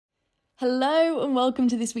Hello and welcome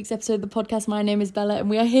to this week's episode of the podcast. My name is Bella and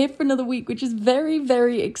we are here for another week, which is very,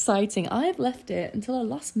 very exciting. I have left it until the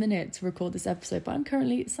last minute to record this episode, but I'm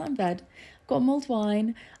currently sat in bed. I've got a mulled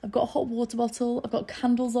wine, I've got a hot water bottle, I've got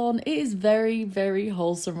candles on. It is very, very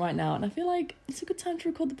wholesome right now, and I feel like it's a good time to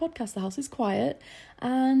record the podcast. The house is quiet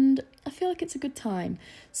and I feel like it's a good time.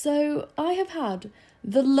 So I have had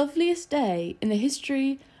the loveliest day in the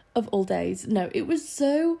history of all days. No, it was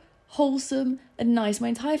so wholesome and nice. My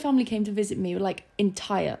entire family came to visit me, like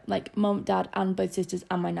mum, dad and both sisters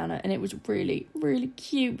and my nana, and it was really, really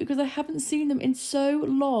cute because I haven't seen them in so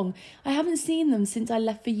long. I haven't seen them since I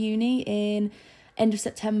left for uni in end of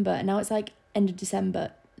September, and now it's like end of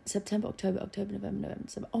December. October, November,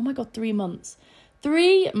 December. Oh my god, 3 months.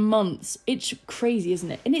 3 months. It's crazy,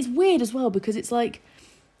 isn't it? And it's weird as well because it's like,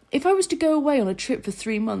 if I was to go away on a trip for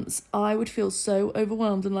 3 months, I would feel so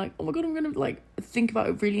overwhelmed and like, oh my god, I'm going to think about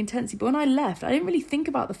it really intensely. But when I left, I didn't really think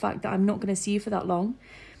about the fact that I'm not going to see you for that long.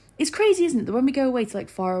 It's crazy, isn't it? That when we go away to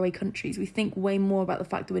faraway countries, we think way more about the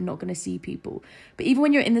fact that we're not going to see people. But even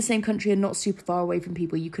when you're in the same country and not super far away from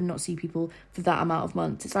people, you cannot see people for that amount of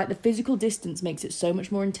months. It's like the physical distance makes it so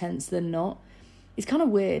much more intense than not. It's kind of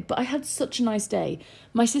weird, but I had such a nice day.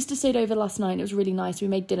 My sister stayed over last night and it was really nice. We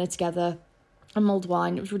made dinner together. And mulled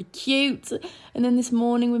wine. It was really cute. And then this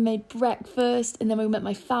morning we made breakfast, and then we met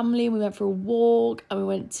my family and we went for a walk and we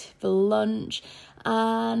went for lunch,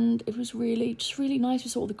 and it was really nice. We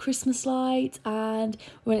saw all the Christmas lights and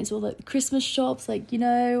we went into all the Christmas shops,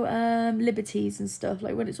 Liberties and stuff.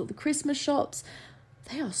 We went into all the Christmas shops.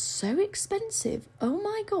 They are so expensive. Oh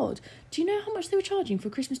my god. Do you know how much they were charging for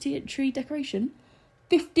a Christmas tree decoration?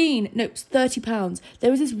 15, no, it's £30.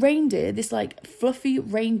 There was this reindeer, this fluffy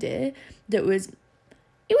reindeer that was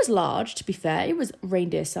large, to be fair. It was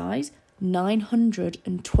reindeer size.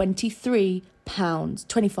 £923.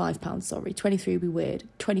 £25, sorry. 23 would be weird.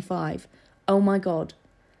 25. Oh my god.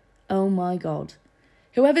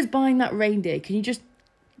 Whoever's buying that reindeer, can you just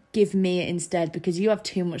give me it instead? Because you have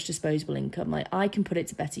too much disposable income. I can put it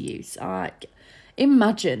to better use.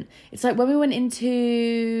 Imagine. It's like when we went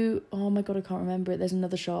into, oh my god, I can't remember it. There's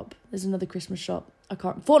another shop. There's another Christmas shop.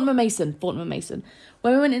 Fortnum & Mason.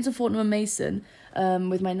 When we went into Fortnum & Mason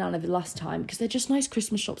with my nana the last time, because they're just nice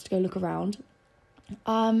Christmas shops to go look around,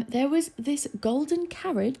 there was this golden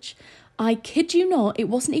carriage. I kid you not, it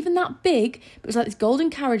wasn't even that big, but it was like this golden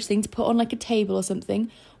carriage thing to put on a table or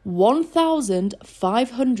something.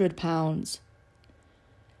 £1,500.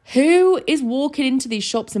 Who is walking into these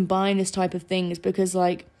shops and buying this type of things? Because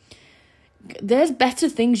there's better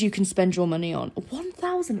things you can spend your money on.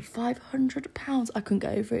 £1,500. I couldn't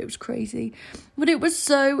get over it. It was crazy. But it was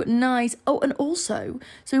so nice. Oh, and also,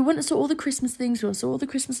 so we went and saw all the Christmas things. We saw all the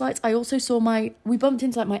Christmas lights. I also saw we bumped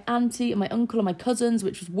into my auntie and my uncle and my cousins,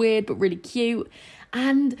 which was weird but really cute.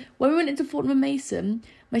 And when we went into Fortnum & Mason,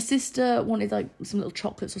 my sister wanted some little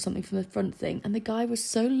chocolates or something from the front thing, and the guy was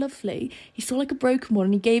so lovely. He saw a broken one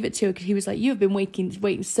and he gave it to her because he was like, you have been waiting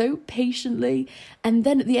so patiently. And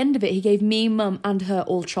then at the end of it, he gave me, mum and her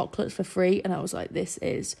all chocolates for free, and I was like, this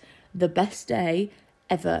is the best day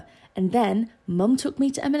ever. And then mum took me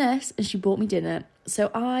to M&S and she bought me dinner.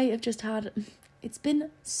 So I have just had, it's been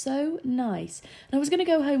so nice. And I was going to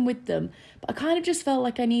go home with them, but I kind of just felt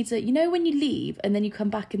like I need to, when you leave and then you come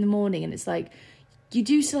back in the morning and it's you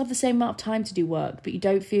do still have the same amount of time to do work, but you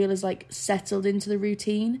don't feel as settled into the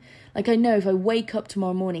routine. I know if I wake up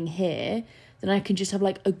tomorrow morning here, then I can just have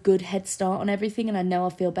a good head start on everything, and I know I'll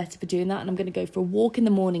feel better for doing that. And I'm going to go for a walk in the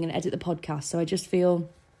morning and edit the podcast. So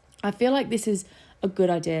I feel like this is a good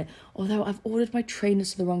idea. Although I've ordered my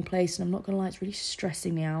trainers to the wrong place, and I'm not going to lie, it's really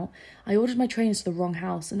stressing me out. I ordered my trainers to the wrong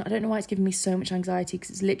house, and I don't know why it's giving me so much anxiety,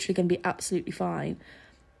 because it's literally going to be absolutely fine.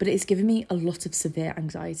 But it's given me a lot of severe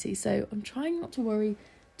anxiety. So I'm trying not to worry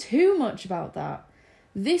too much about that.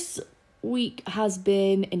 This week has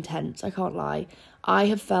been intense, I can't lie. I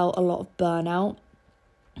have felt a lot of burnout.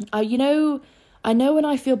 I know when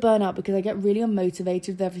I feel burnout because I get really unmotivated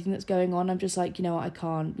with everything that's going on. I'm just I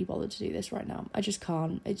can't be bothered to do this right now. I just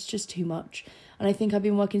can't. It's just too much. And I think I've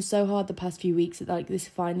been working so hard the past few weeks that this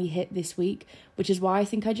finally hit this week, which is why I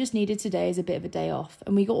think I just needed today as a bit of a day off.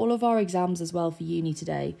 And we got all of our exams as well for uni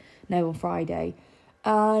today, on Friday.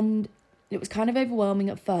 And it was kind of overwhelming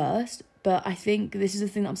at first, but I think this is the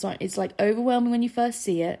thing that I'm starting. It's overwhelming when you first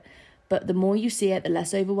see it, but the more you see it, the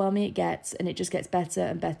less overwhelming it gets, and it just gets better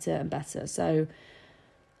and better and better. So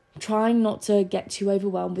I'm trying not to get too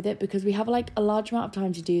overwhelmed with it because we have a large amount of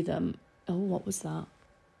time to do them. Oh, what was that?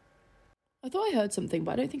 I thought I heard something,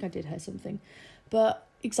 but I don't think I did hear something. But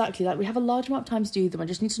exactly, we have a large amount of time to do them. I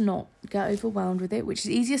just need to not get overwhelmed with it, which is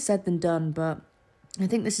easier said than done. But I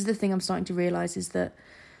think this is the thing I'm starting to realise, is that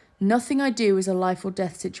nothing I do is a life or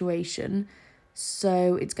death situation,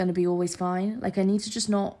 so it's going to be always fine. Like, I need to just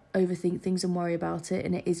not overthink things and worry about it,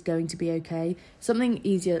 and it is going to be okay. Something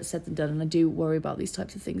easier said than done, and I do worry about these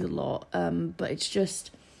types of things a lot, but it's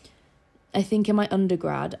just, I think in my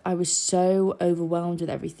undergrad, I was so overwhelmed with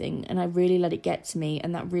everything, and I really let it get to me,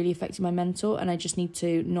 and that really affected my mental, and I just need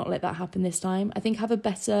to not let that happen this time. I think have a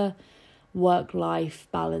better work-life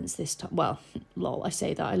balance this time. Well, lol, I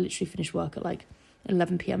say that. I literally finish work at like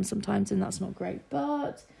 11 p.m. sometimes, and that's not great,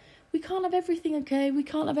 but we can't have everything, okay? We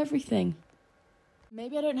can't have everything.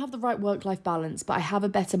 Maybe I don't have the right work-life balance, but I have a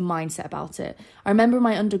better mindset about it. I remember in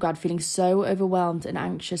my undergrad feeling so overwhelmed and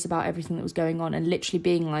anxious about everything that was going on, and literally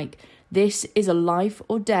being like, this is a life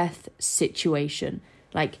or death situation.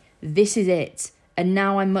 Like, this is it. And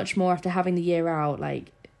now I'm much more, after having the year out,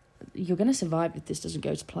 like, you're going to survive if this doesn't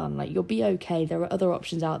go to plan. Like, you'll be okay. There are other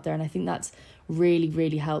options out there, and I think that's really,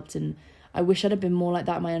 really helped. And I wish I'd have been more like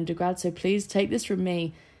that in my undergrad. So please take this from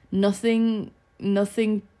me. Nothing,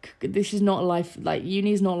 this is not life, like,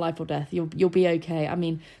 uni is not life or death. You'll be okay. I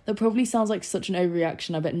mean, that probably sounds like such an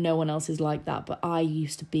overreaction. I bet no one else is like that, but I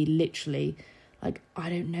used to be literally like, I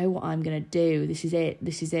don't know what I'm going to do. This is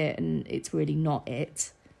it, and it's really not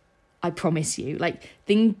it. I promise you. Like,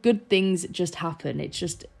 good things just happen.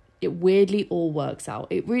 It weirdly all works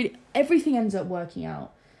out. Everything ends up working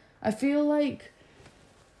out. I feel like,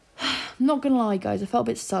 I'm not going to lie, guys, I felt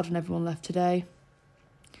a bit sad when everyone left today.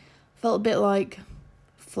 Felt a bit like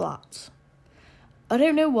flat. I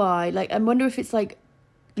don't know why. Like, I wonder if it's like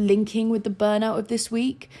linking with the burnout of this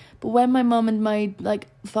week. But when my mum and my like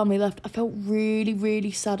family left, I felt really, really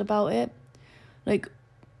sad about it. Like,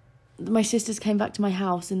 my sisters came back to my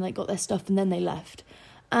house and like got their stuff, and then they left.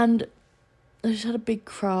 And I just had a big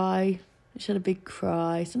cry.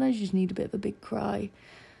 Sometimes you just need a bit of a big cry.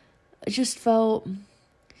 I just felt,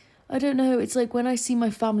 I don't know, it's like when I see my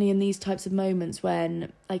family in these types of moments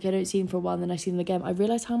when, like, I don't see them for a while and then I see them again, I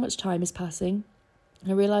realise how much time is passing.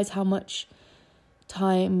 I realise how much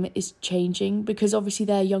time is changing, because obviously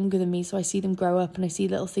they're younger than me, so I see them grow up and I see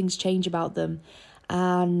little things change about them.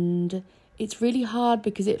 And it's really hard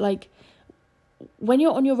because it, like, when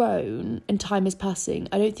you're on your own and time is passing,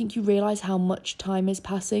 I don't think you realise how much time is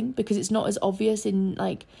passing, because it's not as obvious in,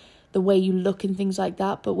 like, the way you look and things like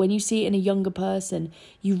that. But when you see it in a younger person,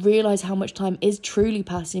 you realise how much time is truly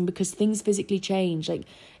passing, because things physically change. Like,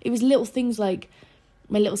 it was little things like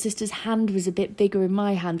my little sister's hand was a bit bigger in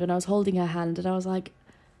my hand when I was holding her hand, and I was like,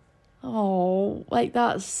 oh, like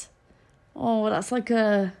that's like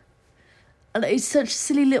it's such a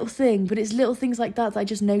silly little thing, but it's little things like that I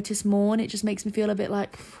just notice more, and it just makes me feel a bit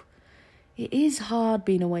like, it is hard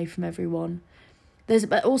being away from everyone.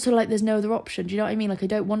 But also, like, there's no other option. Do you know what I mean? Like, I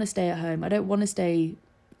don't want to stay at home. I don't want to stay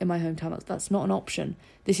in my hometown. That's not an option.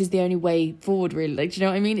 This is the only way forward, really. Like, do you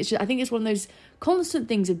know what I mean? I think it's one of those constant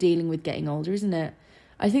things of dealing with getting older, isn't it?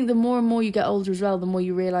 I think the more and more you get older as well, the more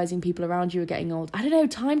you're realising people around you are getting old. I don't know,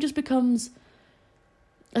 time just becomes,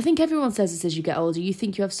 I think everyone says this as you get older. You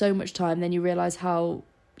think you have so much time, then you realise how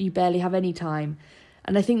you barely have any time.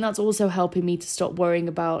 And I think that's also helping me to stop worrying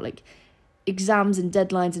about, like, exams and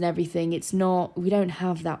deadlines and everything. We don't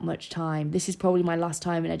have that much time. This is probably my last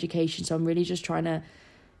time in education, so I'm really just trying to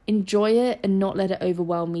enjoy it and not let it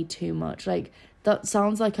overwhelm me too much. Like, that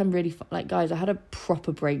sounds like I'm really, like, guys, I had a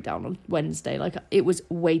proper breakdown on Wednesday. Like, it was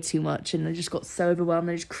way too much, and I just got so overwhelmed.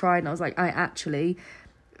 I just cried, and I was like, I actually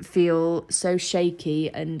feel so shaky,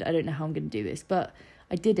 and I don't know how I'm going to do this. But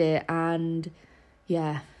I did it, and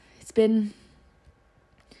yeah,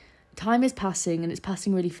 time is passing, and it's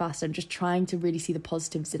passing really fast. I'm just trying to really see the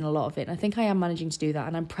positives in a lot of it. And I think I am managing to do that,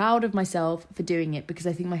 and I'm proud of myself for doing it, because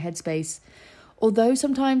I think my headspace, although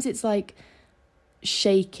sometimes it's like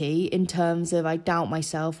shaky in terms of I doubt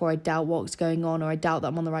myself, or I doubt what's going on, or I doubt that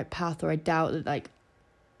I'm on the right path, or I doubt that, like,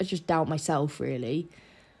 I just doubt myself, really.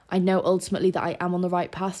 I know ultimately that I am on the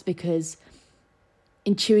right path, because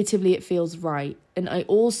intuitively it feels right. And I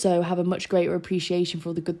also have a much greater appreciation for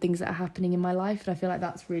all the good things that are happening in my life, and I feel like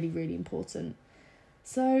that's really, really important.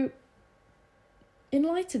 So, in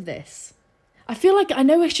light of this, I feel like, I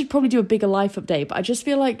know I should probably do a bigger life update, but I just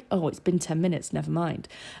feel like, oh, it's been 10 minutes, never mind.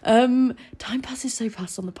 Time passes so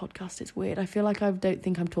fast on the podcast, it's weird. I feel like I don't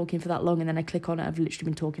think I'm talking for that long, and then I click on it, I've literally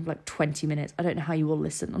been talking for like 20 minutes. I don't know how you all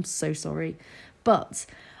listen, I'm so sorry. But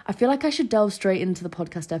I feel like I should delve straight into the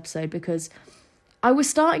podcast episode, because I was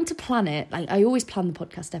starting to plan it. Like, I always plan the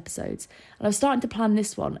podcast episodes, and I was starting to plan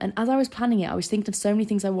this one. And as I was planning it, I was thinking of so many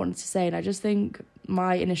things I wanted to say, and I just think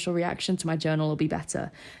my initial reaction to my journal will be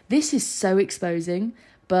better. This is so exposing,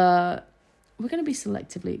 but we're going to be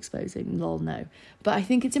selectively exposing. Lol, no. But I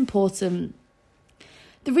think it's important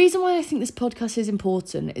The reason why I think this podcast is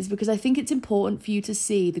important is because I think it's important for you to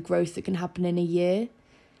see the growth that can happen in a year.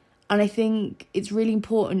 And I think it's really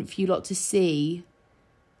important for you lot to see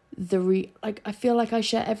I feel like I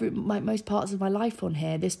share most parts of my life on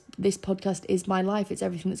here. This podcast is my life. It's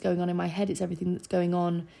everything that's going on in my head. It's everything that's going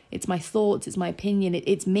on. It's my thoughts. It's my opinion.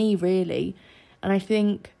 It's me, really. And I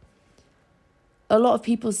think a lot of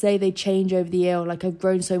people say they change over the year, or like I've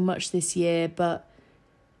grown so much this year, but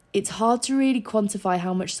it's hard to really quantify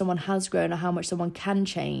how much someone has grown or how much someone can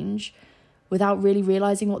change without really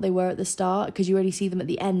realising what they were at the start, because you already see them at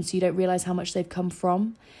the end, so you don't realise how much they've come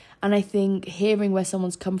from. And I think hearing where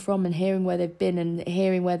someone's come from and hearing where they've been and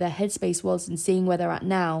hearing where their headspace was and seeing where they're at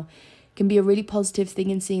now can be a really positive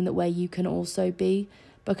thing, in seeing that where you can also be.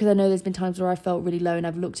 Because I know there's been times where I felt really low and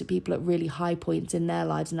I've looked at people at really high points in their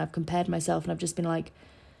lives and I've compared myself and I've just been like,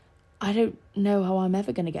 I don't know how I'm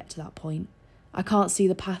ever going to get to that point. I can't see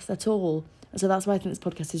the path at all. And so that's why I think this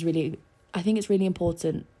podcast is really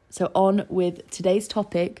important. So on with today's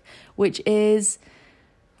topic, which is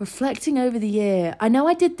reflecting over the year. I know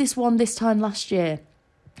I did this one this time last year.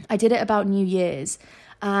 I did it about New Year's,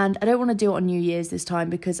 and I don't want to do it on New Year's this time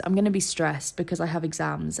because I'm going to be stressed because I have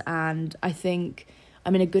exams, and I think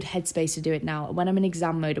I'm in a good headspace to do it now. When I'm in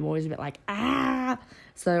exam mode, I'm always a bit like,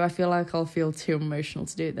 so I feel like I'll feel too emotional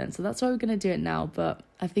to do it then. So that's why we're going to do it now, but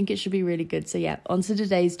I think it should be really good. So yeah, on to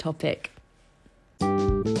today's topic.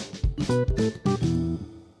 And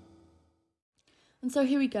so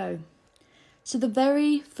here we go. So the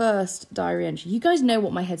very first diary entry, you guys know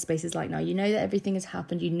what my headspace is like now. You know that everything has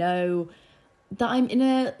happened. You know that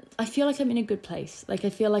I feel like I'm in a good place. Like,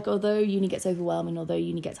 I feel like although uni gets overwhelming, although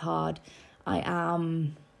uni gets hard, I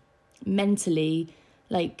am mentally,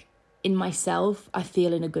 like, in myself, I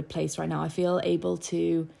feel in a good place right now. I feel able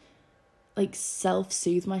to, like,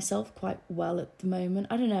 self-soothe myself quite well at the moment.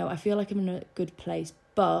 I don't know. I feel like I'm in a good place,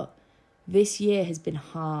 but this year has been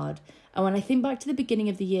hard. And when I think back to the beginning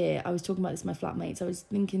of the year, I was talking about this with my flatmates. I was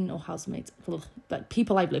thinking, or housemates, but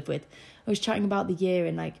people I've lived with. I was chatting about the year,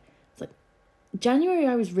 and like, it's like January,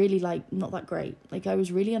 I was really like not that great. Like, I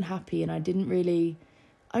was really unhappy, and I don't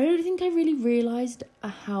think I really realised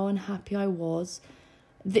how unhappy I was.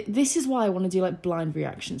 This is why I want to do like blind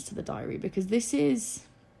reactions to the diary, because this is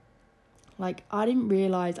like, I didn't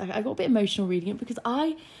realise, I got a bit emotional reading it, because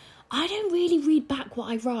I don't really read back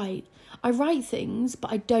what I write. I write things,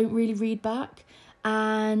 but I don't really read back.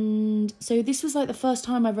 And so this was like the first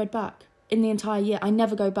time I've read back in the entire year. I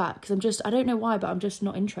never go back because I don't know why, but I'm just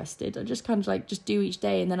not interested. I just kind of like just do each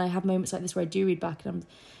day. And then I have moments like this where I do read back and I'm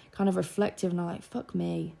kind of reflective and I'm like, fuck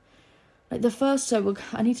me. Like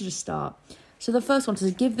I need to just start. So the first one,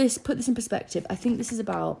 to put this in perspective, I think this is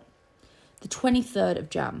about the 23rd of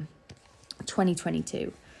Jan,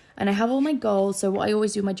 2022. And I have all my goals. So what I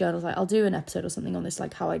always do in my journal is like, I'll do an episode or something on this,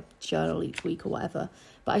 like how I journal each week or whatever.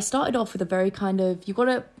 But I started off with a very kind of,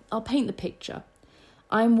 I'll paint the picture.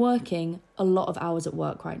 I'm working a lot of hours at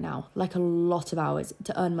work right now, like a lot of hours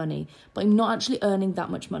to earn money, but I'm not actually earning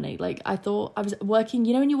that much money. Like, I thought I was working,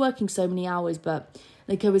 when you're working so many hours, but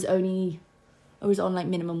like I was on like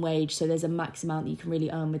minimum wage. So there's a max amount that you can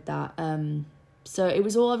really earn with that. So I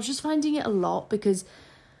was just finding it a lot, because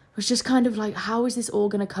it was just kind of like, how is this all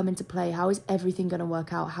going to come into play? How is everything going to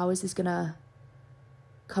work out? How is this going to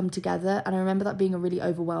come together? And I remember that being a really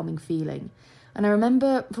overwhelming feeling. And I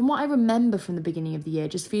remember, from what I remember from the beginning of the year,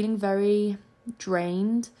 just feeling very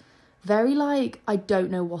drained, very like, I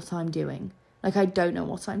don't know what I'm doing. Like, I don't know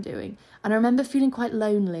what I'm doing. And I remember feeling quite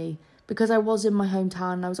lonely because I was in my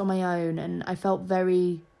hometown and I was on my own, and I felt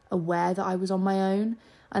very aware that I was on my own.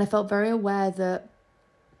 And I felt very aware that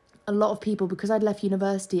a lot of people, because I'd left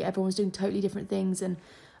university, everyone was doing totally different things, and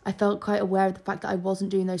I felt quite aware of the fact that I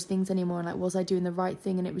wasn't doing those things anymore, and like, was I doing the right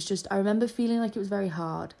thing? And it was just, I remember feeling like it was very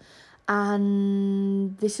hard.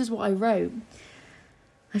 And this is what I wrote.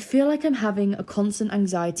 I feel like I'm having a constant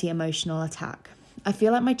anxiety emotional attack. I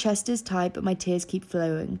feel like my chest is tight, but my tears keep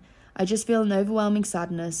flowing. I just feel an overwhelming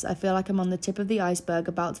sadness. I feel like I'm on the tip of the iceberg,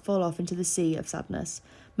 about to fall off into the sea of sadness.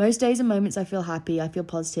 Most days and moments I feel happy, I feel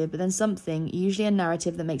positive, but then something, usually a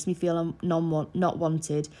narrative that makes me feel not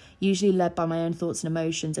wanted, usually led by my own thoughts and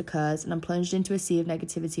emotions, occurs, and I'm plunged into a sea of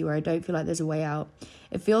negativity where I don't feel like there's a way out.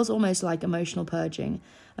 It feels almost like emotional purging,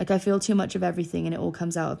 like I feel too much of everything and it all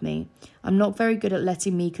comes out of me. I'm not very good at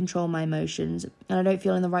letting me control my emotions, and I don't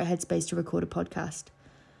feel in the right headspace to record a podcast.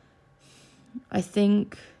 I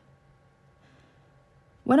think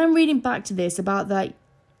when I'm reading back to this about that,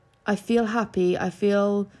 I feel happy,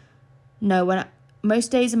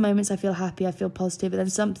 most days and moments I feel happy, I feel positive, but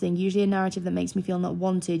then something, usually a narrative that makes me feel not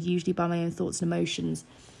wanted, usually by my own thoughts and emotions.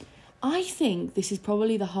 I think this is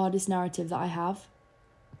probably the hardest narrative that I have.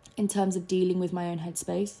 in terms of dealing with my own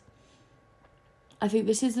headspace. I think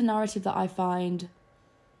this is the narrative that I find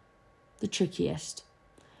the trickiest.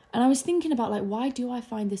 And I was thinking about, like, why do I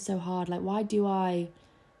find this so hard? Like, why do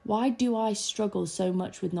I struggle so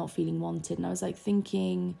much with not feeling wanted? And I was like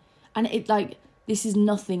thinking, and it, like, this is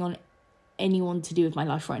nothing on anyone to do with my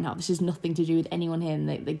life right now. This is nothing to do with anyone here, and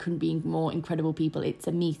they couldn't be more incredible people. It's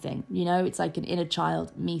a me thing, you know? It's like an inner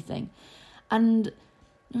child me thing. And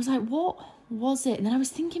I was like, what was it? And then I was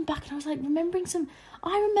thinking back, and I was like,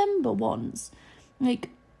 I remember once, like,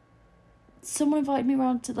 someone invited me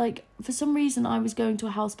around to, like, for some reason I was going to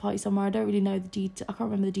a house party somewhere. I don't really know the detail. I can't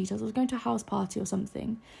remember the details. I was going to a house party or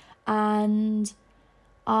something, and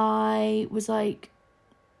I was like,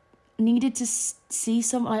 needed to see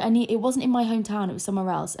someone. It wasn't in my hometown, it was somewhere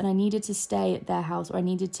else, and I needed to stay at their house, or I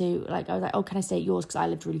needed to, like, I was like, oh, can I stay at yours, because I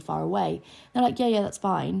lived really far away. And they're like, yeah, that's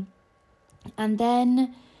fine. And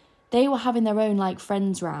then they were having their own, like,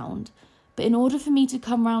 friends round, but in order for me to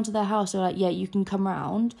come round to their house, they're like, yeah, you can come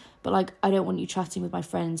round, but, like, I don't want you chatting with my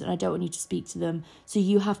friends, and I don't want you to speak to them, so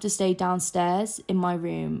you have to stay downstairs in my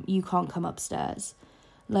room, you can't come upstairs.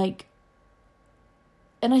 Like,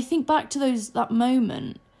 and I think back to that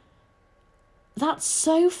moment. That's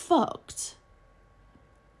so fucked.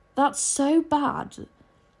 That's so bad.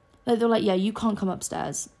 Like, they're like, yeah, you can't come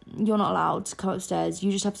upstairs. You're not allowed to come upstairs.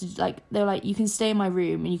 You just have to, like, they're like, you can stay in my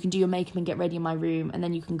room and you can do your makeup and get ready in my room and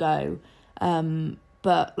then you can go.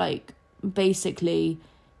 But, like, basically,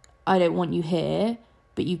 I don't want you here,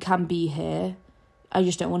 but you can be here. I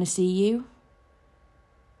just don't want to see you.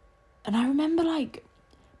 And I remember, like,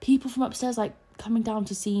 people from upstairs, like, coming down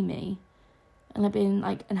to see me. And I've been,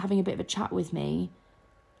 like, and having a bit of a chat with me,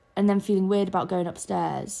 and then feeling weird about going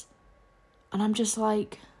upstairs. And I'm just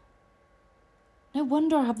like, no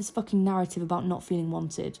wonder I have this fucking narrative about not feeling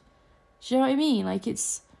wanted. Do you know what I mean? Like,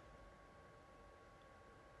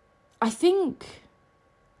 I think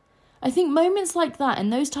moments like that,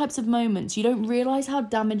 and those types of moments, you don't realise how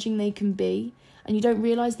damaging they can be, and you don't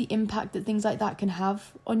realise the impact that things like that can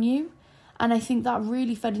have on you. And I think that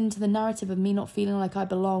really fed into the narrative of me not feeling like I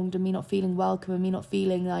belonged, and me not feeling welcome, and me not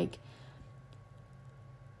feeling like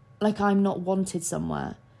I'm not wanted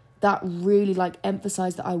somewhere. That really, like,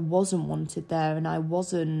 emphasised that I wasn't wanted there, and I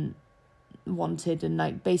wasn't wanted, and,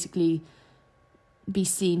 like, basically be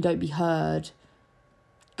seen, don't be heard,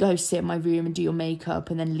 go sit in my room and do your makeup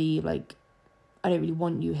and then leave. Like, I don't really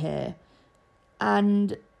want you here.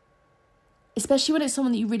 And especially when it's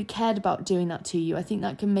someone that you really cared about doing that to you, I think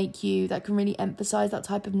that can really emphasise that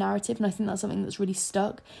type of narrative, and I think that's something that's really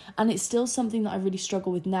stuck, and it's still something that I really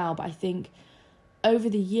struggle with now. But I think over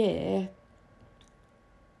the year,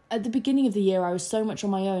 at the beginning of the year, I was so much on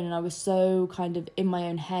my own, and I was so kind of in my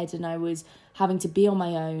own head, and I was having to be on my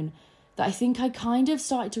own, that I think I kind of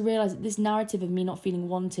started to realise that this narrative of me not feeling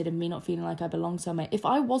wanted and me not feeling like I belong somewhere, if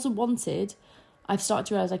I wasn't wanted, I've started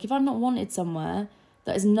to realise, like, if I'm not wanted somewhere,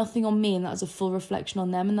 that is nothing on me, and that is a full reflection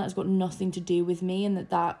on them, and that's got nothing to do with me, and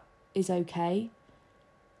that is okay.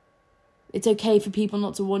 It's okay for people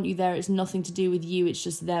not to want you there. It's nothing to do with you. It's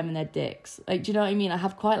just them and their dicks. Like, do you know what I mean? I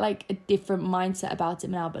have quite, like, a different mindset about it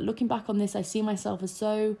now, but looking back on this, I see myself as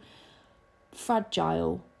so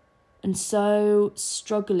fragile and so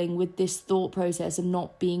struggling with this thought process of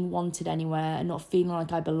not being wanted anywhere, and not feeling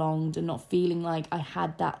like I belonged, and not feeling like I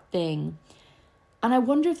had that thing. And I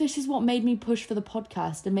wonder if this is what made me push for the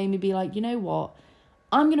podcast and made me be like, you know what?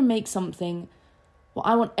 I'm going to make something. Well,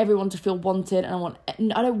 I want everyone to feel wanted, and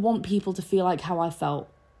I don't want people to feel like how I felt,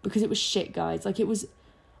 because it was shit, guys. Like, it was,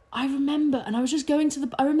 I remember, and I was just going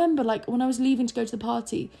I remember, like, when I was leaving to go to the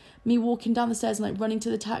party, me walking down the stairs and, like, running to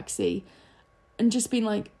the taxi, and just being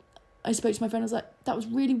like, I spoke to my friend, I was like, that was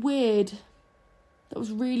really weird. That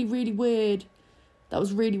was really, really weird. That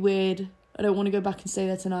was really weird. I don't want to go back and stay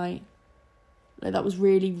there tonight. Like, that was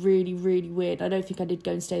really, really, really weird. I don't think I did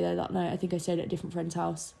go and stay there that night. I think I stayed at a different friend's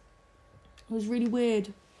house. It was really weird.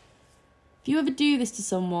 If you ever do this to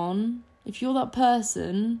someone, if you're that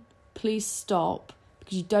person, please stop,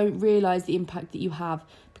 because you don't realise the impact that you have.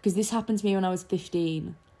 Because this happened to me when I was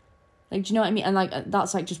 15. Like, do you know what I mean? And, like,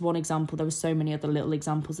 that's, like, just one example. There were so many other little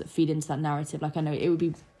examples that feed into that narrative. Like, I know it would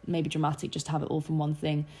be maybe dramatic just to have it all from one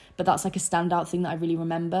thing, but that's, like, a standout thing that I really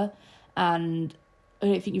remember. And I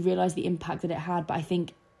don't think you realise the impact that it had, but I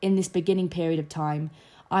think in this beginning period of time,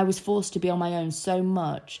 I was forced to be on my own so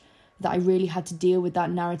much that I really had to deal with that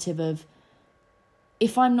narrative of,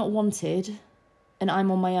 if I'm not wanted and I'm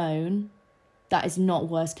on my own, that is not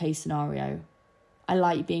worst case scenario. I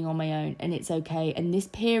like being on my own, and it's okay. And this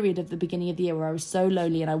period of the beginning of the year where I was so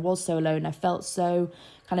lonely, and I was so alone, I felt so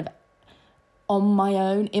kind of on my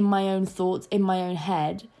own, in my own thoughts, in my own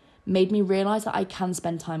head, made me realise that I can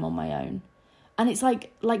spend time on my own. And it's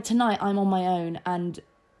like tonight I'm on my own, and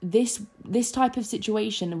this type of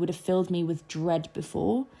situation would have filled me with dread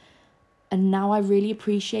before, and now I really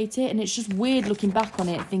appreciate it. And it's just weird looking back on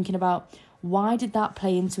it, thinking about why did that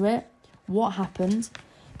play into it, what happened.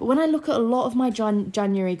 But when I look at a lot of my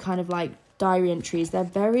January kind of like diary entries,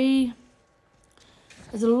 there's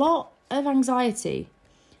a lot of anxiety,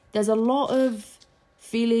 there's a lot of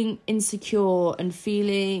feeling insecure and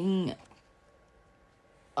feeling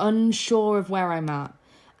unsure of where I'm at,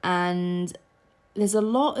 and there's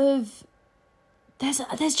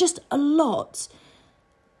just a lot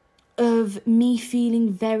of me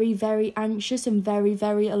feeling very, very anxious and very,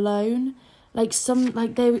 very alone. Like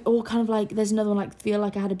they all kind of like, there's another one, like feel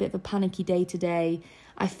like I had a bit of a panicky day today.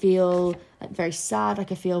 I feel like very sad,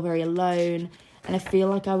 like I feel very alone, and I feel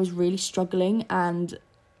like I was really struggling. And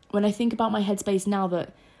when I think about my headspace now,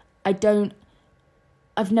 that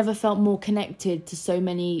I've never felt more connected to so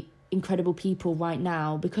many incredible people right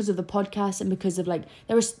now because of the podcast, and because of like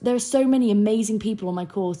there are so many amazing people on my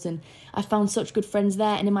course, and I found such good friends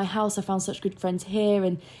there, and in my house I found such good friends here,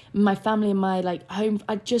 and my family and my like home.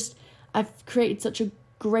 I've created such a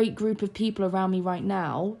great group of people around me right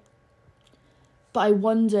now. But I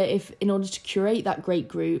wonder if in order to curate that great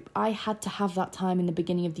group, I had to have that time in the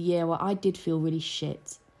beginning of the year where I did feel really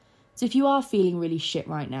shit. So if you are feeling really shit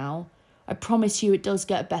right now, I promise you it does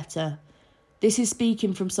get better. This is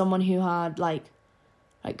speaking from someone who had like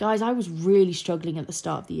guys, I was really struggling at the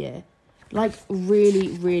start of the year. Like really,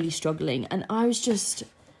 really struggling. And I was just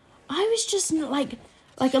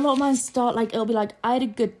like a lot of mine start like, it'll be like, I had a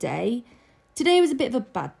good day. Today was a bit of a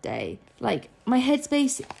bad day. Like my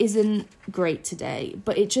headspace isn't great today,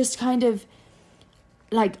 but it just kind of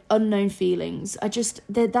like unknown feelings.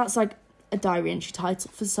 That's like a diary entry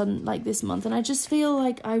title for some like this month, and I just feel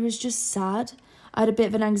like I was just sad. I had a bit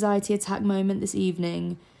of an anxiety attack moment this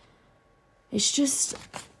evening.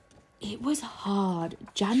 It was hard.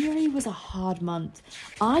 January was a hard month.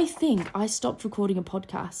 I think I stopped recording a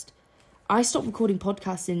podcast. I stopped recording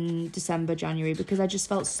podcasts in December, January, because I just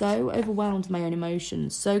felt so overwhelmed with my own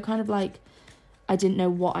emotions. So kind of like I didn't know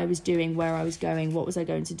what I was doing, where I was going, what was I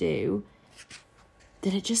going to do,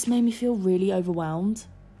 that it just made me feel really overwhelmed.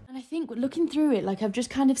 And I think looking through it, like I've just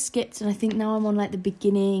kind of skipped, and I think now I'm on like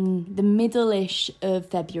the middle-ish of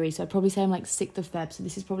February. So I'd probably say I'm like 6th of Feb. So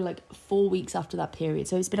this is probably like 4 weeks after that period.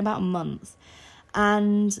 So it's been about a month.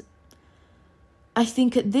 And I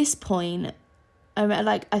think at this point,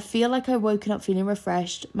 I feel like I've woken up feeling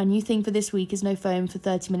refreshed. My new thing for this week is no phone for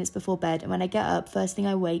 30 minutes before bed. And when I get up, first thing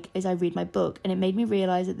I wake is I read my book. And it made me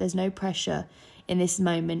realise that there's no pressure in this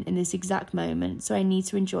moment, in this exact moment. So I need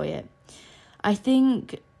to enjoy it. I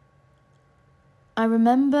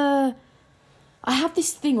remember I have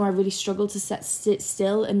this thing where I really struggle to sit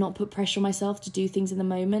still and not put pressure on myself to do things in the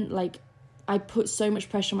moment. Like I put so much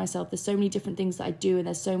pressure on myself. There's so many different things that I do, and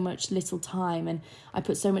there's so much little time, and I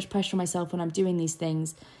put so much pressure on myself when I'm doing these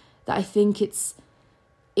things, that I think it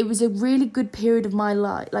was a really good period of my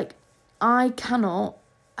life. Like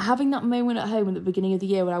having that moment at home at the beginning of the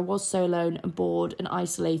year when I was so alone and bored and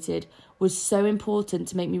isolated was so important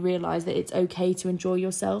to make me realise that it's okay to enjoy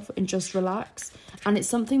yourself and just relax. And it's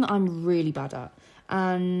something that I'm really bad at,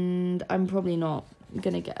 and I'm probably not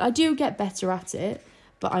going to I do get better at it,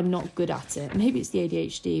 but I'm not good at it. Maybe it's the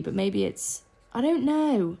ADHD, but maybe it's, I don't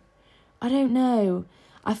know.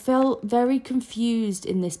 I felt very confused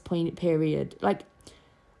in this period. Like,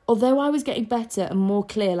 although I was getting better and more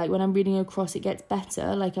clear, like when I'm reading across, it gets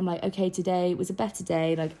better. Like I'm like, okay, today was a better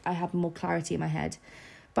day. Like I have more clarity in my head.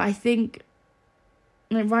 But I think,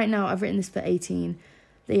 like right now, I've written this for the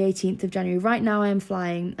 18th of January. Right now I am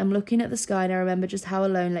flying. I'm looking at the sky and I remember just how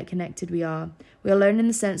alone, like connected we are. We're alone in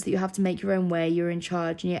the sense that you have to make your own way, you're in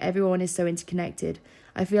charge, and yet everyone is so interconnected.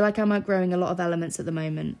 I feel like I'm outgrowing a lot of elements at the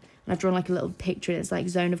moment. And I've drawn like a little picture, and it's like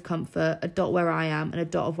zone of comfort, a dot where I am, and a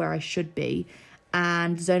dot of where I should be.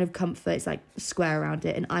 And zone of comfort, it's like a square around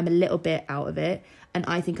it, and I'm a little bit out of it, and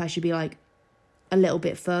I think I should be like a little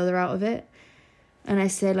bit further out of it. And I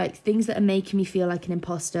said like things that are making me feel like an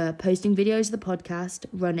imposter: posting videos of the podcast,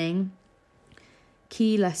 running,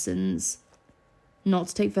 key lessons, not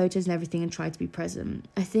to take photos and everything, and try to be present.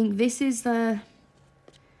 I think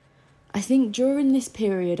during this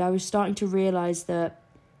period I was starting to realise that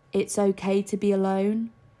it's okay to be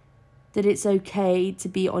alone, that it's okay to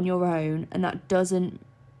be on your own, and that doesn't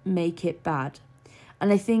make it bad.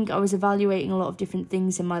 And I think I was evaluating a lot of different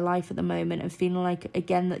things in my life at the moment and feeling like,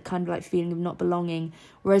 again, that kind of like feeling of not belonging.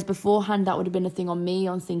 Whereas beforehand, that would have been a thing on me,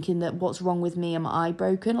 on thinking that what's wrong with me? Am I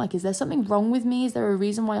broken? Like, is there something wrong with me? Is there a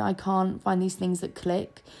reason why I can't find these things that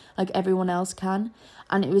click like everyone else can?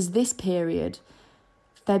 And it was this period,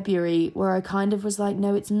 February, where I kind of was like,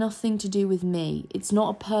 no, it's nothing to do with me. It's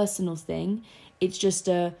not a personal thing. It's just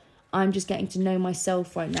I'm just getting to know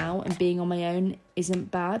myself right now, and being on my own isn't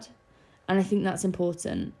bad. And I think that's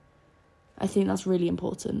important. I think that's really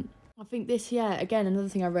important. I think again, another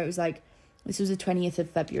thing I wrote was like, this was the 20th of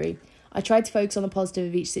February. I tried to focus on the positive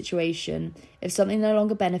of each situation. If something no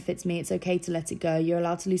longer benefits me, it's okay to let it go. You're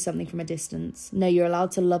allowed to lose something from a distance. No, you're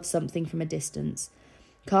allowed to love something from a distance.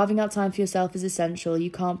 Carving out time for yourself is essential.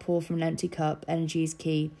 You can't pour from an empty cup. Energy is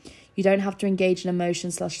key. You don't have to engage in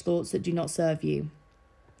emotions/thoughts that do not serve you.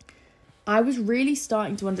 I was really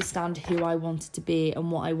starting to understand who I wanted to be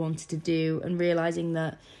and what I wanted to do, and realising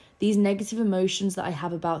that these negative emotions that I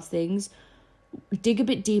have about things, dig a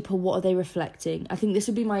bit deeper, what are they reflecting? I think this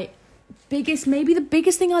would be my maybe the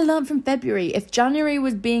biggest thing I learned from February. If January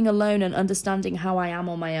was being alone and understanding how I am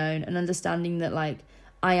on my own and understanding that like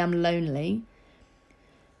I am lonely,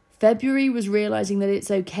 February was realising that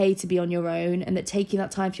it's okay to be on your own and that taking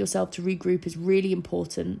that time for yourself to regroup is really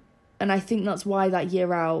important. And I think that's why that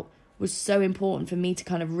year out was so important for me, to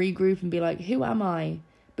kind of regroup and be like, who am I?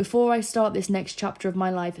 Before I start this next chapter of my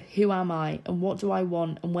life, who am I? And what do I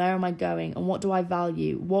want? And where am I going? And what do I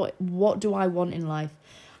value? What do I want in life?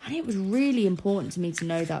 And it was really important to me to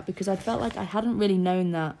know that, because I felt like I hadn't really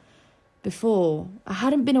known that before. I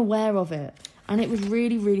hadn't been aware of it. And it was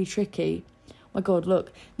really, really tricky. My God,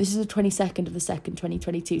 look, this is the 22nd of the 2nd,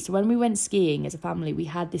 2022. So when we went skiing as a family, we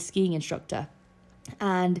had this skiing instructor.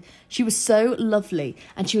 And she was so lovely,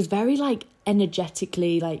 and she was very like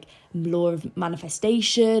energetically like law of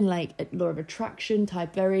manifestation, like law of attraction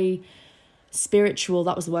type, very spiritual.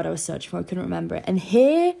 That was the word I was searching for. I couldn't remember it. And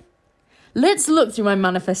here, let's look through my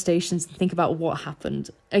manifestations and think about what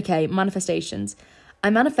happened. Okay, manifestations.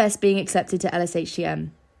 I manifest being accepted to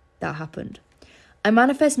LSHTM. That happened. I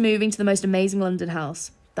manifest moving to the most amazing London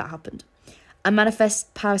house. That happened. I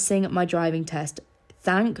manifest passing my driving test.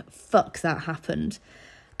 Thank fuck that happened.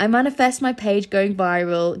 I manifest my page going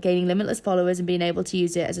viral, gaining limitless followers, and being able to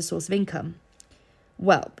use it as a source of income.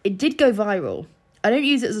 Well, it did go viral. I don't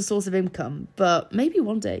use it as a source of income, but maybe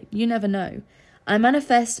one day. You never know. I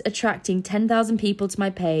manifest attracting 10,000 people to my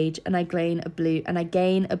page, and I gain a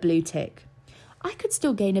blue tick. I could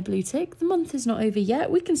still gain a blue tick. The month is not over yet.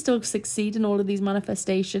 We can still succeed in all of these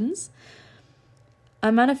manifestations. I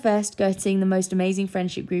manifest getting the most amazing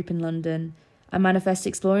friendship group in London. I manifest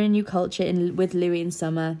exploring a new culture with Louis in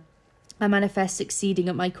summer. I manifest succeeding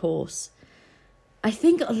at my course. I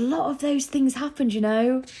think a lot of those things happened, you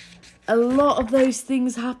know? A lot of those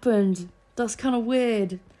things happened. That's kind of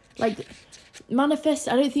weird. Like, manifest,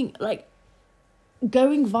 I don't think, like,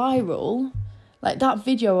 going viral, like that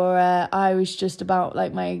video where I was just about,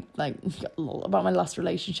 like, about my last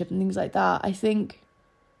relationship and things like that. I think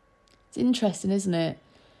it's interesting, isn't it?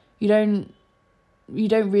 You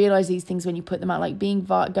don't realise these things when you put them out. Like going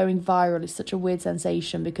viral is such a weird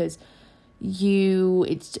sensation, because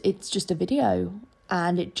it's just a video,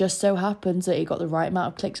 and it just so happens that it got the right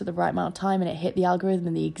amount of clicks at the right amount of time, and it hit the algorithm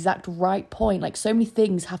in the exact right point. Like, so many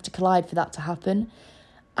things have to collide for that to happen,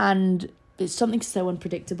 and it's something so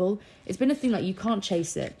unpredictable. It's been a thing, like, you can't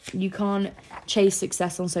chase it. You can't chase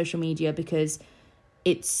success on social media, because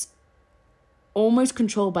it's almost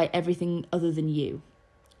controlled by everything other than you.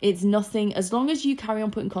 It's nothing, as long as you carry on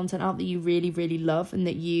putting content out that you really, really love and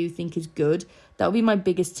that you think is good, that would be my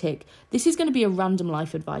biggest tick. This is going to be a random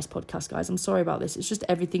life advice podcast, guys. I'm sorry about this. It's just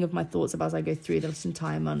everything of my thoughts about as I go through this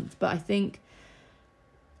entire month. But I think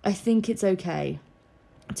it's okay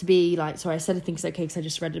to be like, sorry, I said I think it's okay because I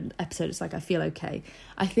just read an episode. It's like, I feel okay.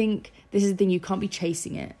 I think this is the thing, you can't be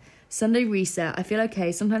chasing it. Sunday reset. I feel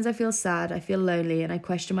okay. Sometimes I feel sad, I feel lonely, and I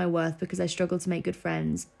question my worth because I struggle to make good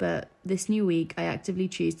friends. But this new week, I actively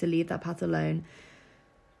choose to leave that path alone.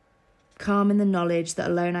 Calm in the knowledge that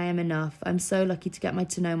alone I am enough. I'm so lucky to get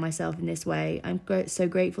to know myself in this way. I'm so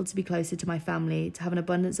grateful to be closer to my family, to have an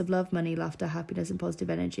abundance of love, money, laughter, happiness, and positive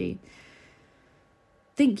energy.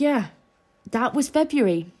 That was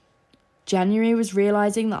February. January was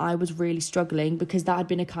realising that I was really struggling, because that had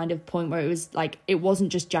been a kind of point where it was like, it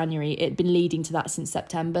wasn't just January, it'd been leading to that since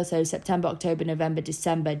September. So September, October, November,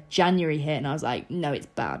 December, January hit, and I was like, no, it's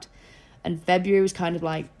bad. And February was kind of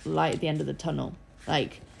like light at the end of the tunnel.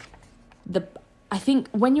 Like, I think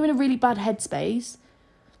when you're in a really bad headspace,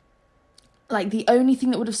 like, the only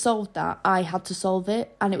thing that would have solved that, I had to solve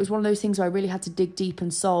it. And it was one of those things where I really had to dig deep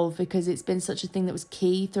and solve, because it's been such a thing that was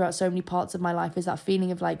key throughout so many parts of my life, is that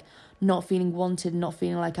feeling of, like, not feeling wanted, not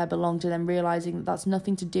feeling like I belonged, and then realising that that's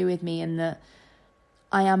nothing to do with me and that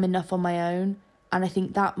I am enough on my own. And I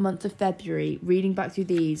think that month of February, reading back through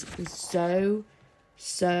these, was so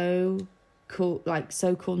cool. Like,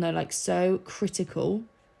 so cool, no, like, so critical.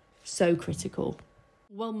 So critical.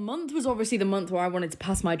 Well, month was obviously the month where I wanted to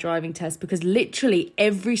pass my driving test, because literally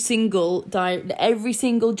every single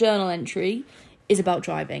journal entry is about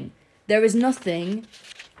driving. There is nothing.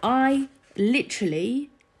 I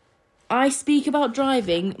speak about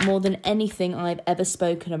driving more than anything I've ever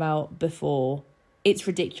spoken about before. It's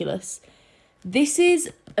ridiculous. This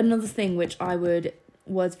is another thing which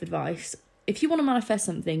words of advice. If you want to manifest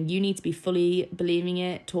something, you need to be fully believing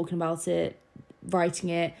it, talking about it, writing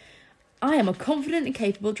it. I am a confident and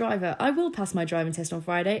capable driver. I will pass my driving test on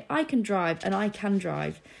Friday. I can drive, and I can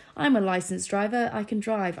drive. I'm a licensed driver. I can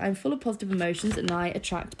drive. I'm full of positive emotions, and I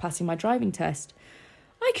attract passing my driving test.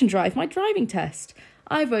 I can drive my driving test.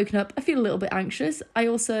 I've woken up. I feel a little bit anxious.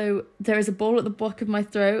 There is a ball at the back of my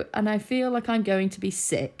throat, and I feel like I'm going to be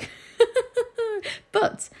sick.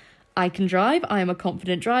 But I can drive. I am a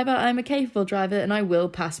confident driver. I'm a capable driver, and I will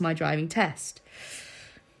pass my driving test.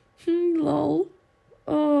 Lol.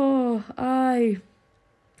 Oh, I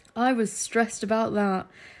was stressed about that.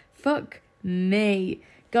 Fuck me.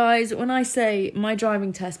 Guys, when I say my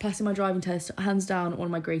driving test, passing my driving test, hands down, one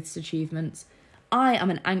of my greatest achievements. I am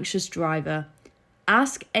an anxious driver.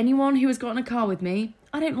 Ask anyone who has got in a car with me.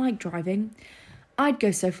 I don't like driving. I'd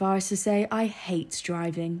go so far as to say I hate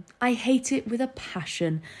driving. I hate it with a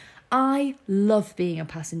passion. I love being a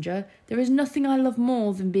passenger. There is nothing I love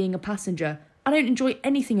more than being a passenger. I don't enjoy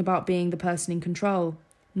anything about being the person in control.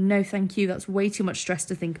 No, thank you. That's way too much stress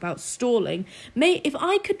to think about. Stalling. If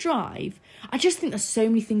I could drive, I just think there's so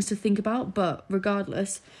many things to think about. But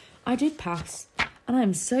regardless, I did pass. And I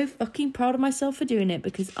am so fucking proud of myself for doing it,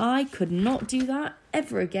 because I could not do that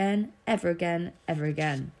ever again, ever again, ever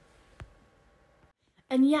again.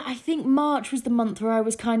 And yeah, I think March was the month where I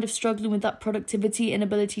was kind of struggling with that productivity,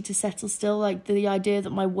 inability to settle still. Like, the idea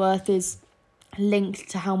that my worth is linked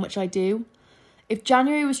to how much I do. If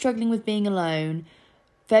January was struggling with being alone,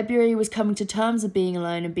 February was coming to terms with being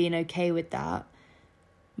alone and being okay with that.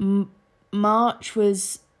 March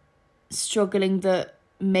was struggling that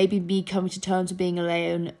maybe me coming to terms with being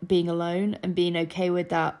alone and being okay with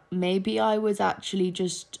that. Maybe I was actually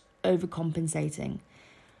just overcompensating.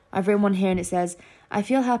 I've written one here and it says, I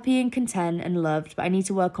feel happy and content and loved, but I need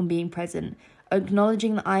to work on being present.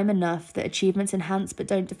 Acknowledging that I'm enough, that achievements enhance but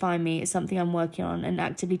don't define me, is something I'm working on and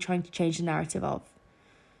actively trying to change the narrative of.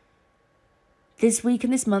 This week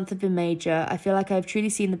and this month have been major. I feel like I've truly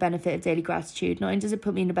seen the benefit of daily gratitude. Not only does it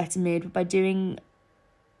put me in a better mood, but by doing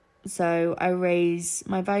so, I raise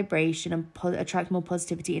my vibration and attract more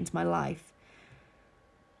positivity into my life.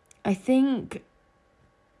 I feel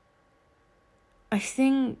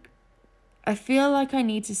like I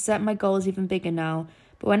need to set my goals even bigger now.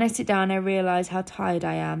 But when I sit down, I realise how tired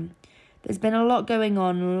I am. There's been a lot going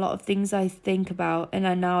on and a lot of things I think about, and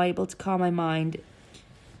I'm now able to calm my mind.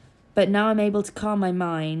 But now I'm able to calm my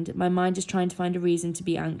mind. My mind is trying to find a reason to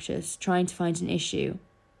be anxious, trying to find an issue.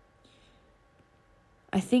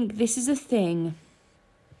 I think this is a thing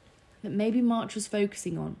that maybe March was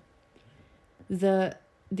focusing on. The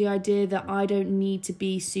idea that I don't need to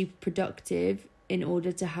be super productive in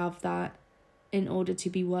order to have that, in order to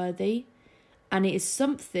be worthy. And it is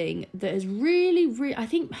something that is really, I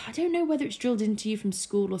don't know whether it's drilled into you from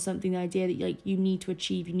school or something, the idea that, like, you need to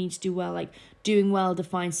achieve, you need to do well, like, doing well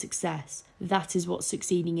defines success. That is what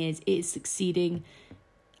succeeding is. It is succeeding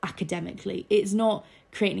academically. It's not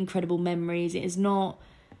creating incredible memories. It's not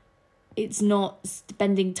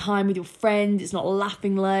spending time with your friends. It's not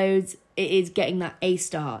laughing loads. It is getting that A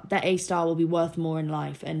star. That A star will be worth more in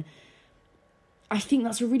life. And I think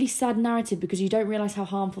that's a really sad narrative, because you don't realise how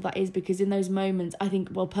harmful that is, because in those moments, I think,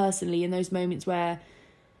 well, personally, in those moments where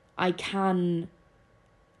I can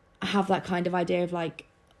have that kind of idea of, like,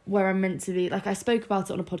 where I'm meant to be, like, I spoke about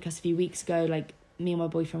it on a podcast a few weeks ago, like, me and my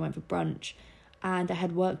boyfriend went for brunch, and I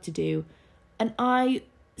had work to do, and I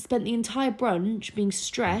spent the entire brunch being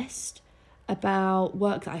stressed about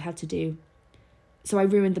work that I had to do, so I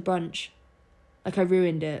ruined the brunch. Like, I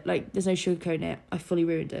ruined it. Like, there's no sugarcoating it. I fully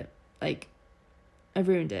ruined it. Like, I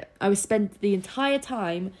ruined it. I was spent the entire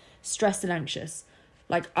time stressed and anxious.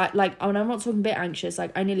 And I'm not talking a bit anxious,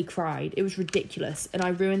 like, I nearly cried. It was ridiculous. And I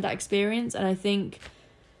ruined that experience. And I think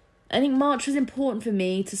I think March was important for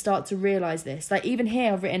me to start to realise this. Like, even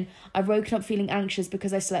here I've written, I've woken up feeling anxious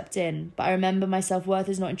because I slept in, but I remember my self-worth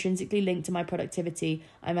is not intrinsically linked to my productivity.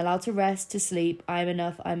 I'm allowed to rest, to sleep. I am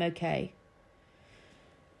enough. I'm okay.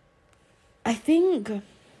 I think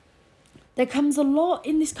there comes a lot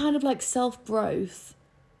in this kind of like self-growth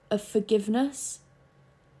of forgiveness.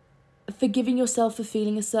 Forgiving yourself for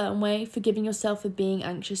feeling a certain way, forgiving yourself for being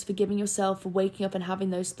anxious, forgiving yourself for waking up and having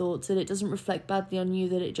those thoughts, that it doesn't reflect badly on you,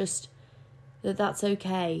 that's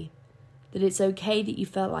okay. That it's okay that you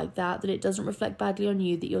felt like that it doesn't reflect badly on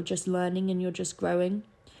you, that you're just learning and you're just growing.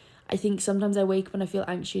 I think sometimes I wake up and I feel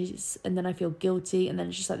anxious and then I feel guilty, and then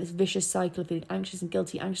it's just like this vicious cycle of feeling anxious and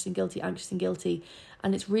guilty, anxious and guilty, anxious and guilty.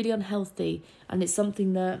 And it's really unhealthy, and it's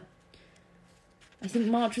something that I think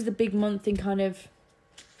March was a big month in kind of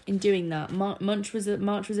in doing that. March was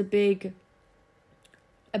a big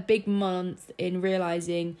month in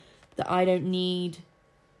realizing that I don't need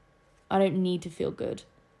to feel good.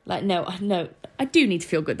 Like, no, I do need to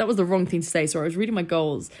feel good. That was the wrong thing to say. Sorry, I was reading my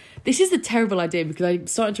goals. This is the terrible idea because I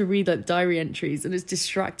started to read like diary entries and it's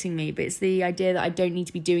distracting me. But it's the idea that I don't need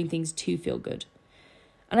to be doing things to feel good.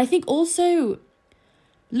 And I think also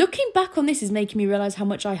looking back on this is making me realize how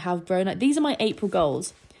much I have grown. Like, these are my April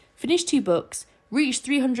goals: finish 2 books, reach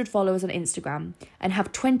 300 followers on Instagram, and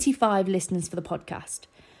have 25 listeners for the podcast.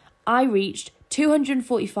 I reached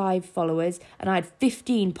 245 followers and I had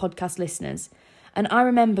 15 podcast listeners. And I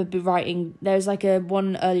remember writing, there's like a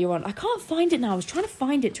one earlier on, I can't find it now, I was trying to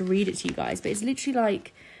find it to read it to you guys, but it's literally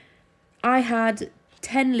like, I had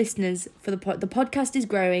 10 listeners for the podcast is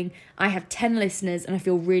growing, I have 10 listeners and I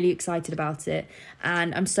feel really excited about it,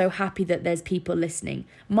 and I'm so happy that there's people listening.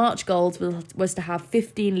 March goals was to have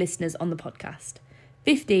 15 listeners on the podcast.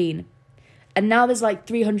 15. And now there's like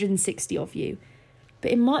 360 of you.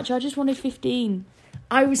 But in March I just wanted 15.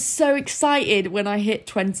 I was so excited when I hit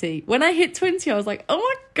 20. When I hit 20, I was like, oh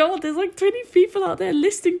my God, there's like 20 people out there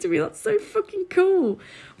listening to me. That's so fucking cool.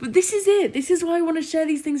 But this is it. This is why I want to share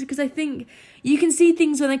these things, because I think you can see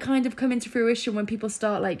things when they kind of come into fruition, when people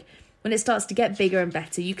start like, when it starts to get bigger and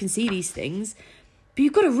better, you can see these things. But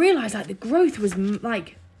you've got to realise like the growth was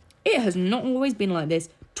like, it has not always been like this.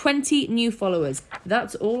 20 new followers.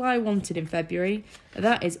 That's all I wanted in February.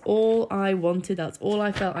 That is all I wanted. That's all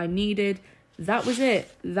I felt I needed. That was it.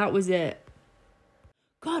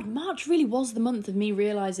 God, March really was the month of me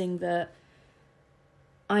realising that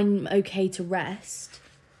I'm okay to rest.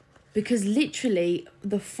 Because literally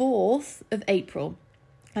the 4th of April,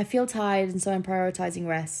 I feel tired and so I'm prioritising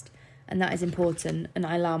rest. And that is important, and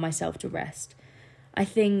I allow myself to rest. I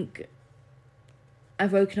think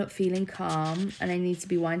I've woken up feeling calm and I need to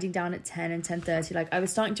be winding down at 10 and 10:30. Like, I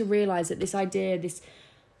was starting to realise that this idea, this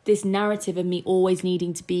narrative of me always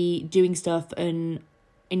needing to be doing stuff and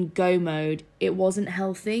in go mode, it wasn't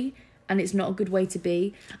healthy and it's not a good way to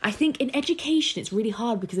be. I think in education it's really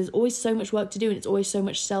hard because there's always so much work to do and it's always so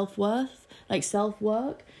much self-worth, like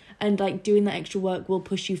self-work, and like doing that extra work will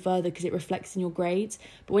push you further because it reflects in your grades.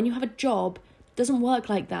 But when you have a job, it doesn't work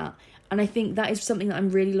like that. And I think that is something that I'm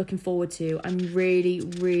really looking forward to. I'm really,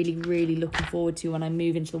 really, really looking forward to when I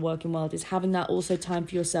move into the working world, is having that also time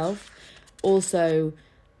for yourself. Also,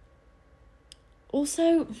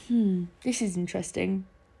 this is interesting.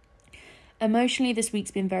 Emotionally, this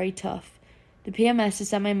week's been very tough. The PMS has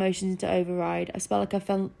sent my emotions into override. I felt like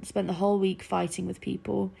I spent the whole week fighting with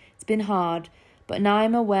people. It's been hard, but now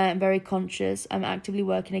I'm aware and very conscious. I'm actively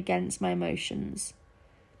working against my emotions.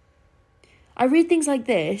 I read things like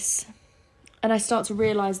this, and I start to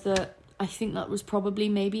realise that I think that was probably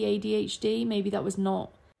maybe ADHD. Maybe that was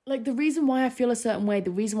not. Like, the reason why I feel a certain way,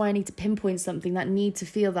 the reason why I need to pinpoint something, that need to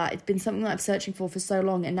feel that, it's been something that I'm searching for so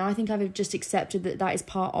long, and now I think I've just accepted that that is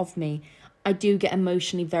part of me. I do get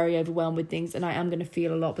emotionally very overwhelmed with things, and I am going to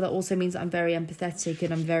feel a lot, but that also means that I'm very empathetic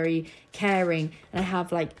and I'm very caring, and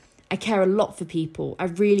I care a lot for people. I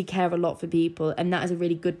really care a lot for people, and that is a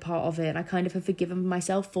really good part of it, and I kind of have forgiven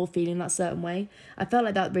myself for feeling that certain way. I felt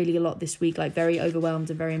like that really a lot this week, like very overwhelmed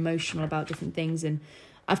and very emotional about different things, and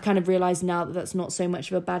I've kind of realised now that that's not so much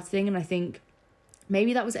of a bad thing, and I think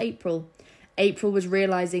maybe that was April. April was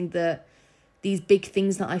realising that these big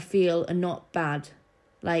things that I feel are not bad.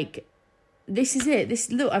 Like, this is it.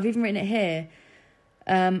 Look, I've even written it here.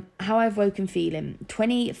 How I've woken feeling.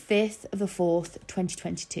 25th of the 4th,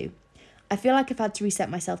 2022. I feel like I've had to reset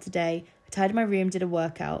myself today. I tidied my room, did a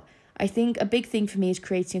workout. I think a big thing for me is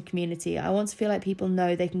creating a community. I want to feel like people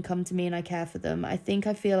know they can come to me and I care for them. I think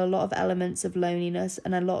I feel a lot of elements of loneliness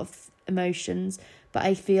and a lot of emotions, but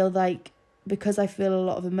I feel like because I feel a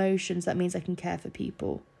lot of emotions, that means I can care for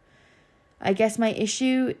people. I guess my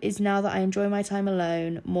issue is now that I enjoy my time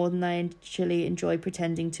alone more than I actually enjoy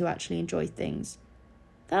pretending to actually enjoy things.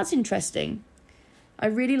 That's interesting. I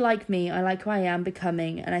really like me, I like who I am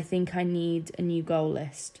becoming, and I think I need a new goal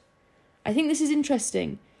list. I think this is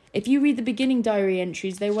interesting. If you read the beginning diary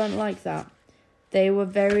entries, they weren't like that. They were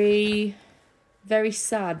very, very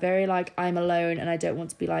sad, very like, I'm alone and I don't want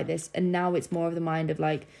to be like this. And now it's more of the mind of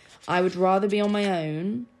like, I would rather be on my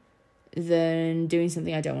own than doing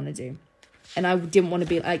something I don't want to do. And I didn't want to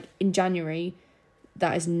be like, in January,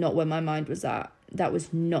 that is not where my mind was at. That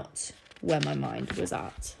was not where my mind was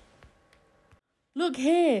at. Look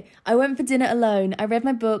here, I went for dinner alone. I read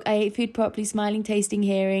my book, I ate food properly, smiling, tasting,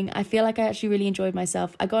 hearing. I feel like I actually really enjoyed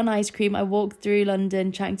myself. I got an ice cream, I walked through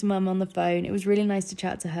London, chatting to mum on the phone. It was really nice to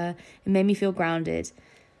chat to her. It made me feel grounded.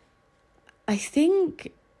 I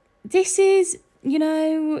think this is,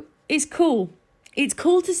 it's cool. It's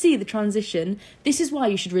cool to see the transition. This is why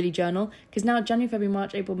you should really journal, because now January, February,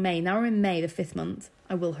 March, April, May. Now we're in May, the 5th month.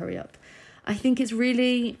 I will hurry up. I think it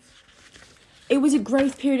was a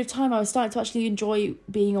growth period of time. I was starting to actually enjoy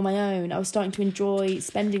being on my own. I was starting to enjoy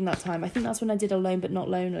spending that time. I think that's when I did Alone But Not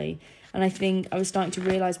Lonely. And I think I was starting to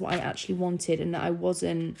realise what I actually wanted, and that I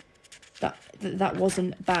wasn't, that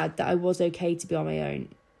wasn't bad, that I was okay to be on my own.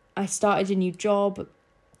 I started a new job,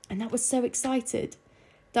 and that was so excited.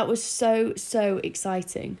 That was so, so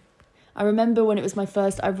exciting. I remember when it was my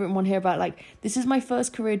first, I've written one here about like, this is my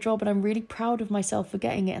first career job and I'm really proud of myself for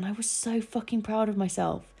getting it. And I was so fucking proud of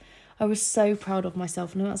myself. I was so proud of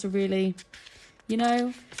myself. And that's a really,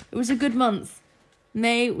 it was a good month.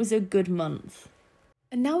 May was a good month.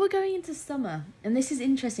 And now we're going into summer. And this is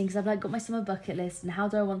interesting because I've like got my summer bucket list and how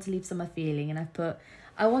do I want to leave summer feeling? And I've put,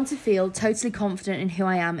 I want to feel totally confident in who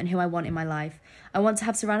I am and who I want in my life. I want to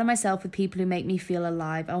have surrounded myself with people who make me feel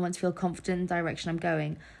alive. I want to feel confident in the direction I'm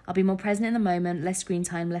going. I'll be more present in the moment, less screen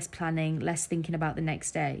time, less planning, less thinking about the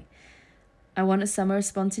next day. I want a summer of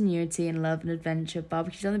spontaneity and love and adventure,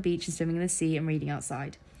 barbecues on the beach and swimming in the sea and reading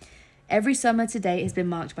outside. Every summer to date has been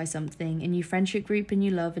marked by something, a new friendship group, a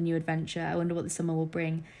new love, a new adventure. I wonder what the summer will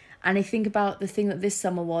bring. And I think about the thing that this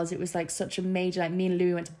summer was, it was like such a major, like me and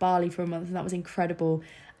Louis went to Bali for a month and that was incredible.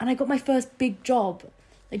 And I got my first big job.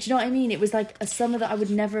 Like, do you know what I mean? It was like a summer that I would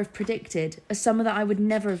never have predicted, a summer that I would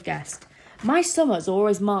never have guessed. My summers are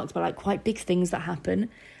always marked by like quite big things that happen.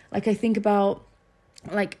 Like I think about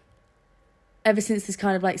like, ever since this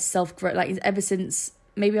kind of like self-growth, like ever since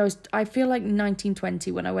maybe I feel like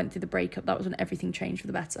 1920 when I went through the breakup, that was when everything changed for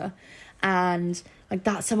the better. And like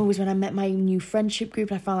that summer was when I met my new friendship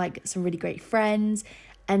group and I found like some really great friends.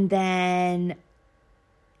 And then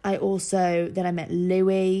I met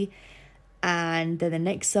Louis, and then the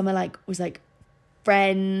next summer like was like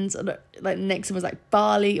friends, and like next summer was like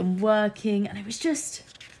Bali and working, and it was just,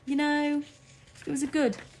 it was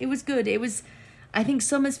good. I think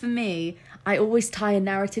summers for me, I always tie a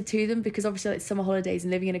narrative to them because obviously like summer holidays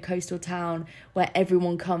and living in a coastal town where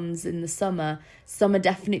everyone comes in the summer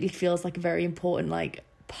definitely feels like a very important like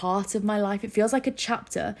part of my life. It feels like a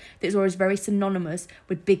chapter that's always very synonymous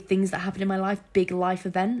with big things that happen in my life, big life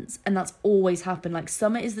events, and that's always happened. Like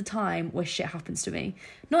summer is the time where shit happens to me.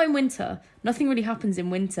 Not in winter. Nothing really happens in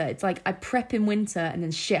winter. It's like I prep in winter and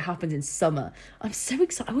then shit happens in summer. I'm so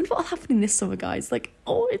excited. I wonder what'll happen in this summer, guys. Like,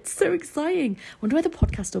 oh, it's so exciting. I wonder where the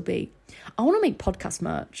podcast will be. I want to make podcast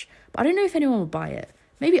merch, but I don't know if anyone will buy it.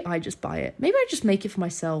 Maybe I just buy it. Maybe I just make it for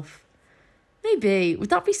myself. Maybe.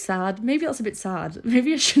 Would that be sad? Maybe that's a bit sad.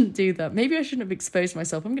 Maybe I shouldn't do that. Maybe I shouldn't have exposed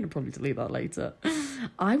myself. I'm going to probably delete that later.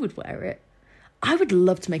 I would wear it. I would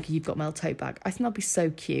love to make a You've Got Mail tote bag. I think that'd be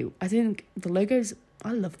so cute. I think the logos,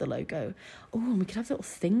 I love the logo. Oh, and we could have little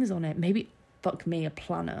things on it. Maybe, fuck me, a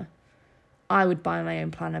planner. I would buy my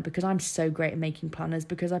own planner because I'm so great at making planners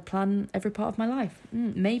because I plan every part of my life.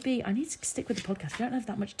 Maybe I need to stick with the podcast. I don't have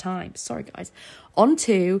that much time. Sorry, guys. On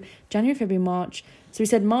to January, February, March. So we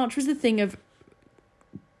said March was the thing of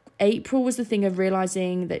April was the thing of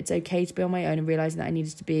realising that it's okay to be on my own and realising that I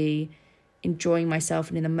needed to be enjoying myself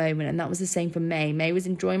and in the moment. And that was the same for May. May was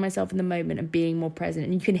enjoying myself in the moment and being more present.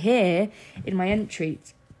 And you can hear in my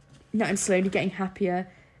entries that I'm slowly getting happier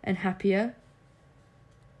and happier.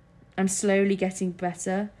 I'm slowly getting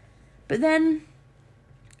better. But then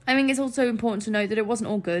I think it's also important to note that it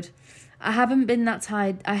wasn't all good. I haven't been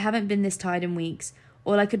this tired in weeks.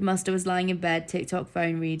 All I could muster was lying in bed, TikTok,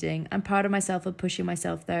 phone reading. I'm proud of myself for pushing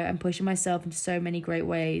myself there and pushing myself in so many great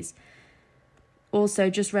ways. Also,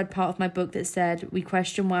 just read part of my book that said, we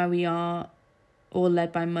question why we are all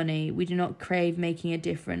led by money. We do not crave making a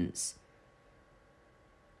difference.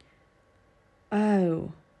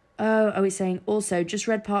 Oh, It's saying, also, just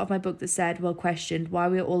read part of my book that said, well questioned, why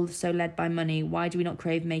we are all so led by money. Why do we not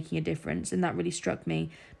crave making a difference? And that really struck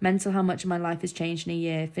me. Mental, how much of my life has changed in a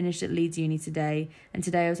year. Finished at Leeds Uni today, and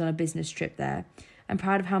today I was on a business trip there. I'm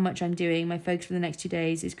proud of how much I'm doing. My focus for the next 2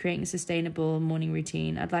 days is creating a sustainable morning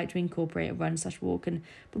routine. I'd like to incorporate a run/walk and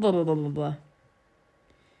blah, blah, blah, blah, blah, blah.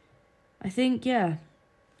 I think, yeah.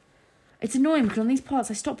 It's annoying because on these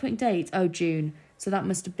parts I stopped putting dates. Oh, June. So that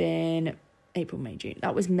must have been April, May, June.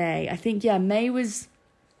 That was May. I think, yeah, May was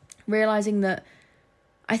realising that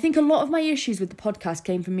I think a lot of my issues with the podcast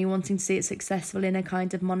came from me wanting to see it successful in a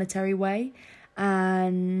kind of monetary way.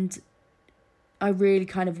 And I really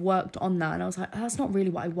kind of worked on that. And I was like, that's not really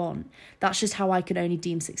what I want. That's just how I can only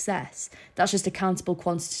deem success. That's just a countable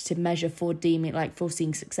quantitative measure for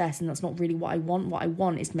seeing success. And that's not really what I want. What I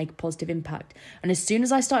want is to make a positive impact. And as soon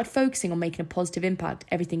as I started focusing on making a positive impact,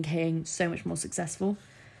 everything became so much more successful.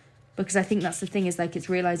 Because I think that's the thing, is like, it's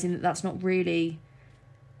realising that that's not really,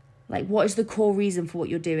 like, what is the core reason for what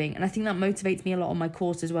you're doing? And I think that motivates me a lot on my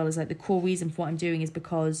course as well, as like the core reason for what I'm doing is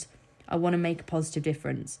because I want to make a positive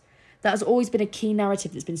difference. That has always been a key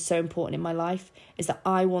narrative that's been so important in my life, is that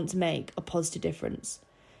I want to make a positive difference.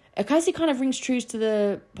 It kind of rings true to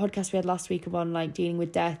the podcast we had last week about like dealing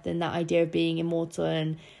with death and that idea of being immortal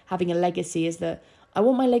and having a legacy, is that I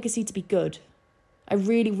want my legacy to be good. I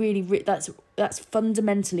really, really, that's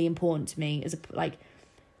fundamentally important to me.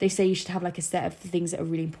 They say you should have like a set of things that are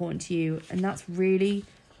really important to you, and that's really,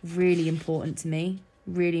 really important to me.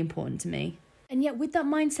 Really important to me. And yet, with that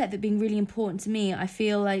mindset that being really important to me, I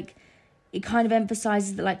feel like it kind of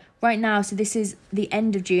emphasizes that, like, right now, so this is the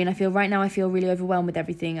end of June, I feel really overwhelmed with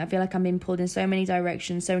everything. I feel like I'm being pulled in so many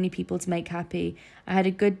directions, so many people to make happy. I had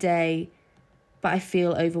a good day, but I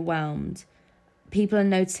feel overwhelmed. People are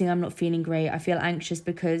noticing I'm not feeling great. I feel anxious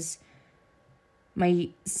because my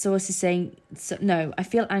source is saying, I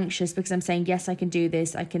feel anxious because I'm saying, yes, I can do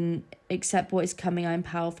this. I can accept what is coming. I'm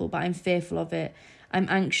powerful, but I'm fearful of it. I'm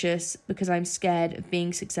anxious because I'm scared of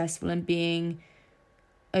being successful and being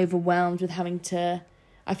overwhelmed with having to,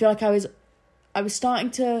 I feel like I was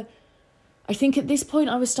starting to, I think at this point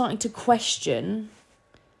I was starting to question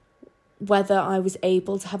whether I was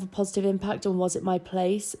able to have a positive impact, or was it my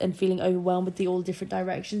place, and feeling overwhelmed with all different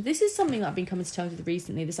directions. This is something that I've been coming to terms with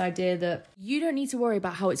recently, this idea that you don't need to worry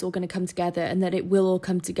about how it's all going to come together, and that it will all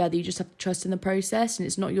come together. You just have to trust in the process, and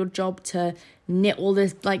it's not your job to knit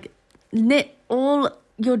all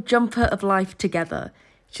your jumper of life together.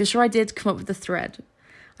 It's just your idea to come up with a thread.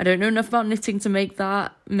 I don't know enough about knitting to make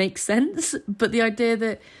that make sense, but the idea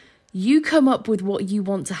that you come up with what you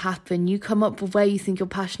want to happen, you come up with where you think you're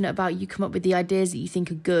passionate about, you come up with the ideas that you think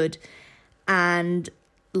are good, and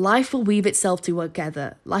life will weave itself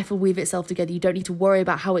together. Life will weave itself together. You don't need to worry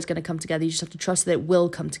about how it's going to come together. You just have to trust that it will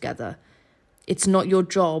come together. It's not your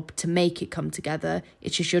job to make it come together.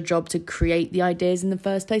 It's just your job to create the ideas in the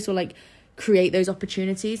first place, or like create those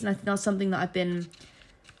opportunities. And I think that's something that I've been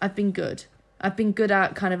good. I've been good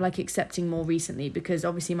at kind of like accepting more recently, because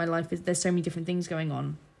obviously my life there's so many different things going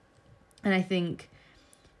on. And I think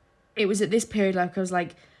it was at this period, like, I was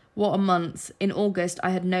like, what a month. In August,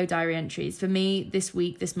 I had no diary entries. For me, this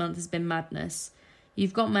month has been madness.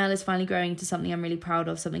 You've Got Mail is finally growing into something I'm really proud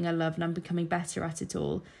of, something I love, and I'm becoming better at it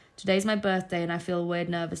all. Today's my birthday, and I feel a weird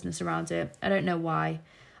nervousness around it. I don't know why.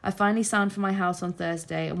 I finally signed for my house on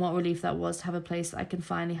Thursday, and what relief that was to have a place that I can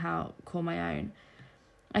finally call my own.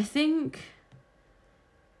 I think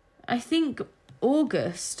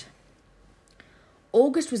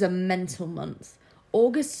August was a mental month.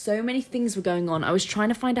 August, so many things were going on. I was trying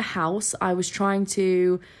to find a house. I was trying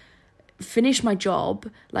to finish my job.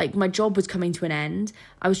 Like, my job was coming to an end.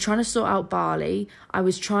 I was trying to sort out Bali. I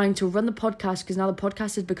was trying to run the podcast, because now the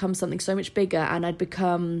podcast had become something so much bigger, and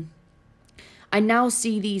I now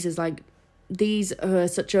see these as like, these are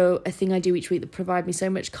such a thing I do each week that provide me so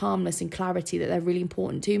much calmness and clarity, that they're really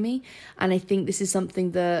important to me. And I think this is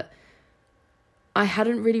something that I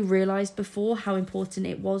hadn't really realised before, how important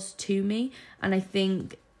it was to me. And I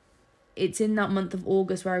think it's in that month of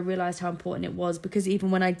August where I realised how important it was, because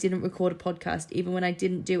even when I didn't record a podcast, even when I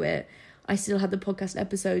didn't do it, I still had the podcast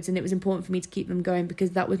episodes, and it was important for me to keep them going, because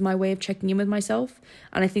that was my way of checking in with myself.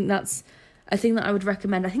 And I think that's a thing that I would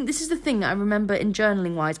recommend. I think this is the thing that I remember in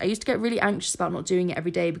journaling wise. I used to get really anxious about not doing it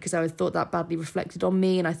every day, because I thought that badly reflected on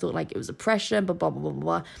me, and I thought like it was a pressure, blah, blah, blah, blah,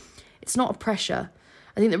 blah. It's not a pressure.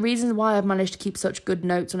 I think the reason why I've managed to keep such good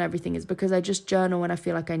notes on everything is because I just journal when I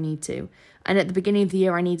feel like I need to. And at the beginning of the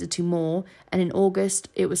year, I needed to more. And in August,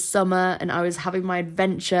 it was summer, and I was having my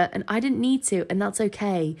adventure, and I didn't need to. And that's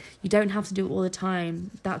okay. You don't have to do it all the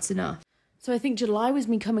time. That's enough. So I think July was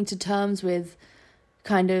me coming to terms with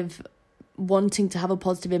kind of wanting to have a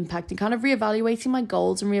positive impact and kind of reevaluating my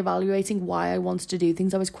goals and reevaluating why I wanted to do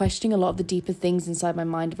things. I was questioning a lot of the deeper things inside my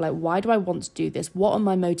mind of like, why do I want to do this? What are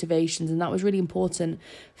my motivations? And that was really important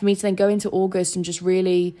for me to then go into August and just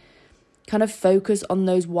really kind of focus on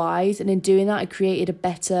those whys. And in doing that, I created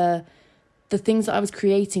the things that I was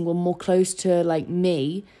creating were more close to like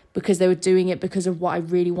me, because they were doing it because of what I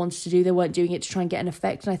really wanted to do. They weren't doing it to try and get an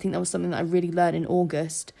effect. And I think that was something that I really learned in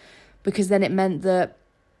August, because then it meant that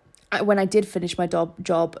when I did finish my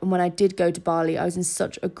job and when I did go to Bali, I was in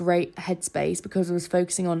such a great headspace because I was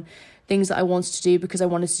focusing on things that I wanted to do because I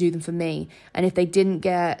wanted to do them for me. And if they didn't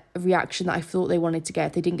get a reaction that I thought they wanted to get,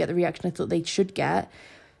 if they didn't get the reaction I thought they should get,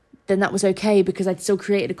 then that was okay, because I'd still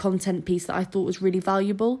created a content piece that I thought was really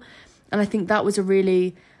valuable. And I think that was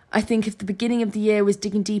I think if the beginning of the year was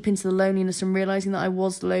digging deep into the loneliness and realising that I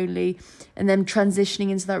was lonely, and then transitioning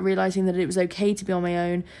into that, realising that it was okay to be on my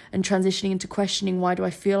own, and transitioning into questioning, why do I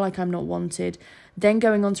feel like I'm not wanted? Then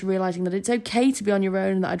going on to realising that it's okay to be on your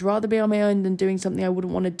own, and that I'd rather be on my own than doing something I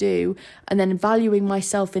wouldn't want to do. And then valuing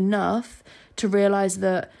myself enough to realise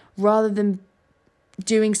that rather than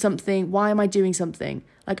doing something, why am I doing something?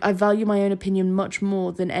 Like, I value my own opinion much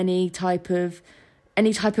more than any type of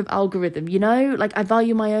algorithm, you know? Like, I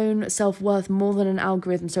value my own self-worth more than an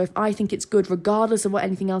algorithm. So if I think it's good, regardless of what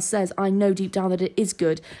anything else says, I know deep down that it is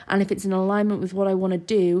good. And if it's in alignment with what I want to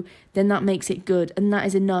do, then that makes it good. And that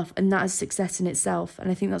is enough. And that is success in itself. And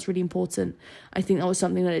I think that's really important. I think that was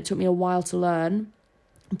something that it took me a while to learn.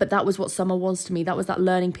 But that was what summer was to me. That was that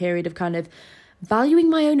learning period of kind of valuing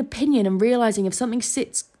my own opinion and realising if something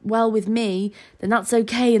sits well with me, then that's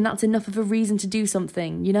okay, and that's enough of a reason to do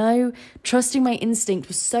something, you know? Trusting my instinct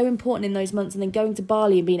was so important in those months, and then going to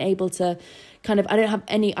Bali and being able to kind of,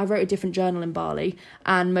 I wrote a different journal in Bali,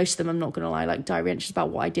 and most of them, I'm not going to lie, like diary entries about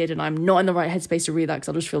what I did, and I'm not in the right headspace to read that because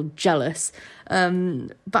I'll just feel jealous. But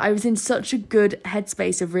I was in such a good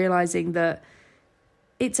headspace of realising that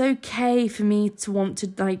it's okay for me to want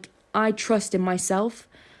to, like, I trust in myself.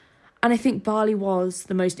 And I think Bali was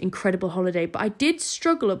the most incredible holiday. But I did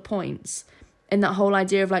struggle at points in that whole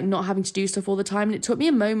idea of like not having to do stuff all the time. And it took me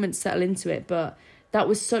a moment to settle into it. But that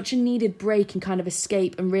was such a needed break and kind of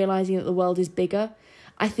escape, and realising that the world is bigger.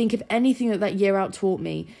 I think if anything that year out taught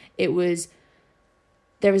me, it was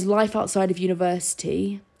there is life outside of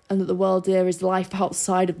university, and that there is life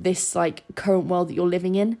outside of this like current world that you're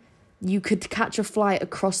living in. You could catch a flight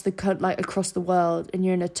across the world, and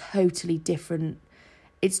you're in a totally different.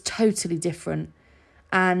 It's totally different,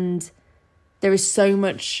 and there is so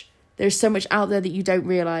much out there that you don't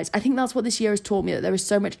realise. I think that's what this year has taught me, that there is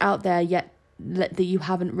so much out there yet that you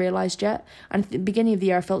haven't realised yet. And at the beginning of the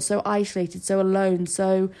year, I felt so isolated, so alone,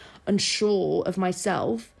 so unsure of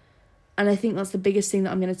myself. And I think that's the biggest thing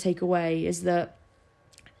that I'm going to take away, is that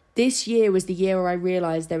this year was the year where I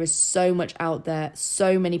realised there is so much out there,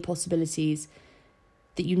 so many possibilities,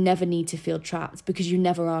 that you never need to feel trapped, because you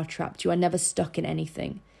never are trapped. You are never stuck in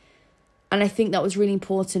anything. And I think that was really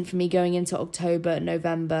important for me going into October and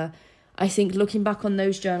November. I think looking back on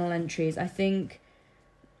those journal entries, I think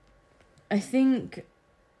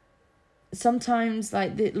sometimes,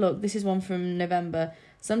 like, look, this is one from November.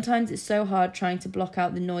 Sometimes it's so hard trying to block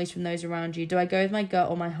out the noise from those around you. Do I go with my gut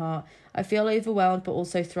or my heart? I feel overwhelmed but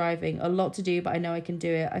also thriving. A lot to do, but I know I can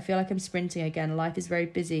do it. I feel like I'm sprinting again. Life is very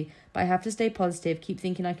busy, but I have to stay positive. Keep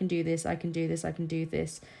thinking I can do this, I can do this, I can do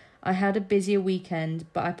this. I had a busier weekend,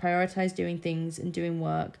 but I prioritized doing things and doing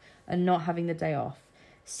work and not having the day off.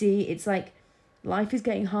 See, it's like life is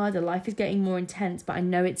getting harder, life is getting more intense, but I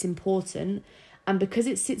know it's important. And because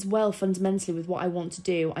it sits well fundamentally with what I want to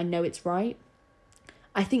do, I know it's right.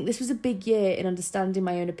 I think this was a big year in understanding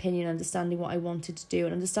my own opinion, understanding what I wanted to do,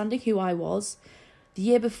 and understanding who I was. The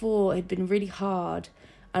year before had been really hard,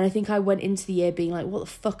 and I think I went into the year being like, what the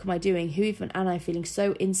fuck am I doing? Who even am I? Feeling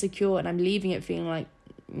so insecure, and I'm leaving it feeling like,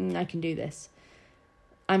 I can do this.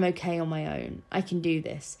 I'm okay on my own. I can do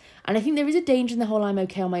this. And I think there is a danger in the whole I'm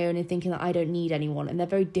okay on my own and thinking that I don't need anyone, and they're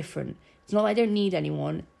very different. It's not that I don't need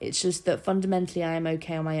anyone, it's just that fundamentally I am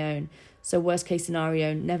okay on my own. So worst case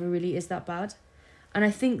scenario never really is that bad. And I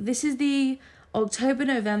think this is the October,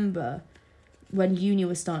 November, when uni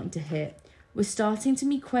was starting to hit, was starting to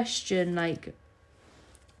me question, like,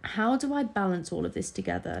 how do I balance all of this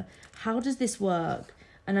together? How does this work?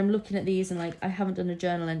 And I'm looking at these and, like, I haven't done a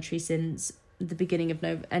journal entry since the beginning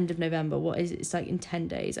of end of November. What is it? It's like in 10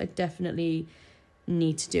 days. I definitely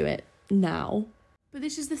need to do it now. But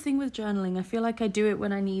this is the thing with journaling. I feel like I do it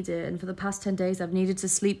when I need it. And for the past 10 days, I've needed to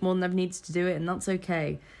sleep more than I've needed to do it. And that's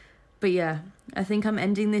okay. But yeah, I think I'm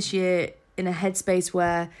ending this year in a headspace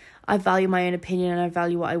where I value my own opinion and I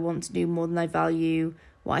value what I want to do more than I value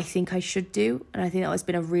what I think I should do. And I think that's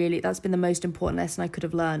been the most important lesson I could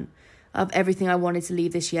have learned. Of everything I wanted to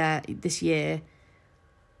leave this year,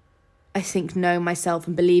 I think knowing myself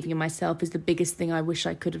and believing in myself is the biggest thing I wish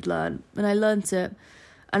I could have learned. And I learned it.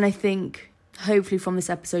 And I think hopefully from this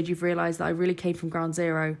episode you've realised that I really came from ground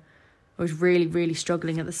zero. I was really, really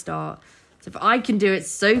struggling at the start. So if I can do it,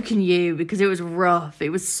 so can you, because it was rough. It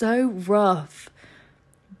was so rough.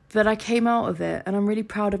 But I came out of it, and I'm really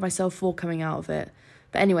proud of myself for coming out of it.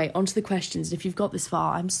 But anyway, on to the questions. If you've got this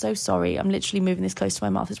far, I'm so sorry. I'm literally moving this close to my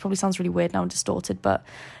mouth. This probably sounds really weird now and distorted, but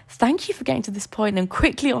thank you for getting to this point. And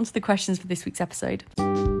quickly on to the questions for this week's episode.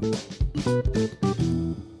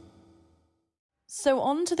 So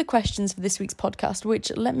on to the questions for this week's podcast,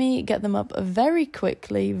 which let me get them up very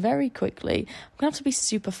quickly. I'm going to have to be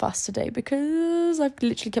super fast today because I've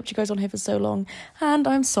literally kept you guys on here for so long, and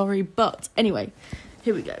I'm sorry. But anyway,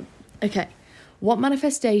 here we go. Okay. What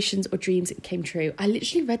manifestations or dreams came true? I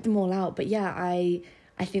literally read them all out, but yeah, I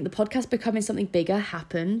think the podcast becoming something bigger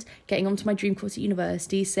happened. Getting onto my dream course at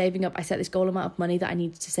university, saving up. I set this goal amount of money that I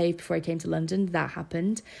needed to save before I came to London. That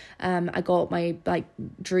happened. I got my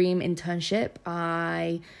dream internship.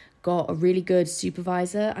 I got a really good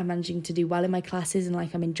supervisor. I'm managing to do well in my classes and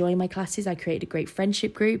I'm enjoying my classes. I created a great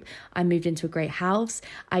friendship group. I moved into a great house.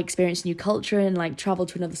 I experienced a new culture and traveled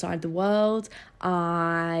to another side of the world.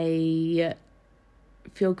 I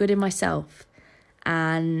feel good in myself,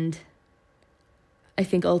 and I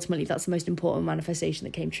think ultimately that's the most important manifestation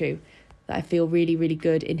that came true, that I feel really, really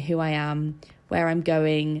good in who I am, where I'm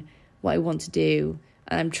going, what I want to do,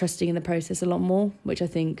 and I'm trusting in the process a lot more, which I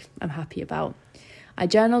think I'm happy about. I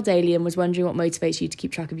journal daily and was wondering what motivates you to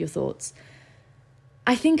keep track of your thoughts.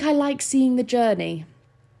 I think I like seeing the journey.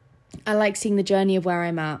 I like seeing the journey of where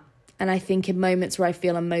I'm at. And I think in moments where I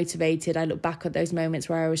feel unmotivated, I look back at those moments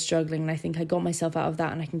where I was struggling and I think I got myself out of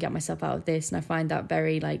that and I can get myself out of this. And I find that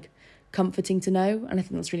very comforting to know. And I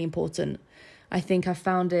think that's really important. I think I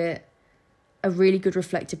found it a really good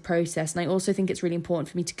reflective process. And I also think it's really important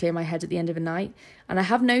for me to clear my head at the end of a night. And I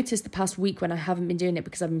have noticed the past week when I haven't been doing it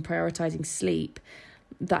because I've been prioritising sleep,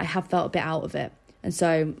 that I have felt a bit out of it. And so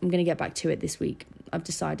I'm going to get back to it this week. I've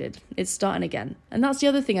decided it's starting again. And that's the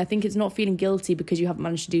other thing. I think it's not feeling guilty because you haven't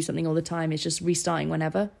managed to do something all the time. It's just restarting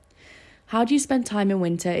whenever. How do you spend time in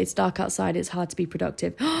winter? It's dark outside. It's hard to be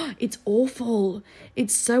productive. It's awful.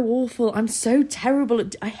 It's so awful. I'm so terrible.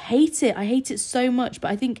 I hate it. I hate it so much.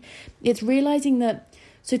 But I think it's realising that.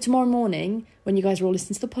 So tomorrow morning, when you guys are all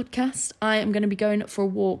listening to the podcast, I am going to be going for a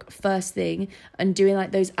walk first thing and doing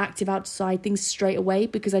those active outside things straight away,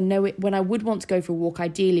 because I know it when I would want to go for a walk,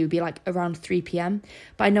 ideally it would be around 3 p.m.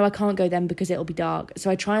 But I know I can't go then because it'll be dark.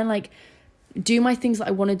 So I try and do my things that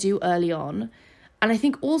I want to do early on. And I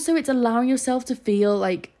think also it's allowing yourself to feel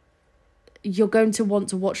like you're going to want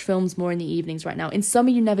to watch films more in the evenings right now. In summer,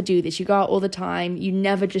 you never do this. You go out all the time. You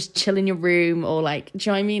never just chill in your room or do you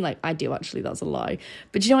know what I mean? I do actually, that's a lie.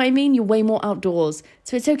 But do you know what I mean? You're way more outdoors.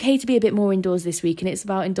 So it's okay to be a bit more indoors this week. And it's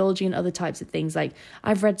about indulging in other types of things.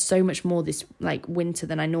 I've read so much more this winter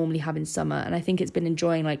than I normally have in summer. And I think it's been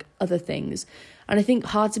enjoying other things. And I think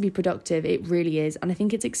hard to be productive, it really is. And I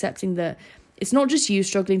think it's accepting that it's not just you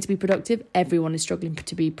struggling to be productive. Everyone is struggling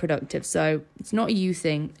to be productive. So it's not a you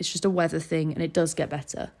thing. It's just a weather thing, and it does get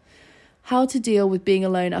better. How to deal with being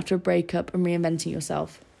alone after a breakup and reinventing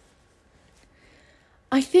yourself.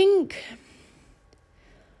 I think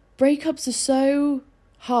breakups are so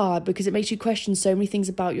hard because it makes you question so many things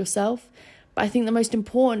about yourself. But I think the most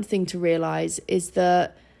important thing to realise is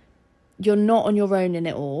that you're not on your own in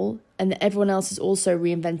it all, and that everyone else is also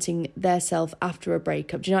reinventing their self after a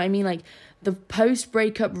breakup. Do you know what I mean? The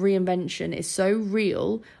post-breakup reinvention is so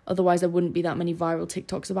real, otherwise there wouldn't be that many viral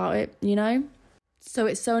TikToks about it, you know? So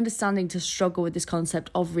it's so understanding to struggle with this concept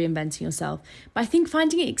of reinventing yourself. But I think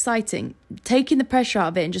finding it exciting, taking the pressure out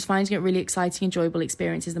of it and just finding it really exciting, enjoyable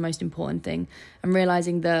experience is the most important thing. And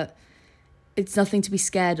realising that it's nothing to be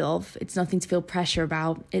scared of. It's nothing to feel pressure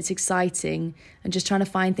about. It's exciting, and just trying to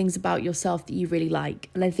find things about yourself that you really like.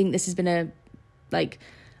 And I think this has been a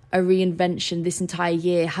reinvention. This entire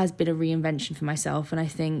year has been a reinvention for myself. And I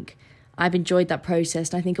think I've enjoyed that process.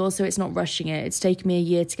 And I think also it's not rushing it. It's taken me a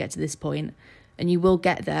year to get to this point, and you will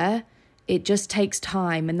get there. It just takes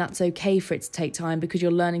time, and that's okay for it to take time, because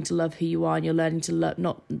you're learning to love who you are, and you're learning to love,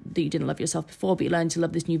 not that you didn't love yourself before, but you're learning to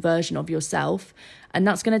love this new version of yourself. And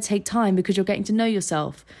that's going to take time because you're getting to know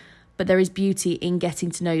yourself. But there is beauty in getting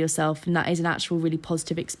to know yourself, and that is an actual really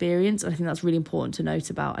positive experience. And I think that's really important to note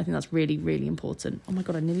about. I think that's really, really important. Oh my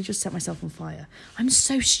God, I nearly just set myself on fire. I'm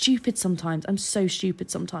so stupid sometimes.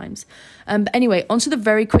 But anyway, on to the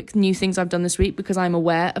very quick new things I've done this week, because I'm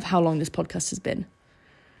aware of how long this podcast has been.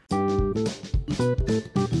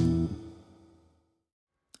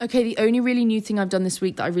 Okay, the only really new thing I've done this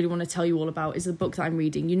week that I really want to tell you all about is the book that I'm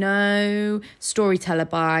reading. You know, Storyteller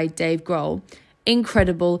by Dave Grohl.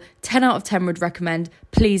 Incredible. 10 out of 10 would recommend.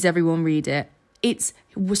 Please, everyone, read it. It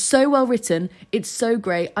was so well written. It's so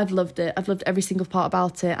great. I've loved it. I've loved every single part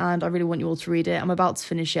about it, and I really want you all to read it. I'm about to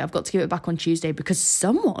finish it. I've got to give it back on Tuesday because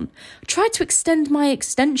someone tried to extend my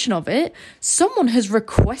extension of it. Someone has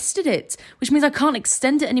requested it, which means I can't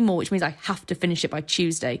extend it anymore, which means I have to finish it by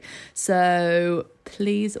Tuesday. So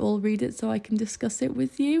please all read it so I can discuss it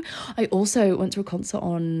with you. I also went to a concert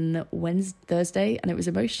on Thursday, and it was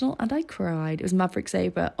emotional, and I cried. It was Maverick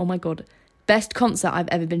Sabre. Oh my God. Best concert I've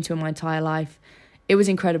ever been to in my entire life. It was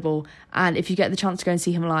incredible. And if you get the chance to go and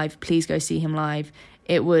see him live, please go see him live.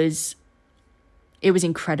 It was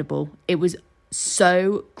incredible. It was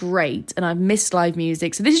so great. And I've missed live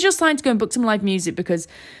music. So this is just time to go and book some live music because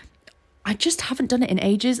I just haven't done it in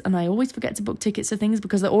ages, and I always forget to book tickets for things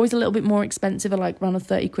because they're always a little bit more expensive, like around a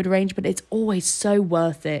 30 quid range, but it's always so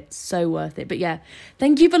worth it. So worth it. But yeah,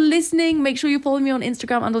 thank you for listening. Make sure you follow me on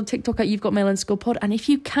Instagram and on TikTok at You've Got Mail _ pod. And if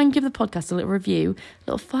you can give the podcast a little review,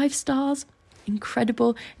 little 5 stars,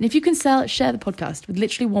 incredible. And if you can share the podcast with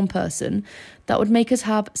literally one person, that would make us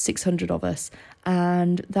have 600 of us.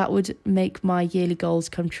 And that would make my yearly goals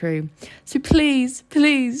come true. So please,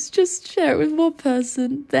 just share it with one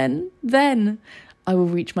person. Then I will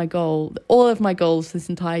reach my goal, all of my goals this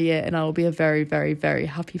entire year, and I will be a very, very, very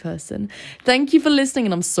happy person. Thank you for listening,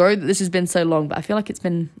 and I'm sorry that this has been so long, but I feel like it's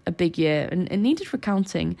been a big year and it needed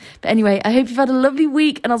recounting. But anyway, I hope you've had a lovely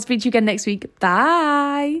week, and I'll speak to you again next week.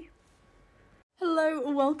 Bye! Hello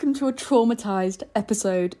and welcome to a traumatised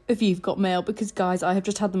episode of You've Got Mail, because guys, I have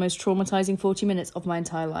just had the most traumatising 40 minutes of my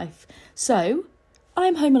entire life. So,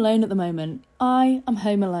 I'm home alone at the moment. I am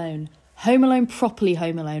home alone. Home alone, properly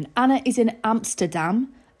home alone. Anna is in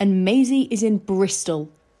Amsterdam and Maisie is in Bristol.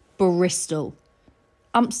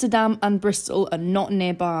 Amsterdam and Bristol are not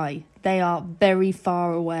nearby. They are very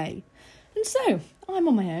far away. And so, I'm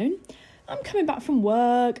on my own. I'm coming back from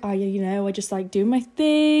work. I just like doing my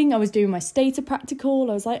thing. I was doing my Stata practical.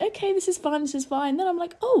 I was like, okay, this is fine. Then I'm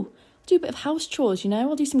like, oh, I'll do a bit of house chores,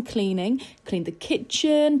 I'll do some cleaning, clean the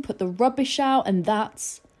kitchen, put the rubbish out. And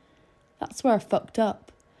that's where I fucked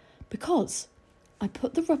up, because I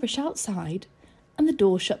put the rubbish outside and the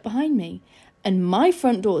door shut behind me. And my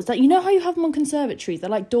front doors, like, you know how you have them on conservatories? They're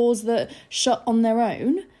like doors that shut on their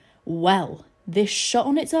own. Well, this shut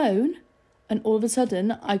on its own. And all of a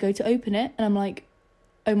sudden, I go to open it, and I'm like,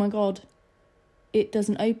 oh my God, it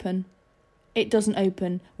doesn't open.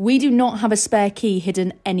 We do not have a spare key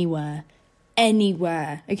hidden anywhere,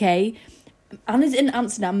 okay? Anna's in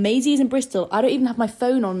Amsterdam, Maisie is in Bristol. I don't even have my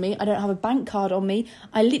phone on me. I don't have a bank card on me.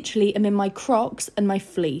 I literally am in my Crocs and my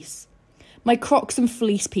fleece. My Crocs and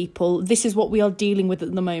fleece, people. This is what we are dealing with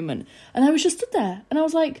at the moment. And I was just stood there, and I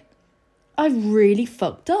was like, I've really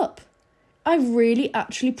fucked up. I really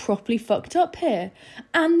actually properly fucked up here.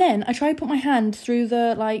 And then I tried to put my hand through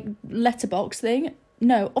the letterbox thing.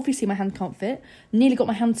 No, obviously my hand can't fit. Nearly got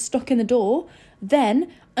my hand stuck in the door.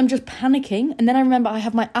 Then I'm just panicking. And then I remember I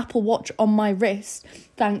have my Apple Watch on my wrist.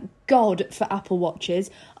 Thank God for Apple Watches.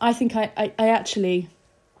 I think I actually...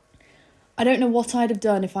 I don't know what I'd have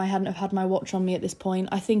done if I hadn't have had my watch on me at this point.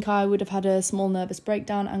 I think I would have had a small nervous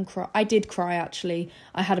breakdown and cry. I did cry, actually.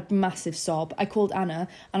 I had a massive sob. I called Anna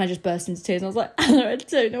and I just burst into tears. And I was like, Anna, I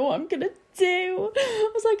don't know what I'm going to do.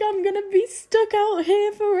 I was like, I'm going to be stuck out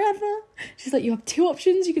here forever. She's like, you have 2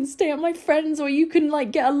 options. You can stay at my friend's, or you can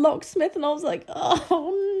get a locksmith. And I was like,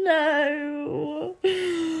 oh no.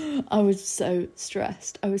 I was so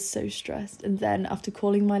stressed. And then after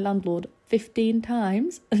calling my landlord 15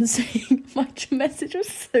 times and saying my message was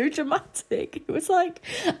so dramatic, it was like,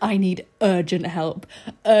 I need urgent help.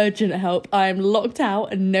 I am locked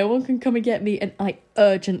out and no one can come and get me, and I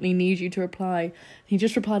urgently need you to reply. He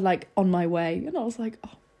just replied on my way, and I was like,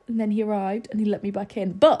 oh. And then he arrived and he let me back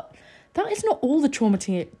in. But that is not all the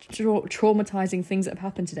traumatizing things that have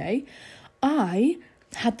happened today. I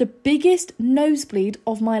had the biggest nosebleed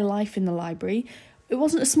of my life in the library. It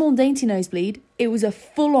wasn't a small dainty nosebleed. It was a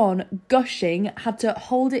full-on gushing, had to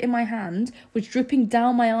hold it in my hand, was dripping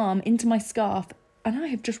down my arm into my scarf. And I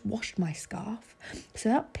have just washed my scarf. So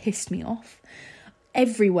that pissed me off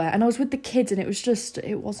everywhere. And I was with the kids and it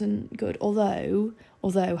wasn't good. Although,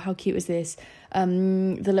 how cute is this?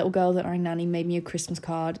 The little girl that I nanny made me a Christmas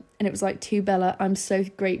card. And it was like, to Bella, I'm so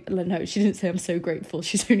grateful. No, she didn't say I'm so grateful.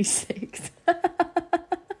 She's only 6.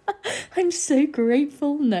 I'm so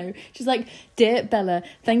grateful. No, she's like, dear Bella,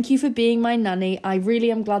 thank you for being my nanny. I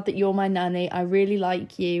really am glad that you're my nanny. I really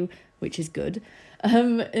like you, which is good.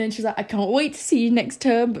 And then she's like, I can't wait to see you next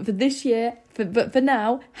term, but for this year, But for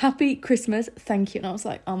now, happy Christmas, thank you. And I was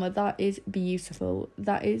like, Alma, that is beautiful.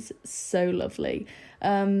 That is so lovely.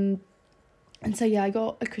 And so, yeah, I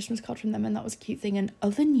got a Christmas card from them, and that was a cute thing. And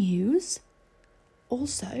other news,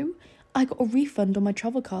 also, I got a refund on my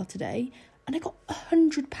travel card today, and I got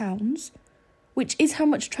 £100, which is how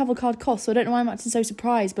much a travel card costs. So I don't know why I'm acting so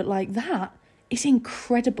surprised, but like that is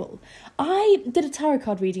incredible. I did a tarot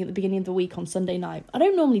card reading at the beginning of the week on Sunday night. I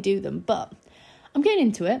don't normally do them, but I'm getting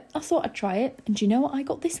into it. I thought I'd try it. And do you know what I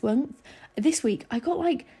got this week? I got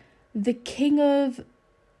like the King of...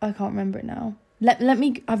 I can't remember it now. Let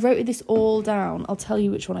me... I've wrote this all down. I'll tell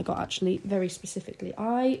you which one I got actually very specifically.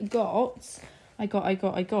 I got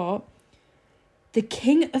the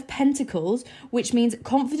King of Pentacles, which means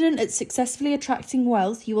confident at successfully attracting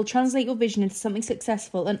wealth. You will translate your vision into something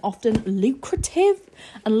successful and often lucrative.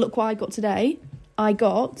 And look what I got today. I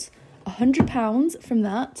got £100 from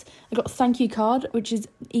that. I got a thank you card, which is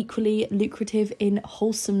equally lucrative in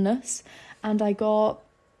wholesomeness. And I feel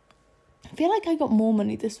like I got more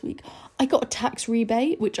money this week. I got a tax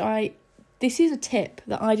rebate, this is a tip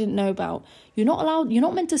that I didn't know about. You're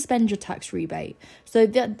not meant to spend your tax rebate. So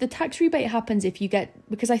the tax rebate happens if you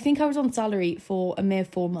because I think I was on salary for a mere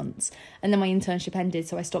 4 months, and then my internship ended,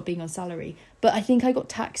 so I stopped being on salary. But I think I got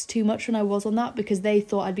taxed too much when I was on that, because they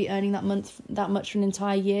thought I'd be earning that much for an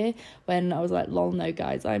entire year, when I was like, lol, no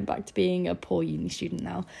guys, I'm back to being a poor uni student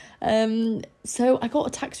now. So I got a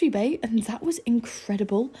tax rebate, and that was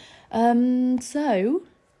incredible. So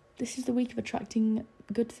this is the week of attracting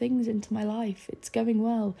good things into my life. It's going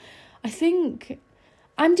well. I think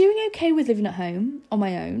I'm doing okay with living at home on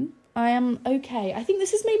my own. I am okay. I think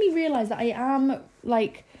this has made me realise that I am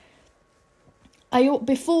like...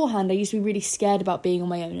 beforehand I used to be really scared about being on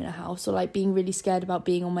my own in a house, or like being really scared about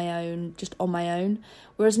being on my own, just on my own.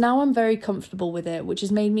 Whereas now I'm very comfortable with it, which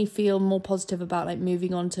has made me feel more positive about like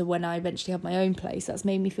moving on to when I eventually have my own place. That's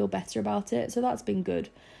made me feel better about it. So that's been good.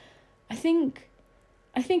 I think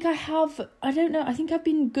I don't know, I think I've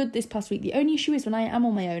been good this past week. The only issue is when I am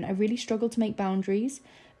on my own, I really struggle to make boundaries,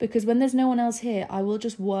 because when there's no one else here, I will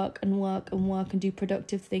just work and do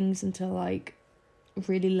productive things until like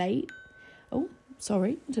really late. Oh,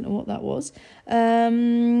 sorry, I don't know what that was.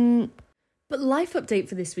 But life update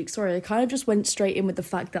for this week. Sorry, I kind of just went straight in with the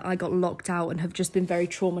fact that I got locked out and have just been very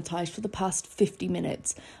traumatised for the past 50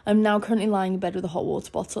 minutes. I'm now currently lying in bed with a hot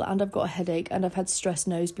water bottle, and I've got a headache, and I've had stress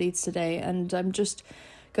nosebleeds today, and I'm just...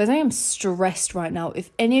 Guys, I am stressed right now. If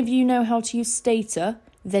any of you know how to use Stata,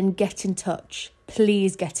 then get in touch.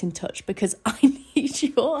 Please get in touch, because I need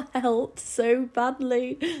your help so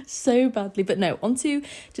badly. But no, on to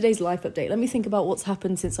today's life update. Let me think about what's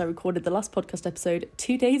happened since I recorded the last podcast episode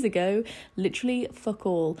 2 days ago. Literally fuck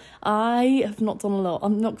all. I have not done a lot.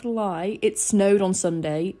 I'm not gonna lie. It snowed on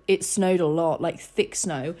Sunday. It snowed a lot, like thick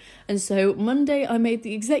snow. And so Monday I made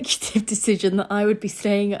the executive decision that I would be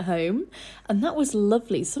staying at home. And that was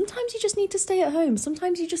lovely. Sometimes you just need to stay at home.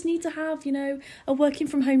 Sometimes you just need to have, a working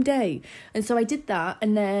from home day. And so I did that,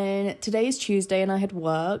 and then today is Tuesday and I had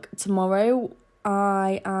work. Tomorrow we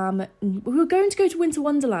were going to go to Winter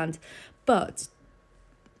Wonderland, but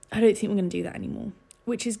I don't think we're going to do that anymore,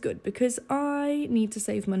 which is good because I need to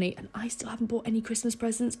save money, and I still haven't bought any Christmas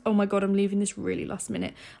presents. Oh my god, I'm leaving this really last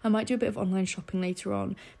minute. I might do a bit of online shopping later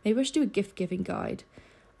on. Maybe I should do a gift giving guide.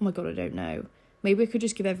 Oh my god, I don't know. Maybe I could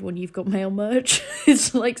just give everyone You've Got Mail merch.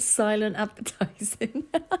 It's like silent advertising.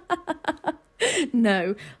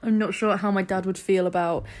 No, I'm not sure how my dad would feel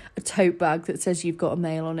about a tote bag that says You've Got a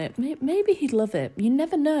Mail on it. Maybe he'd love it. You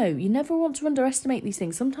never know. You never want to underestimate these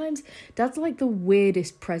things. Sometimes dad's like the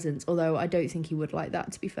weirdest presents, although I don't think he would like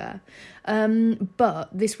that, to be fair. But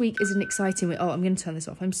this week is an exciting week. Oh, I'm going to turn this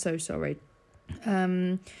off. I'm so sorry.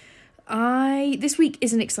 This week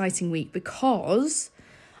is an exciting week because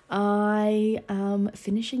I am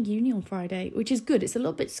finishing uni on Friday, which is good. It's a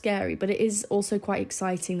little bit scary, but it is also quite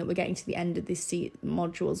exciting that we're getting to the end of this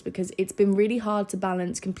modules, because it's been really hard to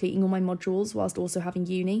balance completing all my modules whilst also having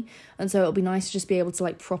uni. And so it'll be nice to just be able to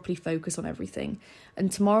like properly focus on everything.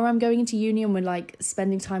 And tomorrow I'm going into uni and we're like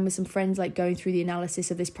spending time with some friends, like going through the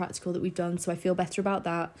analysis of this practical that we've done. So I feel better about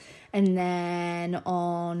that. And then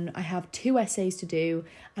I have 2 essays to do,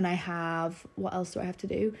 and what else do I have to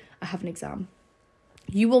do? I have an exam.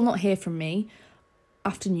 You will not hear from me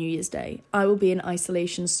after New Year's Day. I will be in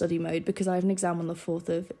isolation study mode because I have an exam on the 4th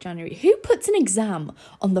of January. Who puts an exam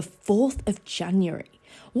on the 4th of January?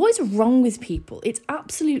 What is wrong with people? It's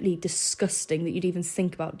absolutely disgusting that you'd even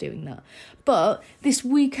think about doing that. But this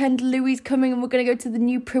weekend, Louis coming and we're going to go to the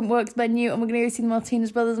new Printworks venue and we're going to go see the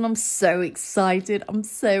Martinez Brothers, and I'm so excited.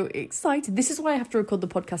 This is why I have to record the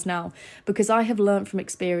podcast now, because I have learned from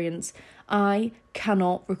experience. I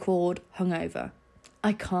cannot record hungover.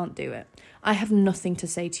 I can't do it. I have nothing to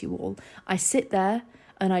say to you all. I sit there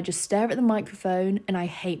and I just stare at the microphone and I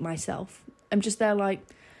hate myself. I'm just there like,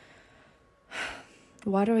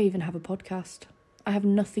 why do I even have a podcast? I have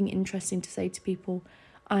nothing interesting to say to people.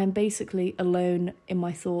 I am basically alone in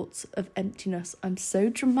my thoughts of emptiness. I'm so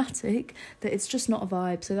dramatic that it's just not a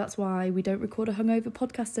vibe. So that's why we don't record a hungover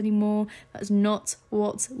podcast anymore. That's not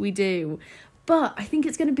what we do. But I think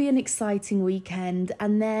it's going to be an exciting weekend.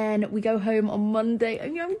 And then we go home on Monday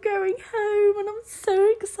and I'm going home and I'm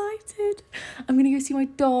so excited. I'm going to go see my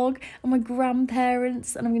dog and my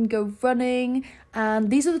grandparents and I'm going to go running. And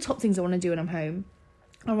these are the top things I want to do when I'm home.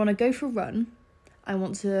 I want to go for a run. I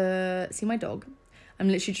want to see my dog. I'm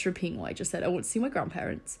literally just repeating what I just said. I want to see my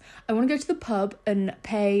grandparents. I want to go to the pub and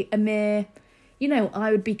pay a mere,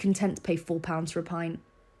 I would be content to pay £4 for a pint.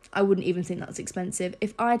 I wouldn't even think that's expensive.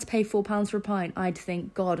 If I had to pay £4 for a pint, I'd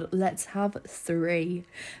think, God, let's have 3.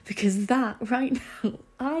 Because that, right now,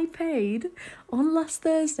 I paid on last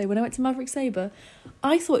Thursday when I went to Maverick Sabre.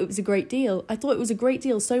 I thought it was a great deal. I thought it was a great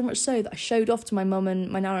deal, so much so that I showed off to my mum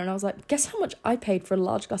and my nana, and I was like, guess how much I paid for a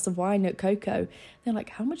large glass of wine at Coco? They're like,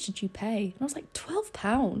 how much did you pay? And I was like,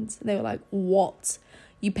 £12. And they were like, what?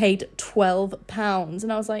 You paid £12?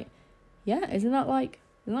 And I was like, yeah, isn't that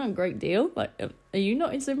a great deal? Like, are you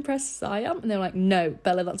not as impressed as I am? And they're like, no,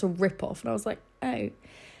 Bella, that's a rip-off. And I was like, oh,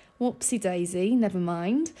 whoopsie daisy, never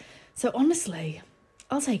mind. So honestly,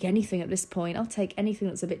 I'll take anything at this point. I'll take anything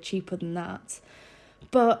that's a bit cheaper than that.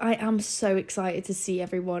 But I am so excited to see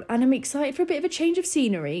everyone. And I'm excited for a bit of a change of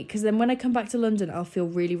scenery, because then when I come back to London, I'll feel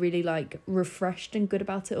really, really, refreshed and good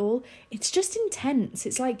about it all. It's just intense.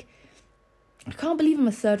 It's like, I can't believe I'm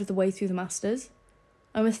a third of the way through the Masters.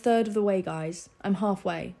 I'm a third of the way, guys. I'm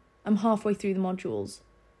halfway. I'm halfway through the modules.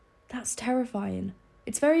 That's terrifying.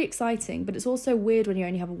 It's very exciting, but it's also weird when you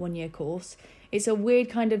only have a 1-year course. It's a weird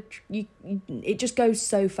kind of, it just goes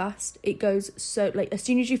so fast. It goes so, as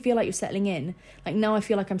soon as you feel like you're settling in, now I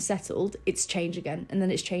feel like I'm settled, it's change again, and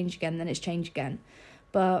then it's change again, then it's change again.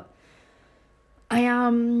 But I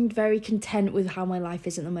am very content with how my life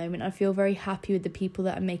is at the moment. I feel very happy with the people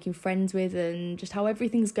that I'm making friends with and just how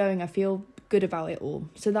everything's going. I feel good about it all.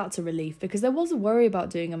 So that's a relief, because there was a worry about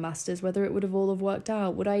doing a master's, whether it would have all have worked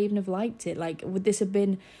out. Would I even have liked it? Would this have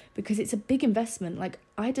been, because it's a big investment.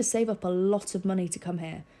 I had to save up a lot of money to come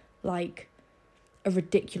here, a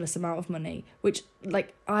ridiculous amount of money, which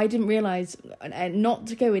I didn't realise, and not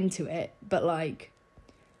to go into it, but I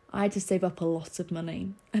had to save up a lot of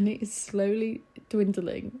money and it is slowly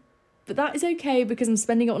dwindling. But that is okay, because I'm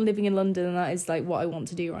spending it on living in London, and that is what I want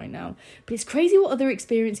to do right now. But it's crazy what other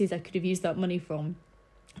experiences I could have used that money from.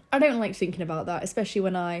 I don't like thinking about that, especially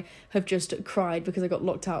when I have just cried because I got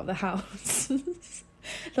locked out of the house.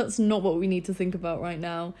 That's not what we need to think about right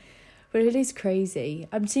now. But it is crazy.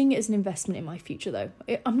 I'm seeing it as an investment in my future, though.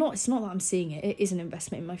 It's not that I'm seeing it. It is an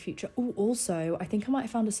investment in my future. Oh, also, I think I might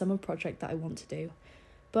have found a summer project that I want to do.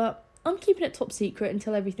 But I'm keeping it top secret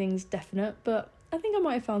until everything's definite. But I think I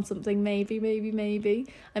might have found something, maybe.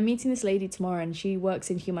 I'm meeting this lady tomorrow, and she works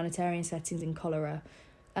in humanitarian settings in cholera.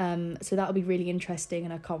 So that'll be really interesting,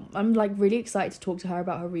 and I'm really excited to talk to her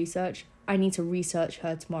about her research. I need to research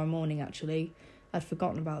her tomorrow morning, actually. I'd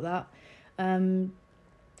forgotten about that.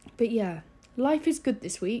 But yeah, life is good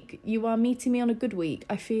this week. You are meeting me on a good week.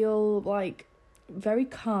 I feel very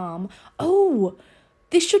calm. Oh,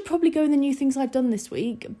 this should probably go in the new things I've done this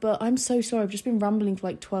week, but I'm so sorry. I've just been rambling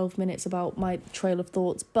for 12 minutes about my trail of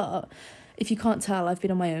thoughts. But if you can't tell, I've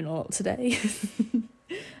been on my own a lot today.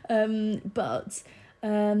 What was I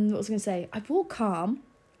going to say? I bought Calm.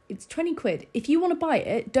 It's 20 quid. If you want to buy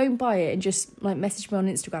it, don't buy it and just message me on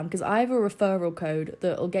Instagram, because I have a referral code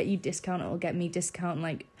that'll get you discount. It'll get me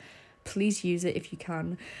discount. Please use it if you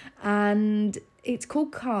can. And it's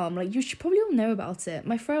called Calm. You should probably all know about it.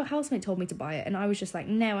 My housemate told me to buy it, and I was just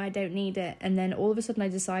no, I don't need it. And then all of a sudden I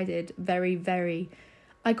decided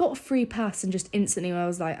I got a free pass, and just instantly I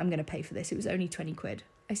was I'm going to pay for this. It was only 20 quid.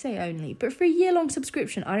 I say only, but for a year-long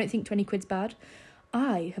subscription, I don't think 20 quid's bad.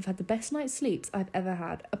 I have had the best night's sleeps I've ever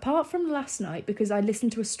had, apart from last night, because I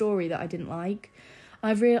listened to a story that I didn't like.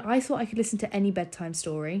 I thought I could listen to any bedtime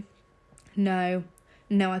story. No,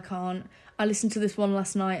 I can't. I listened to this one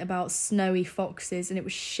last night about snowy foxes, and it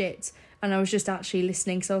was shit. And I was just actually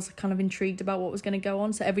listening because I was kind of intrigued about what was going to go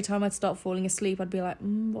on. So every time I'd start falling asleep, I'd be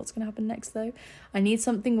what's going to happen next, though? I need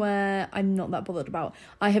something where I'm not that bothered about.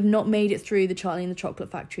 I have not made it through the Charlie and the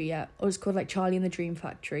Chocolate Factory yet. Or it's called Charlie and the Dream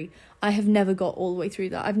Factory. I have never got all the way through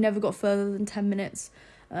that. I've never got further than 10 minutes.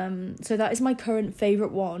 So that is my current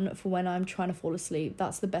favourite one for when I'm trying to fall asleep.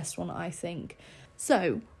 That's the best one, I think.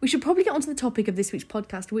 So we should probably get onto the topic of this week's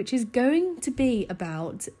podcast, which is going to be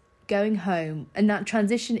about going home and that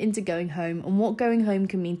transition into going home and what going home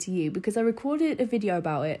can mean to you, because I recorded a video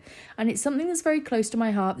about it and it's something that's very close to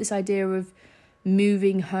my heart, this idea of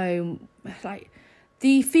moving home, like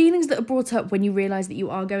the feelings that are brought up when you realise that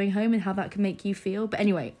you are going home and how that can make you feel. But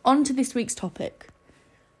anyway, on to this week's topic.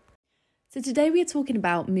 So today we are talking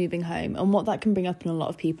about moving home and what that can bring up in a lot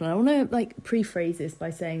of people. And I want to pre-phrase this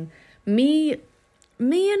by saying me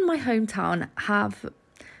and my hometown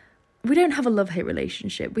we don't have a love-hate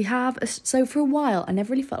relationship. So for a while, I never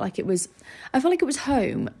really felt like I felt like it was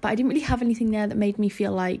home, but I didn't really have anything there that made me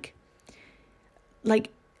feel like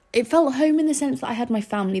it felt home in the sense that I had my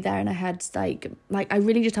family there and I had I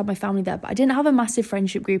really just had my family there, but I didn't have a massive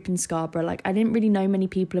friendship group in Scarborough. I didn't really know many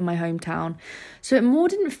people in my hometown. So it more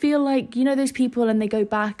didn't feel like, those people and they go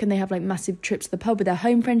back and they have massive trips to the pub with their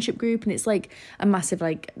home friendship group and it's a massive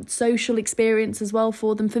social experience as well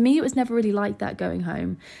for them. For me, it was never really like that going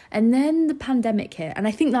home. And then the pandemic hit, and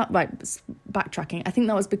I think that, backtracking, I think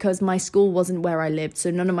that was because my school wasn't where I lived,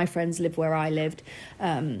 so none of my friends lived where I lived.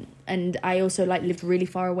 And I also lived really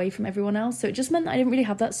far away from everyone else. So it just meant that I didn't really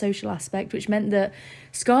have that social aspect, which meant that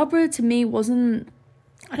Scarborough to me wasn't,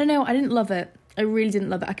 I don't know, I didn't love it. I really didn't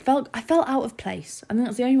love it. I felt out of place. I think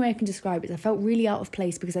that's the only way I can describe it. I felt really out of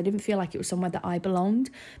place because I didn't feel like it was somewhere that I belonged,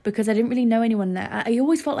 because I didn't really know anyone there. I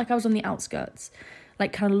always felt like I was on the outskirts,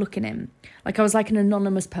 kind of looking in. I was an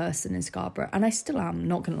anonymous person in Scarborough, and I still am,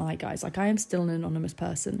 not gonna lie, guys. I am still an anonymous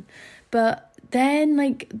person. But then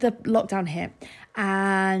the lockdown hit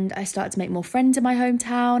and I started to make more friends in my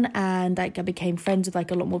hometown, and I became friends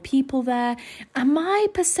with a lot more people there, and my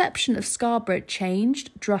perception of Scarborough changed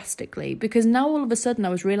drastically, because now all of a sudden I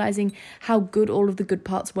was realising how good all of the good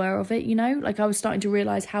parts were of it, I was starting to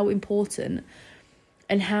realise how important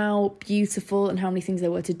and how beautiful and how many things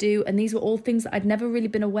there were to do, and these were all things that I'd never really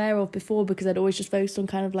been aware of before, because I'd always just focused on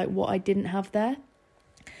what I didn't have there.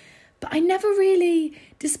 But I never really,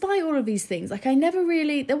 despite all of these things,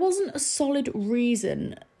 there wasn't a solid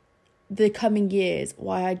reason the coming years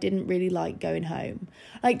why I didn't really like going home.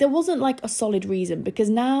 There wasn't a solid reason, because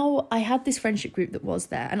now I had this friendship group that was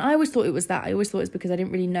there, and I always thought it was that. I always thought it was because I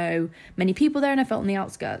didn't really know many people there and I felt on the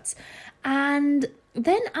outskirts. And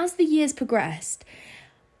then as the years progressed,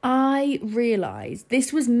 I realised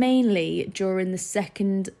this was mainly during the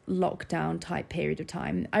second lockdown type period of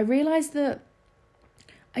time. I realised that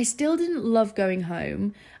I still didn't love going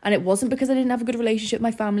home, and it wasn't because I didn't have a good relationship with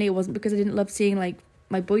my family. It wasn't because I didn't love seeing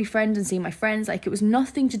my boyfriend and seeing my friends. It was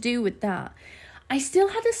nothing to do with that. I still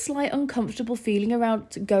had a slight uncomfortable feeling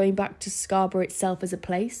around going back to Scarborough itself as a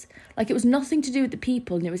place. It was nothing to do with the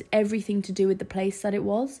people, and it was everything to do with the place that it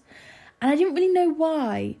was. And I didn't really know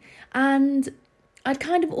why. And I'd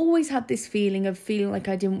kind of always had this feeling like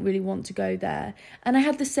I didn't really want to go there. And I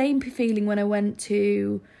had the same feeling when I went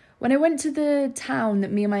to the town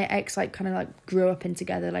that me and my ex grew up in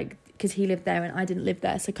together, because he lived there and I didn't live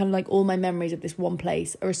there. So all my memories of this one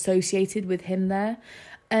place are associated with him there.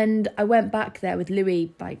 And I went back there with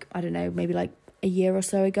Louis, I don't know, maybe a year or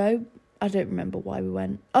so ago. I don't remember why we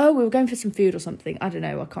went. Oh, we were going for some food or something. I don't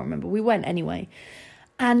know, I can't remember. We went anyway.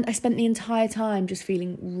 And I spent the entire time just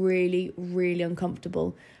feeling really, really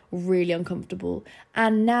uncomfortable, really uncomfortable.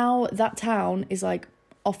 And now that town is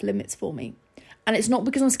off limits for me. And it's not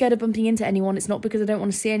because I'm scared of bumping into anyone. It's not because I don't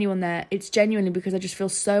want to see anyone there. It's genuinely because I just feel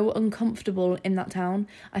so uncomfortable in that town.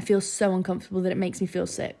 I feel so uncomfortable that it makes me feel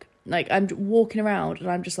sick. I'm walking around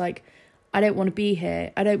and I'm just I don't want to be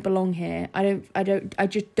here. I don't belong here. I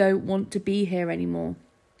just don't want to be here anymore.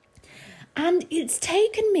 And it's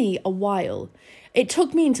taken me a while. It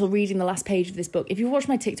took me until reading the last page of this book. If you watch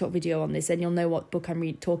my TikTok video on this, then you'll know what book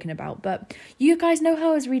I'm talking about. But you guys know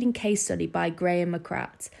how I was reading Case Study by Graham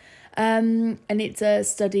McCratt. And it's a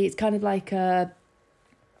study, it's kind of I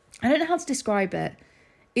don't know how to describe it.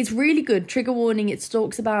 It's really good. Trigger warning, it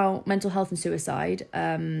talks about mental health and suicide.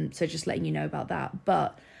 So just letting you know about that.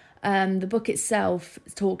 But the book itself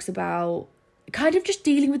talks about kind of just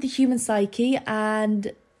dealing with the human psyche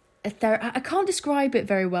and I can't describe it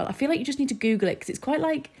very well. I feel like you just need to Google it, because it's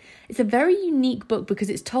quite it's a very unique book because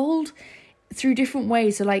it's told through different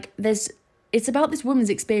ways. So it's about this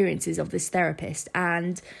woman's experiences of this therapist,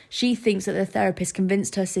 and she thinks that the therapist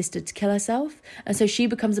convinced her sister to kill herself, and so she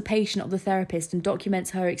becomes a patient of the therapist and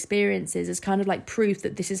documents her experiences as kind of proof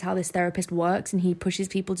that this is how this therapist works and he pushes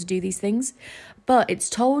people to do these things. But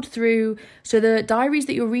it's told through, so the diaries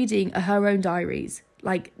that you're reading are her own diaries.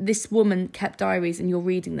 like this woman kept diaries and you're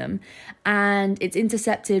reading them, and it's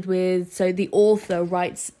intercepted with, so the author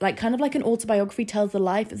writes like kind of like an autobiography, tells the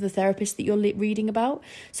life of the therapist that you're reading about.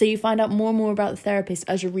 So you find out more and more about the therapist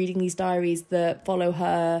as you're reading these diaries that follow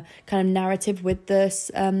her kind of narrative with this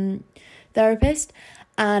therapist.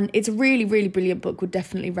 And it's a really, really brilliant book. Would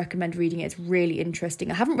definitely recommend reading it. It's really interesting.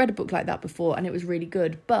 I haven't read a book like that before, and it was really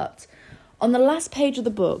good. But on the last page of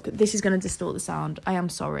the book, this is going to distort the sound. I am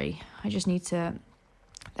sorry. I just need to...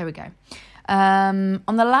 There we go. On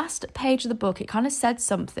the last page of the book, it kind of said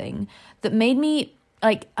something that made me,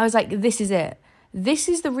 like, I was like, this is it. This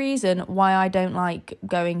is the reason why I don't like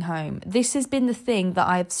going home. This has been the thing that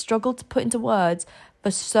I've struggled to put into words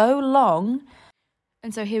for so long.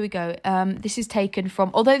 And so here we go. This is taken from,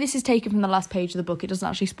 although this is taken from the last page of the book, it doesn't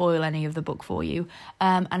actually spoil any of the book for you.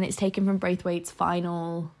 And it's taken from Braithwaite's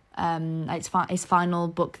final, his final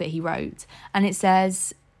book that he wrote. And it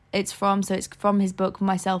says... It's from his book,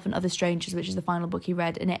 Myself and Other Strangers, which is the final book he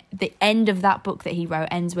read. And the end of that book that he wrote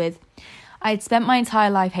ends with, I had spent my entire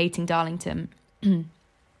life hating Darlington.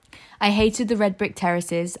 I hated the red brick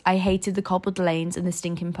terraces. I hated the cobbled lanes and the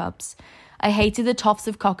stinking pubs. I hated the toffs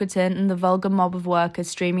of Cockerton and the vulgar mob of workers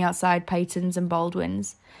streaming outside Peyton's and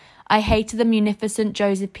Baldwin's. I hated the munificent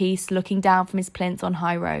Joseph Peace looking down from his plinth on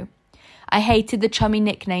High Row. I hated the chummy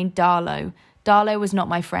nickname Darlow. Darlow was not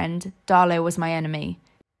my friend. Darlow was my enemy.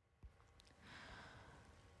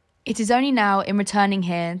 It is only now, in returning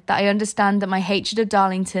here, that I understand that my hatred of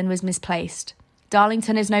Darlington was misplaced.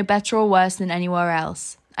 Darlington is no better or worse than anywhere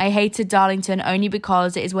else. I hated Darlington only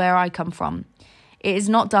because it is where I come from. It is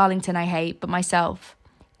not Darlington I hate, but myself.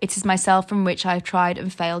 It is myself from which I have tried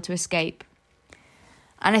and failed to escape.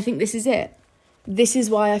 And I think this is it. This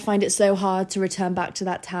is why I find it so hard to return back to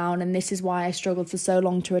that town, and this is why I struggled for so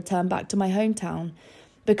long to return back to my hometown.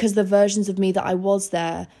 Because the versions of me that I was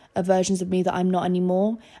there are versions of me that I'm not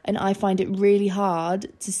anymore. And I find it really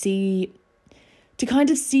hard to kind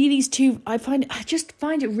of see these two. I just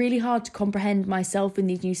find it really hard to comprehend myself in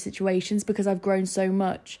these new situations because I've grown so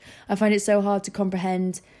much. I find it so hard to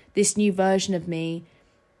comprehend this new version of me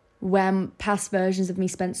when past versions of me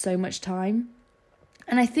spent so much time.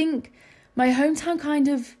 And I think my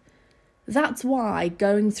hometown that's why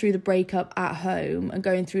going through the breakup at home and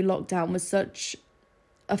going through lockdown was such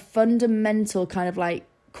a fundamental kind of like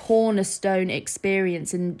cornerstone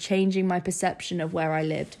experience in changing my perception of where I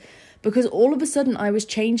lived, because all of a sudden I was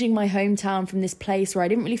changing my hometown from this place where I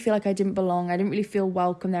didn't really feel like I didn't belong. I didn't really feel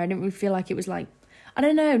welcome there. I didn't really feel like it was like, I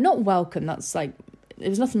don't know, not welcome. That's like, it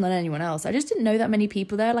was nothing than anyone else. I just didn't know that many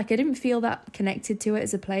people there. Like I didn't feel that connected to it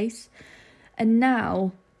as a place. And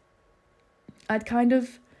now I'd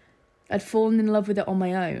fallen in love with it on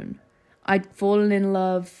my own. I'd fallen in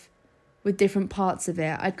love with different parts of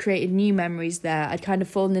it. I'd created new memories there. I'd kind of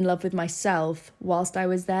fallen in love with myself whilst I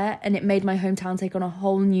was there, and it made my hometown take on a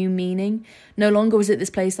whole new meaning. No longer was it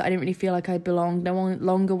this place that I didn't really feel like I belonged. No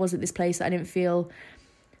longer was it this place that I didn't feel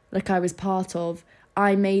like I was part of.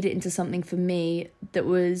 I made it into something for me that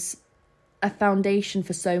was a foundation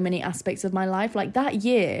for so many aspects of my life. Like that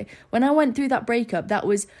year, when I went through that breakup, that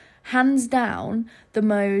was hands down the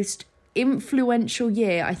most influential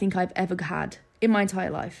year I think I've ever had in my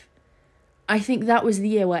entire life. I think that was the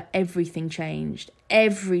year where everything changed.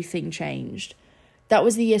 Everything changed. That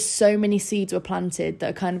was the year so many seeds were planted that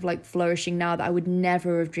are kind of like flourishing now that I would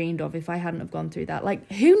never have dreamed of if I hadn't have gone through that.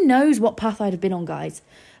 Like, who knows what path I'd have been on, guys?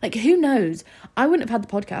 Like, who knows? I wouldn't have had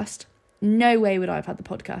the podcast. No way would I have had the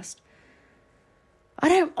podcast. I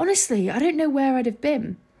don't know where I'd have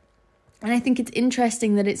been. And I think it's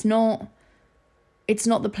interesting that it's not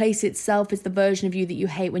the place itself, it's the version of you that you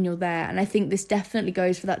hate when you're there. And I think this definitely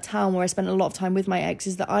goes for that town where I spent a lot of time with my ex,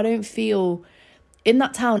 is that I don't feel, in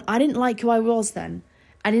that town, I didn't like who I was then.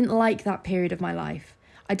 I didn't like that period of my life.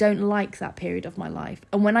 I don't like that period of my life.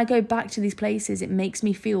 And when I go back to these places, it makes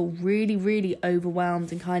me feel really, really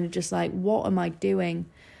overwhelmed and kind of just like, what am I doing?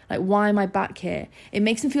 Like, why am I back here? It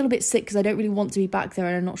makes me feel a bit sick because I don't really want to be back there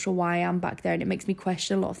and I'm not sure why I am back there, and it makes me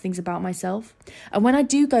question a lot of things about myself. And when I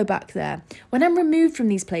do go back there, when I'm removed from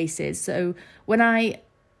these places, so when I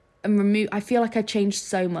am removed, I feel like I've changed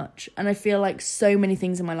so much, and I feel like so many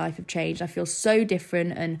things in my life have changed. I feel so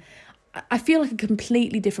different, and I feel like a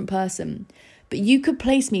completely different person. But you could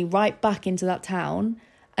place me right back into that town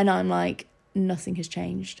and I'm like, nothing has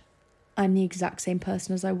changed. I'm the exact same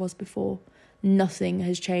person as I was before. Nothing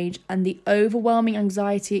has changed, and the overwhelming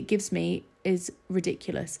anxiety it gives me is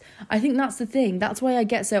ridiculous. I think that's the thing. That's why I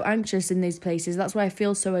get so anxious in these places. That's why I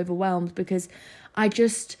feel so overwhelmed, because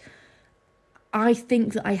I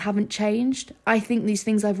think that I haven't changed. I think these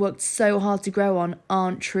things I've worked so hard to grow on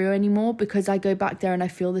aren't true anymore, because I go back there and I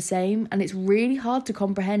feel the same. And it's really hard to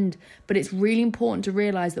comprehend, but it's really important to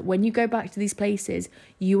realise that when you go back to these places,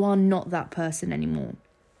 you are not that person anymore.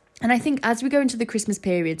 And I think as we go into the Christmas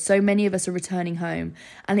period, so many of us are returning home,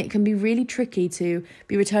 and it can be really tricky to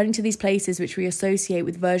be returning to these places which we associate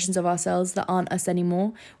with versions of ourselves that aren't us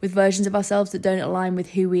anymore, with versions of ourselves that don't align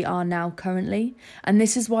with who we are now currently. And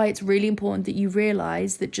this is why it's really important that you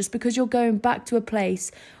realise that just because you're going back to a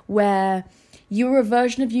place where you're a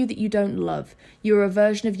version of you that you don't love, you're a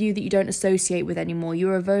version of you that you don't associate with anymore,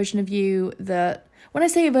 you're a version of you that... When I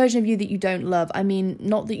say a version of you that you don't love, I mean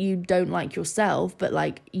not that you don't like yourself, but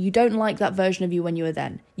like you don't like that version of you when you were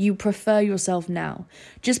then. You prefer yourself now.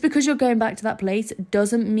 Just because you're going back to that place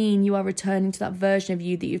doesn't mean you are returning to that version of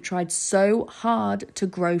you that you've tried so hard to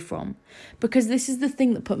grow from. Because this is the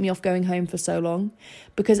thing that put me off going home for so long.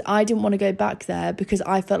 Because I didn't want to go back there, because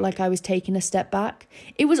I felt like I was taking a step back.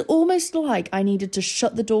 It was almost like I needed to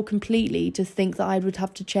shut the door completely to think that I would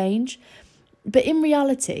have to change. But in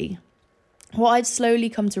reality, what I've slowly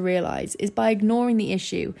come to realise is by ignoring the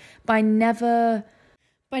issue, by never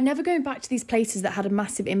going back to these places that had a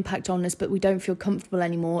massive impact on us but we don't feel comfortable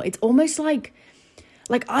anymore, it's almost like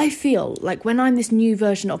I feel like when I'm this new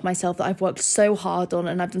version of myself that I've worked so hard on,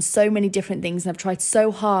 and I've done so many different things, and I've tried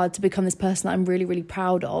so hard to become this person that I'm really, really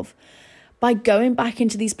proud of, by going back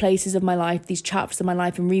into these places of my life, these chapters of my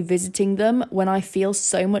life, and revisiting them when I feel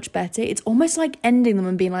so much better, it's almost like ending them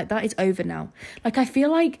and being like, that is over now. Like, I feel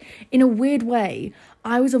like, in a weird way,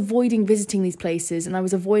 I was avoiding visiting these places, and I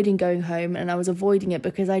was avoiding going home, and I was avoiding it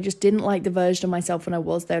because I just didn't like the version of myself when I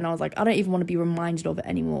was there, and I was like, I don't even want to be reminded of it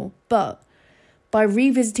anymore. But by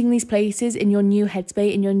revisiting these places in your new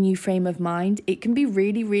headspace, in your new frame of mind, it can be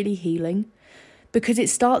really, really healing, because it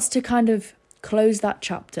starts to kind of close that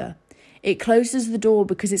chapter. It closes the door,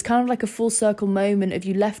 because it's kind of like a full circle moment of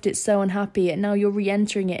you left it so unhappy and now you're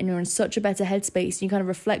re-entering it and you're in such a better headspace, and you kind of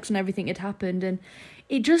reflect on everything that happened, and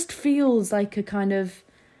it just feels like a kind of,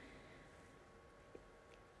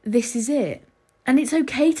 this is it. And it's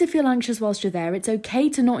okay to feel anxious whilst you're there. It's okay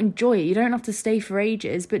to not enjoy it. You don't have to stay for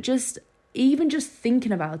ages, but even just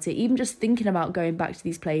thinking about it, even just thinking about going back to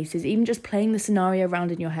these places, even just playing the scenario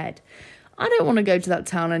around in your head. I don't want to go to that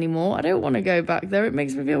town anymore. I don't want to go back there. It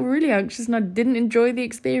makes me feel really anxious and I didn't enjoy the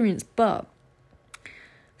experience. But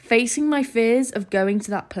facing my fears of going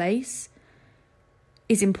to that place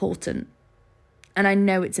is important. And I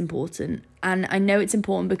know it's important. And I know it's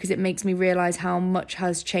important because it makes me realise how much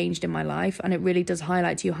has changed in my life. And it really does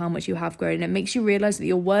highlight to you how much you have grown. And it makes you realise that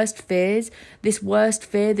your worst fears, this worst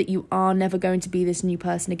fear that you are never going to be this new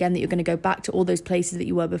person again, that you're going to go back to all those places that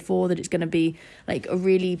you were before, that it's going to be like a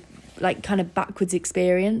really like kind of backwards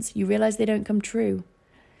experience, you realise they don't come true.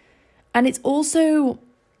 And it's also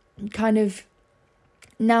kind of,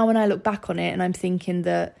 now when I look back on it and I'm thinking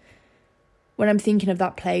that, when I'm thinking of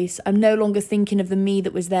that place, I'm no longer thinking of the me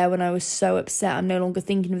that was there when I was so upset. I'm no longer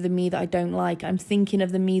thinking of the me that I don't like. I'm thinking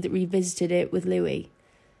of the me that revisited it with Louis.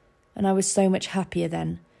 And I was so much happier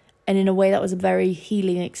then. And in a way that was a very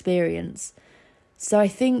healing experience. So I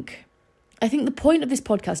think the point of this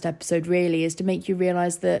podcast episode really is to make you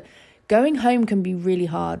realise that going home can be really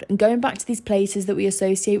hard, and going back to these places that we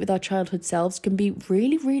associate with our childhood selves can be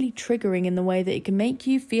really, really triggering in the way that it can make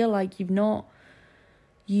you feel like it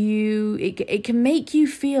can make you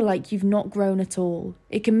feel like you've not grown at all.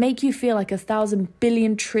 It can make you feel like 1,000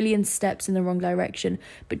 billion trillion steps in the wrong direction.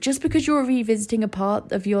 But just because you're revisiting a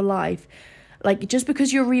part of your life, like just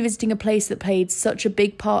because you're revisiting a place that played such a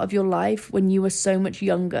big part of your life when you were so much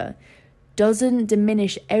younger, doesn't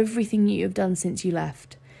diminish everything you have done since you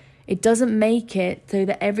left. It doesn't make it so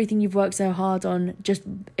that everything you've worked so hard on just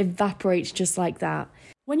evaporates just like that.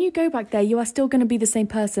 When you go back there, you are still going to be the same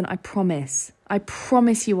person, I promise. I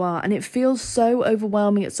promise you are. And it feels so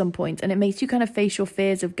overwhelming at some point, and it makes you kind of face your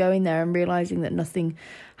fears of going there and realising that nothing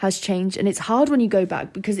has changed. And it's hard when you go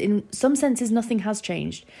back because in some senses, nothing has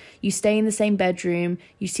changed. You stay in the same bedroom,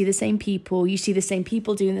 you see the same people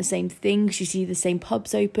doing the same things, you see the same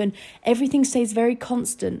pubs open. Everything stays very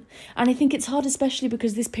constant. And I think it's hard, especially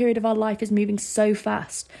because this period of our life is moving so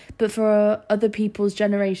fast. But for other people's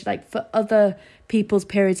generation, like for other people's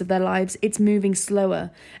periods of their lives, it's moving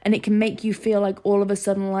slower, and it can make you feel like all of a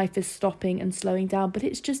sudden life is stopping and slowing down, but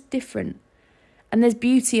it's just different. And there's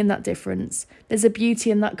beauty in that difference. There's a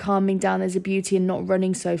beauty in that calming down. There's a beauty in not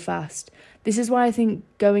running so fast. This is why I think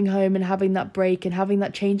going home and having that break and having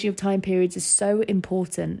that changing of time periods is so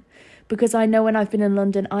important, because I know when I've been in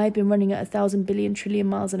London, I've been running at 1,000 billion trillion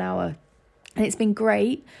miles an hour, and it's been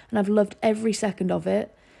great and I've loved every second of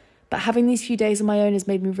it. But having these few days on my own has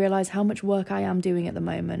made me realise how much work I am doing at the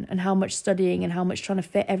moment, and how much studying and how much trying to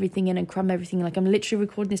fit everything in and cram everything in. Like, I'm literally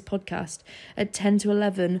recording this podcast at 10 to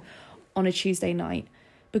 11 on a Tuesday night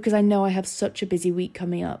because I know I have such a busy week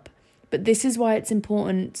coming up. But this is why it's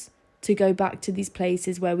important to go back to these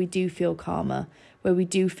places where we do feel calmer, where we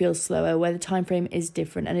do feel slower, where the time frame is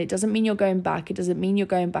different. And it doesn't mean you're going back. It doesn't mean you're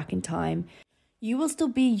going back in time. You will still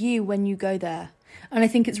be you when you go there. And I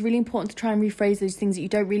think it's really important to try and rephrase those things that you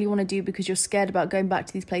don't really want to do because you're scared about going back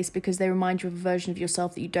to these places because they remind you of a version of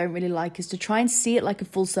yourself that you don't really like, is to try and see it like a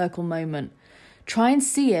full circle moment. Try and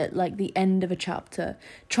see it like the end of a chapter.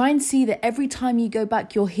 Try and see that every time you go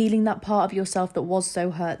back, you're healing that part of yourself that was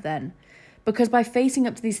so hurt then. Because by facing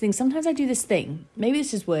up to these things, sometimes I do this thing. Maybe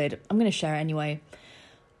this is weird. I'm going to share it anyway.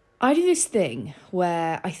 I do this thing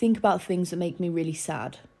where I think about things that make me really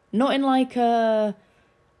sad. Not in like a...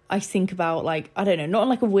 I think about, like, I don't know, not in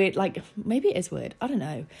like a weird, like, maybe it is weird, I don't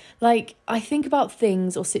know. Like, I think about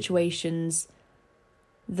things or situations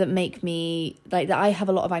that make me, like, that I have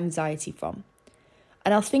a lot of anxiety from.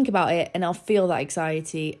 And I'll think about it and I'll feel that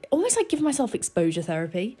anxiety, almost like giving myself exposure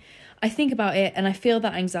therapy. I think about it and I feel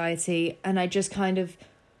that anxiety and I just kind of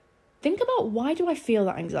think about, why do I feel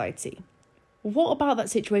that anxiety? What about that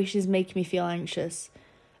situation is making me feel anxious?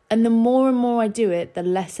 And the more and more I do it, the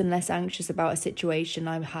less and less anxious about a situation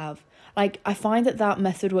I have. Like, I find that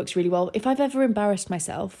method works really well. If I've ever embarrassed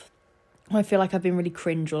myself, or I feel like I've been really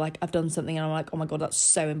cringe, or like I've done something and I'm like, oh my God, that's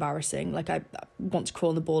so embarrassing. Like, I want to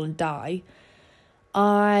crawl in the ball and die.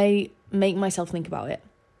 I make myself think about it.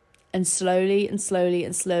 And slowly and slowly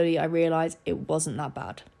and slowly, I realise it wasn't that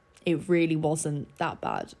bad. It really wasn't that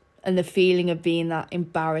bad. And the feeling of being that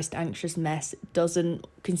embarrassed, anxious mess doesn't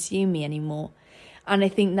consume me anymore. And I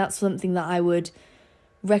think that's something that I would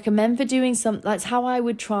recommend for doing that's how I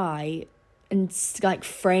would try and like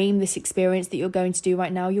frame this experience that you're going to do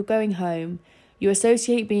right now. You're going home. You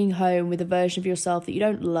associate being home with a version of yourself that you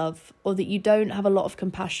don't love or that you don't have a lot of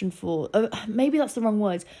compassion for. Maybe that's the wrong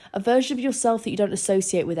words. A version of yourself that you don't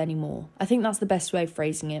associate with anymore. I think that's the best way of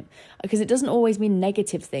phrasing it, because it doesn't always mean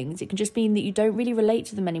negative things. It can just mean that you don't really relate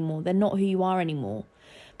to them anymore. They're not who you are anymore.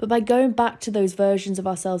 But by going back to those versions of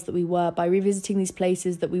ourselves that we were, by revisiting these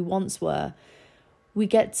places that we once were, we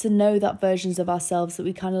get to know that versions of ourselves that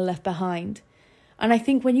we kind of left behind. And I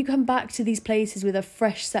think when you come back to these places with a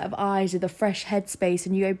fresh set of eyes, with a fresh headspace,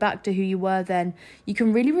 and you go back to who you were then, you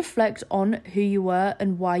can really reflect on who you were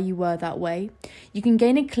and why you were that way. You can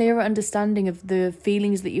gain a clearer understanding of the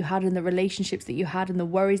feelings that you had and the relationships that you had and the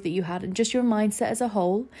worries that you had and just your mindset as a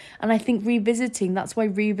whole. And I think that's why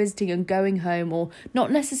revisiting and going home, or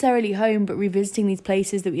not necessarily home, but revisiting these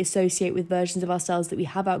places that we associate with versions of ourselves that we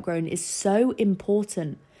have outgrown is so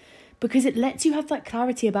important. Because it lets you have that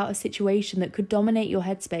clarity about a situation that could dominate your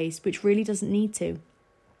headspace, which really doesn't need to.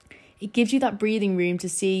 It gives you that breathing room to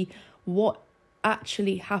see what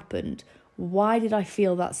actually happened. Why did I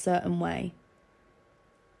feel that certain way?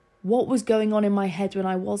 What was going on in my head when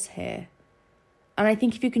I was here? And I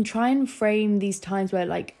think if you can try and frame these times where,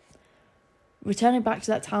 like, returning back to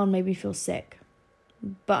that town made me feel sick,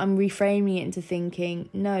 but I'm reframing it into thinking,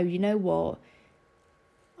 no, you know what?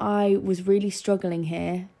 I was really struggling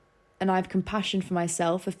here. And I have compassion for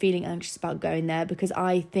myself for feeling anxious about going there, because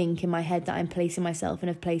I think in my head that I'm placing myself in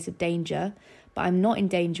a place of danger, but I'm not in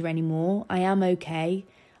danger anymore. I am okay.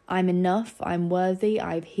 I'm enough. I'm worthy.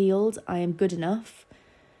 I've healed. I am good enough.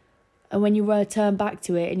 And when you return back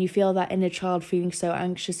to it and you feel that inner child feeling so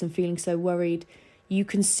anxious and feeling so worried, you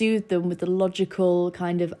can soothe them with the logical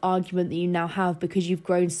kind of argument that you now have, because you've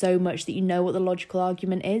grown so much that you know what the logical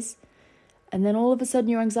argument is. And then all of a sudden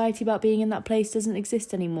your anxiety about being in that place doesn't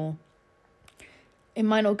exist anymore. It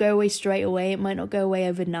might not go away straight away, it might not go away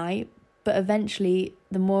overnight, but eventually,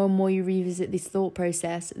 the more and more you revisit this thought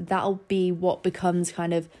process, that'll be what becomes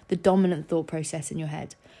kind of the dominant thought process in your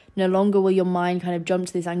head. No longer will your mind kind of jump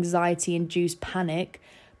to this anxiety-induced panic,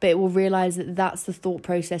 but it will realise that that's the thought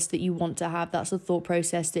process that you want to have. That's the thought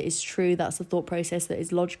process that is true. That's the thought process that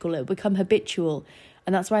is logical. It'll become habitual.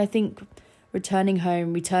 And that's why I think returning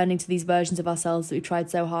home, returning to these versions of ourselves that we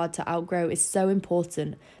tried so hard to outgrow is so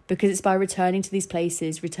important, because it's by returning to these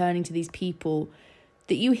places, returning to these people,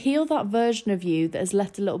 that you heal that version of you that has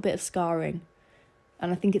left a little bit of scarring.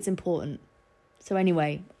 And I think it's important. So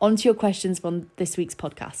anyway, on to your questions from this week's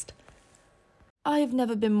podcast. I have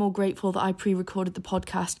never been more grateful that I pre-recorded the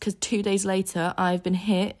podcast, because 2 days later I've been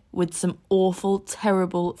hit with some awful,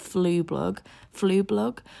 terrible flu bug.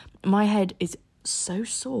 My head is so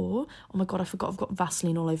sore. Oh my God, I forgot I've got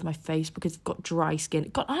Vaseline all over my face because I've got dry skin.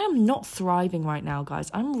 God, I am not thriving right now, guys.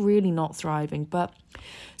 I'm really not thriving. But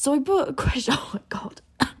so I put a question. Oh my God.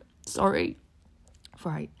 Sorry.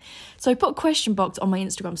 Right. So I put a question box on my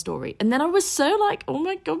Instagram story, and then I was so like, oh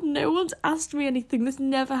my God, no one's asked me anything. This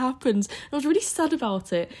never happens. And I was really sad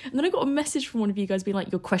about it. And then I got a message from one of you guys being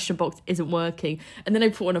like, your question box isn't working. And then I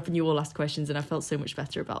put one up and you all asked questions, and I felt so much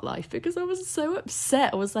better about life because I was so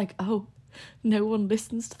upset. I was like, oh, no one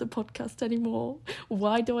listens to the podcast anymore.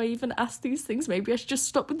 Why do I even ask these things? Maybe I should just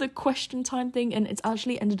stop with the question time thing. And it's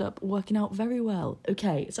actually ended up working out very well.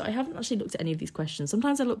 Okay, so I haven't actually looked at any of these questions.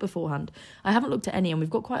 Sometimes I look beforehand. I haven't looked at any, and we've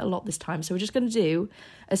got quite a lot this time. So we're just going to do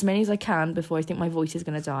as many as I can before I think my voice is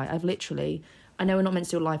going to die. I know we're not meant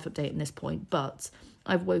to do a life update at this point, but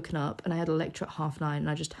I've woken up and I had a lecture at 9:30 and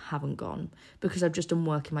I just haven't gone because I've just done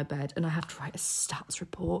work in my bed and I have to write a stats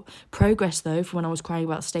report. Progress though, from when I was crying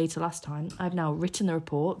about Stata last time, I've now written the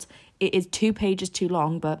report. It is 2 pages too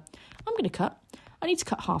long, but I'm going to cut. I need to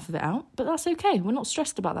cut half of it out, but that's okay. We're not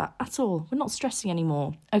stressed about that at all. We're not stressing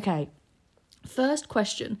anymore. Okay, first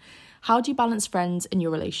question. How do you balance friends in your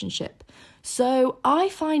relationship? So I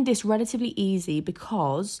find this relatively easy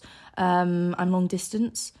because I'm long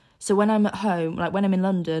distance. So when I'm at home, like when I'm in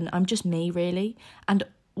London, I'm just me, really. And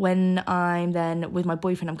when I'm then with my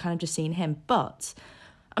boyfriend, I'm kind of just seeing him. But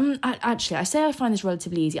I say I find this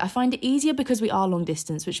relatively easy. I find it easier because we are long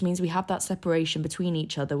distance, which means we have that separation between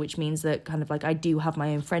each other, which means that kind of like I do have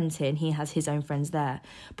my own friends here and he has his own friends there.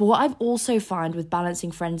 But what I've also found with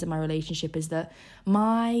balancing friends in my relationship is that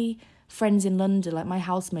my friends in London, like my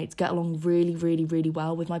housemates, get along really, really, really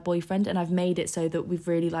well with my boyfriend. And I've made it so that we've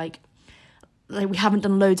really like we haven't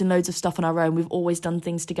done loads and loads of stuff on our own. We've always done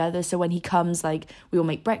things together. So when he comes, like, we all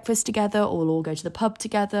make breakfast together, or we'll all go to the pub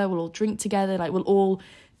together, we'll all drink together, like, we'll all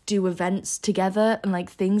do events together and, like,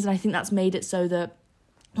 things. And I think that's made it so that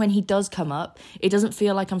when he does come up, it doesn't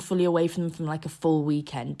feel like I'm fully away from him from like a full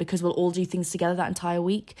weekend, because we'll all do things together that entire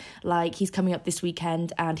week. Like, he's coming up this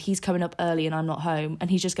weekend and he's coming up early and I'm not home, and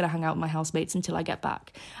he's just going to hang out with my housemates until I get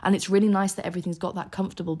back. And it's really nice that everything's got that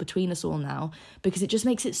comfortable between us all now, because it just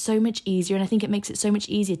makes it so much easier. And I think it makes it so much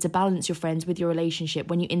easier to balance your friends with your relationship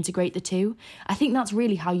when you integrate the two. I think that's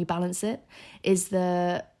really how you balance it, is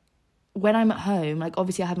when I'm at home, like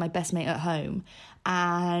obviously I have my best mate at home,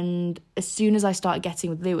 and as soon as I started getting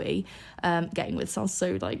with Louis, getting with sounds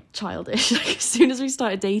so like childish, like as soon as we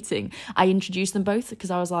started dating, I introduced them both,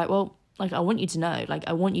 because I was like, well, like, I want you to know, like,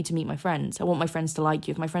 I want you to meet my friends. I want my friends to like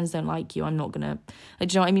you. If my friends don't like you, I'm not gonna, like,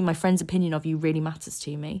 do you know what I mean? My friend's opinion of you really matters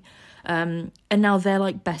to me. And now they're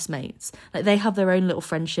like best mates. Like, they have their own little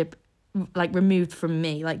friendship, like, removed from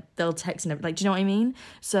me. Like, they'll text and everything, like, do you know what I mean?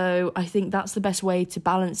 So I think that's the best way to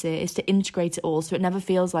balance it, is to integrate it all, so it never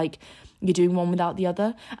feels like you're doing one without the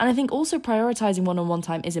other. And I think also prioritizing one-on-one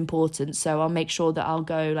time is important. So I'll make sure that I'll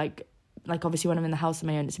go like obviously when I'm in the house on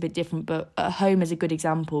my own, it's a bit different, but at home is a good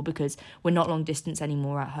example because we're not long distance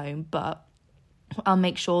anymore at home. But I'll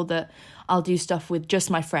make sure that I'll do stuff with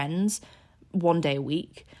just my friends one day a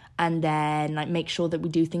week, and then like make sure that we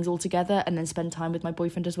do things all together, and then spend time with my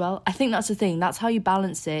boyfriend as well. I think that's the thing. That's how you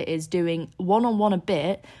balance it, is doing one-on-one a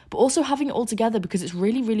bit, but also having it all together, because it's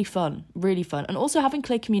really, really fun, really fun. And also having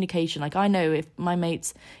clear communication. Like, I know if my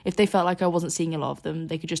mates, if they felt like I wasn't seeing a lot of them,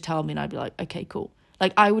 they could just tell me and I'd be like, okay, cool.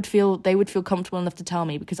 Like, they would feel comfortable enough to tell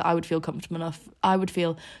me, because I would feel comfortable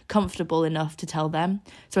enough to tell them.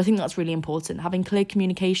 So I think that's really important, having clear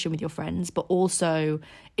communication with your friends, but also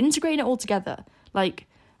integrating it all together. Like,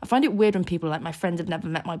 I find it weird when people are like, my friends have never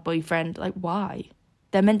met my boyfriend. Like, why?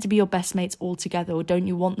 They're meant to be your best mates all together, or don't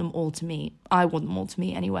you want them all to meet? I want them all to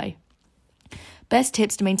meet anyway. Best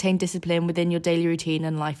tips to maintain discipline within your daily routine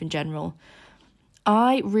and life in general.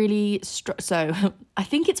 I really so I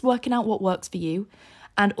think it's working out what works for you.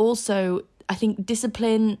 And also, I think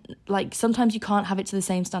discipline, like, sometimes you can't have it to the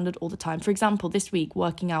same standard all the time. For example, this week,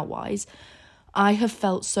 working out wise, I have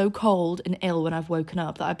felt so cold and ill when I've woken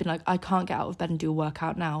up that I've been like, I can't get out of bed and do a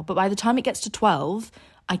workout now. But by the time it gets to 12,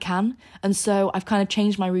 I can. And so I've kind of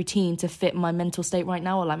changed my routine to fit my mental state right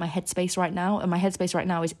now, or like my headspace right now. And my headspace right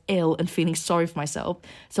now is ill and feeling sorry for myself.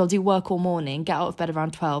 So I'll do work all morning, get out of bed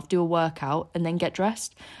around 12, do a workout, and then get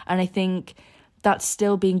dressed. And I think that's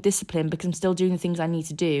still being disciplined, because I'm still doing the things I need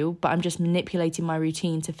to do, but I'm just manipulating my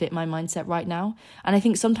routine to fit my mindset right now. And I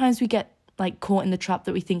think sometimes we get like caught in the trap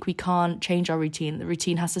that we think we can't change our routine. The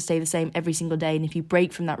routine has to stay the same every single day. And if you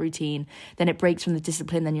break from that routine, then it breaks from the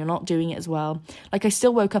discipline, then you're not doing it as well. Like, I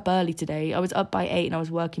still woke up early today. I was up by 8 and I was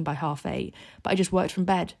working by 8:30, but I just worked from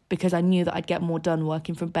bed because I knew that I'd get more done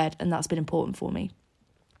working from bed, and that's been important for me.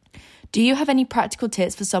 Do you have any practical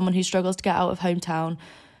tips for someone who struggles to get out of hometown,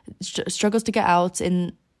 struggles to get out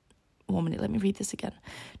in... 1 minute, let me read this again.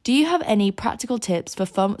 Do you have any practical tips for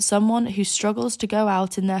someone who struggles to go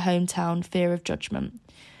out in their hometown, fear of judgment?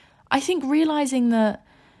 I think realising that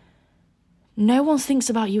no one thinks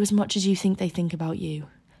about you as much as you think they think about you.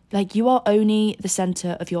 Like, you are only the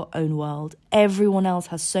centre of your own world. Everyone else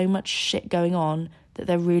has so much shit going on that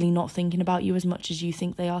they're really not thinking about you as much as you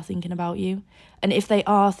think they are thinking about you. And if they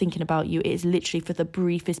are thinking about you, it is literally for the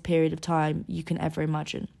briefest period of time you can ever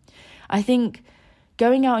imagine. I think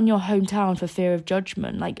going out in your hometown for fear of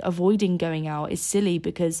judgment, like avoiding going out, is silly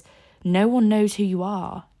because no one knows who you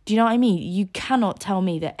are. Do you know what I mean? You cannot tell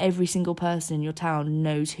me that every single person in your town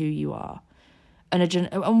knows who you are.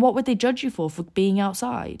 And what would they judge you for being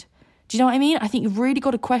outside? Do you know what I mean? I think you've really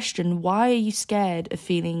got to question, why are you scared of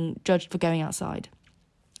feeling judged for going outside?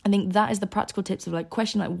 I think that is the practical tips of, like,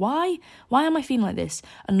 question, like, why am I feeling like this?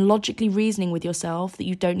 And logically reasoning with yourself that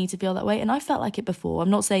you don't need to feel that way. And I felt like it before. I'm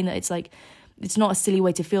not saying that it's not a silly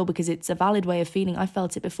way to feel, because it's a valid way of feeling. I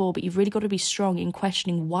felt it before, but you've really got to be strong in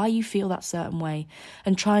questioning why you feel that certain way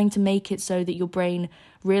and trying to make it so that your brain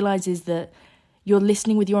realises that you're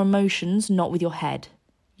listening with your emotions, not with your head.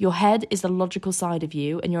 Your head is the logical side of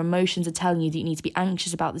you, and your emotions are telling you that you need to be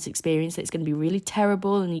anxious about this experience, that it's going to be really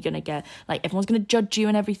terrible, and you're going to get, like, everyone's going to judge you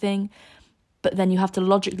and everything. But then you have to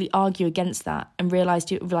logically argue against that and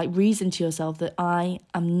reason to yourself that I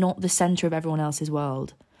am not the centre of everyone else's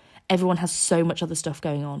world. Everyone has so much other stuff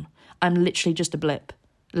going on. I'm literally just a blip.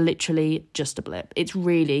 Literally just a blip. It's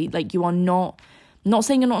really, like, you are not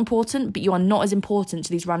saying you're not important, but you are not as important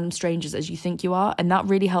to these random strangers as you think you are. And that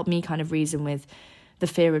really helped me kind of reason with the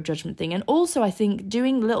fear of judgment thing. And also, I think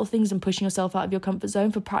doing little things and pushing yourself out of your comfort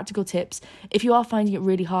zone, for practical tips, if you are finding it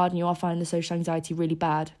really hard and you are finding the social anxiety really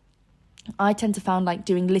bad, I tend to find, like,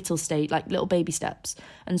 doing little baby steps.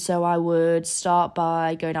 And so I would start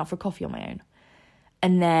by going out for a coffee on my own.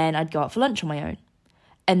 And then I'd go out for lunch on my own.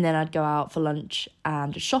 And then I'd go out for lunch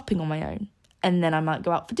and shopping on my own. And then I might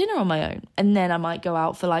go out for dinner on my own. And then I might go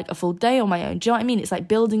out for, like, a full day on my own. Do you know what I mean? It's like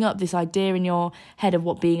building up this idea in your head of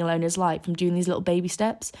what being alone is like from doing these little baby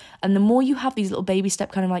steps. And the more you have these little baby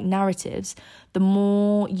step kind of like narratives, the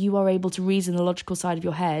more you are able to reason the logical side of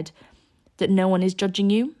your head that no one is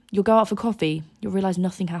judging you. You'll go out for coffee. You'll realise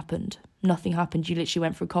nothing happened. Nothing happened. You literally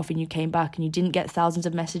went for a coffee and you came back and you didn't get thousands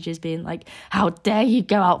of messages being like, how dare you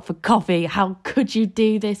go out for coffee? How could you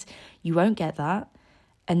do this? You won't get that.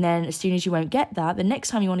 And then as soon as you won't get that, the next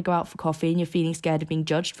time you want to go out for coffee and you're feeling scared of being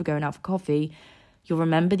judged for going out for coffee, you'll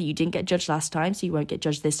remember that you didn't get judged last time, so you won't get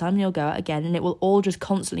judged this time, and you'll go out again. And it will all just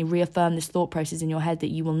constantly reaffirm this thought process in your head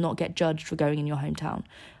that you will not get judged for going in your hometown,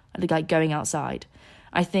 like going outside.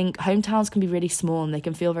 I think hometowns can be really small and they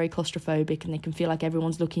can feel very claustrophobic, and they can feel like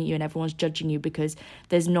everyone's looking at you and everyone's judging you because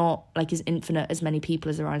there's not, like, as infinite as many people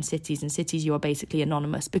as there are in cities. In cities, you are basically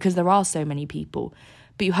anonymous because there are so many people.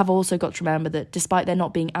 But you have also got to remember that despite there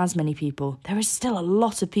not being as many people, there is still a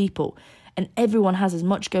lot of people, and everyone has as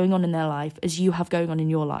much going on in their life as you have going on in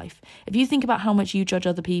your life. If you think about how much you judge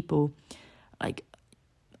other people, like,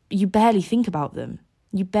 you barely think about them.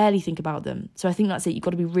 You barely think about them. So I think that's it. You've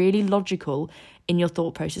got to be really logical in your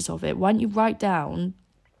thought process of it. Why don't you write down,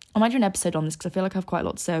 I might do an episode on this because I feel like I have quite a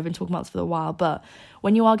lot to say. I've been talking about this for a while, but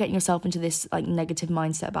when you are getting yourself into this, like, negative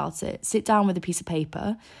mindset about it, sit down with a piece of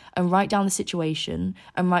paper and write down the situation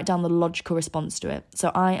and write down the logical response to it.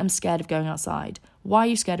 So I am scared of going outside. Why are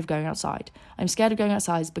you scared of going outside? I'm scared of going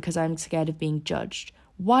outside because I'm scared of being judged.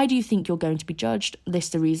 Why do you think you're going to be judged?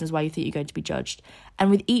 List the reasons why you think you're going to be judged.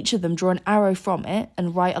 And with each of them, draw an arrow from it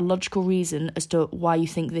and write a logical reason as to why you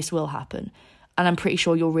think this will happen. And I'm pretty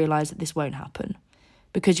sure you'll realise that this won't happen.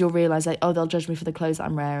 Because you'll realise, like, oh, they'll judge me for the clothes that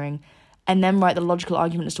I'm wearing. And then write the logical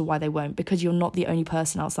argument as to why they won't. Because you're not the only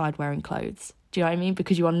person outside wearing clothes. Do you know what I mean?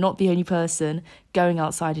 Because you are not the only person going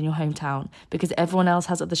outside in your hometown. Because everyone else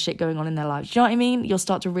has other shit going on in their lives. Do you know what I mean? You'll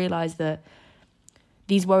start to realise that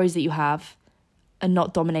these worries that you have are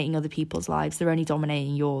not dominating other people's lives. They're only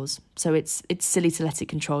dominating yours. So it's silly to let it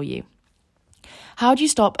control you. How do you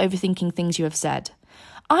stop overthinking things you have said?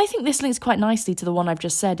 I think this links quite nicely to the one I've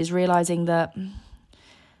just said, is realising that,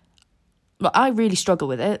 well, I really struggle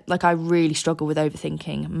with it. Like, I really struggle with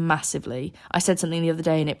overthinking massively. I said something the other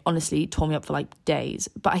day and it honestly tore me up for, like, days.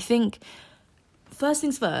 But I think, first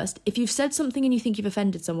things first, if you've said something and you think you've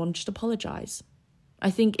offended someone, just apologise. I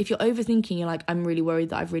think if you're overthinking, you're like, I'm really worried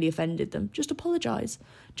that I've really offended them, just apologise.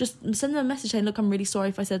 Just send them a message saying, look, I'm really sorry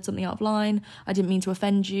if I said something out of line. I didn't mean to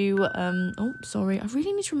offend you. Sorry. I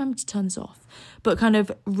really need to remember to turn this off. But kind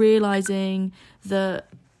of realising that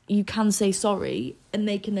you can say sorry and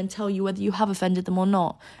they can then tell you whether you have offended them or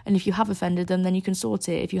not. And if you have offended them, then you can sort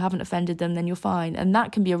it. If you haven't offended them, then you're fine. And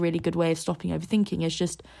that can be a really good way of stopping overthinking. It's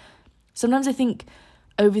just, sometimes I think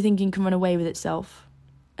overthinking can run away with itself.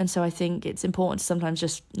 And so I think it's important to sometimes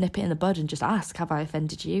just nip it in the bud and just ask, have I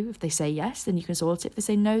offended you? If they say yes, then you can sort it. If they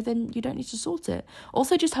say no, then you don't need to sort it.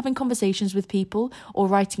 Also, just having conversations with people or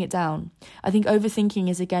writing it down. I think overthinking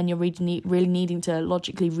is, again, you're really needing to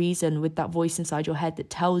logically reason with that voice inside your head that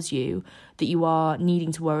tells you that you are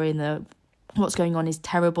needing to worry and that what's going on is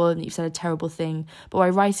terrible and that you've said a terrible thing. But by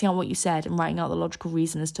writing out what you said and writing out the logical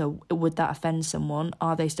reason as to would that offend someone,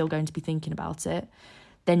 are they still going to be thinking about it,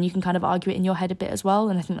 then you can kind of argue it in your head a bit as well,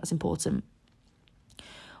 and I think that's important.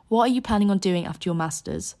 What are you planning on doing after your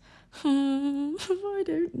masters? I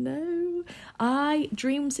don't know.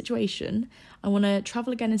 Dream situation. I want to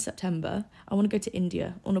travel again in September. I want to go to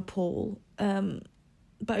India or Nepal.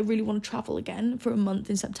 But I really want to travel again for a month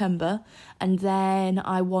in September. And then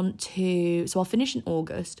I want to... So I'll finish in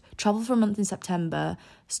August, travel for a month in September,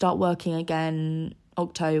 start working again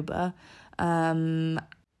October.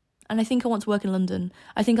 And I think I want to work in London.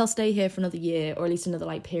 I think I'll stay here for another year, or at least another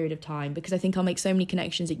period of time, because I think I'll make so many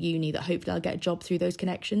connections at uni that hopefully I'll get a job through those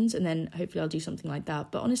connections, and then hopefully I'll do something like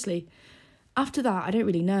that. But honestly, after that, I don't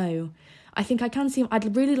really know. I think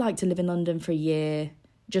I'd really like to live in London for a year,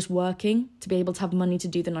 just working, to be able to have money to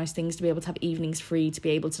do the nice things, to be able to have evenings free, to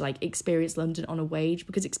be able to experience London on a wage,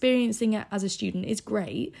 because experiencing it as a student is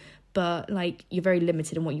great, but you're very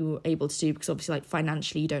limited in what you're able to do, because obviously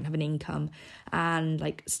financially you don't have an income, and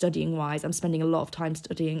studying wise I'm spending a lot of time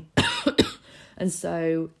studying and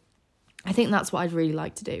so I think that's what I'd really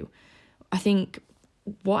like to do. I think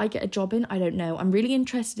what I get a job in, I don't know. I'm really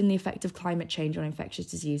interested in the effect of climate change on infectious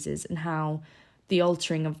diseases and how the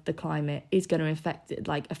altering of the climate is going to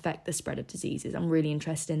affect the spread of diseases. I'm really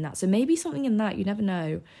interested in that. So maybe something in that, you never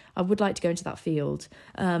know. I would like to go into that field.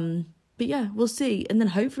 But yeah, we'll see. And then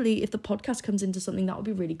hopefully if the podcast comes into something, that would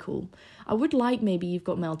be really cool. I would like maybe You've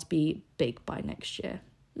Got Mail to be big by next year.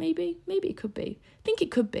 Maybe it could be. I think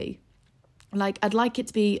it could be. I'd like it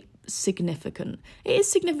to be significant. It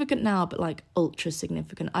is significant now, but ultra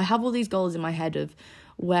significant. I have all these goals in my head of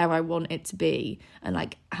where I want it to be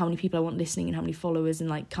and how many people I want listening and how many followers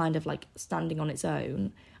and standing on its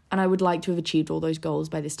own. And I would like to have achieved all those goals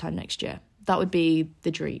by this time next year. That would be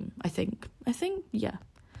the dream, I think, yeah.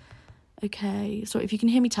 Okay, so if you can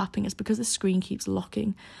hear me tapping, it's because the screen keeps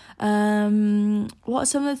locking. What are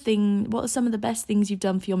some of the best things you've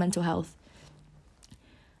done for your mental health?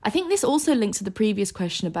 I think this also links to the previous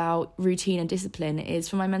question about routine and discipline, is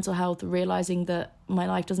for my mental health, realising that my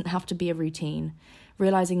life doesn't have to be a routine,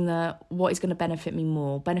 realising that what is going to benefiting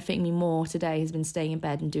me more today has been staying in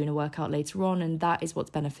bed and doing a workout later on, and that is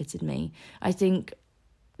what's benefited me. I think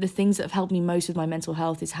the things that have helped me most with my mental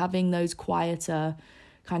health is having those quieter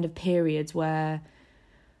kind of periods where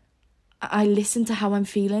I listen to how I'm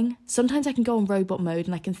feeling. Sometimes I can go on robot mode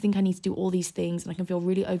and I can think I need to do all these things and I can feel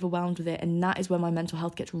really overwhelmed with it, and that is where my mental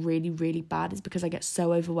health gets really, really bad. It's because I get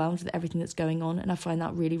so overwhelmed with everything that's going on, and I find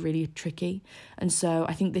that really, really tricky. And so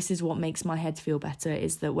I think this is what makes my head feel better,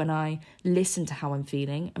 is that when I listen to how I'm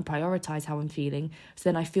feeling and prioritise how I'm feeling, so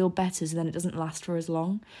then I feel better, so then it doesn't last for as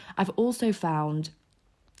long. I've also found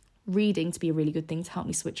reading to be a really good thing to help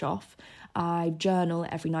me switch off. I journal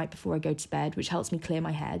every night before I go to bed, which helps me clear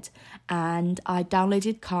my head. And I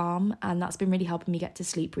downloaded Calm, and that's been really helping me get to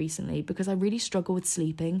sleep recently, because I really struggle with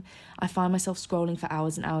sleeping. I find myself scrolling for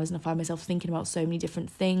hours and hours, and I find myself thinking about so many different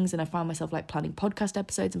things, and I find myself planning podcast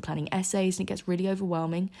episodes and planning essays, and it gets really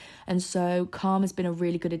overwhelming. And so Calm has been a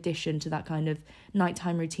really good addition to that kind of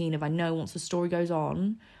nighttime routine of, I know once the story goes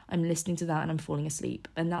on, I'm listening to that and I'm falling asleep.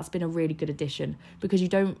 And that's been a really good addition, because you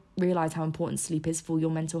don't realise how important sleep is for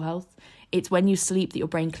your mental health. It's when you sleep that your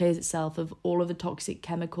brain clears itself of all of the toxic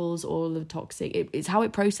chemicals, it's how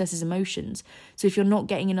it processes emotions. So if you're not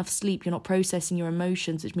getting enough sleep, you're not processing your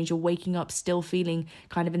emotions, which means you're waking up still feeling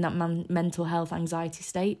kind of in that mental health anxiety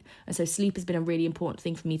state. And so sleep has been a really important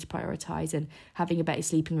thing for me to prioritise, and having a better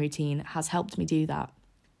sleeping routine has helped me do that.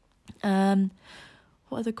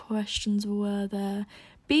 What other questions were there?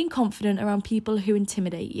 Being confident around people who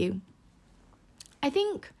intimidate you. I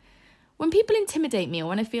think when people intimidate me, or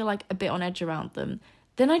when I feel a bit on edge around them,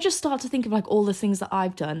 then I just start to think of all the things that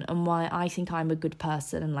I've done and why I think I'm a good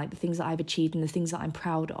person, and the things that I've achieved and the things that I'm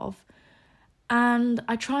proud of. And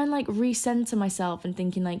I try and recenter myself and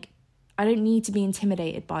thinking I don't need to be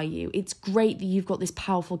intimidated by you. It's great that you've got this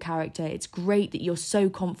powerful character. It's great that you're so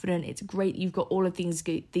confident. It's great that you've got all of these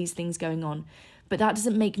things going on. But that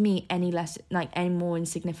doesn't make me any less, any more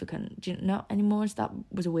insignificant. Do you know, anymore? That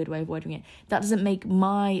was a weird way of wording it. That doesn't make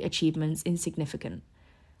my achievements insignificant.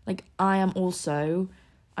 I'm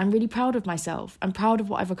really proud of myself. I'm proud of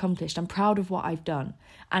what I've accomplished. I'm proud of what I've done.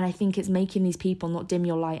 And I think it's making these people not dim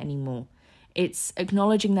your light anymore. It's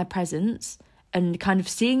acknowledging their presence and kind of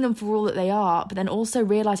seeing them for all that they are, but then also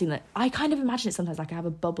realising that I kind of imagine it sometimes like I have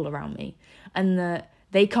a bubble around me and that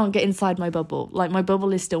they can't get inside my bubble. Like, my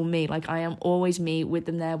bubble is still me. Like, I am always me with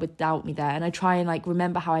them there, without me there. And I try and, like,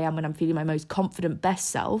 remember how I am when I'm feeling my most confident, best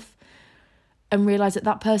self, and realise that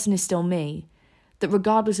that person is still me. That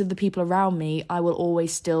regardless of the people around me, I will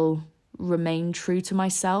always still remain true to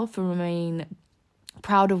myself and remain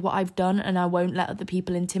proud of what I've done, and I won't let other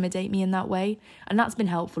people intimidate me in that way. And that's been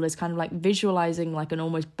helpful, as kind of like visualizing like an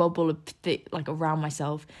almost bubble of like around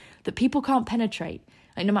myself that people can't penetrate.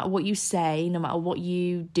 Like, no matter what you say, no matter what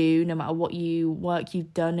you do, no matter what work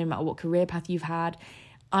you've done, no matter what career path you've had,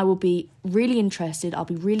 I will be really interested, I'll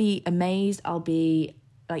be really amazed, I'll be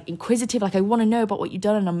like inquisitive, like I want to know about what you've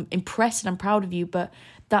done, and I'm impressed and I'm proud of you, but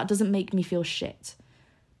that doesn't make me feel shit,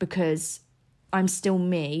 because I'm still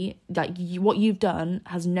me. Like, what you've done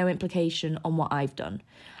has no implication on what I've done.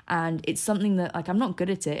 And it's something that, like, I'm not good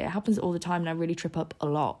at it. It happens all the time and I really trip up a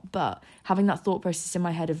lot. But having that thought process in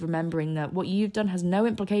my head of remembering that what you've done has no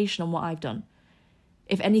implication on what I've done.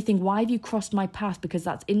 If anything, why have you crossed my path? Because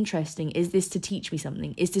that's interesting. Is this to teach me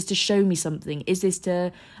something? Is this to show me something? Is this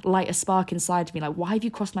to light a spark inside of me? Like, why have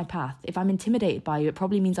you crossed my path? If I'm intimidated by you, it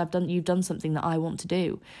probably means you've done something that I want to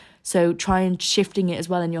do. So try and shifting it as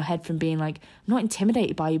well in your head from being like, I'm not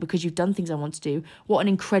intimidated by you because you've done things I want to do. What an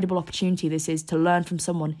incredible opportunity this is to learn from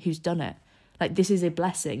someone who's done it. Like, this is a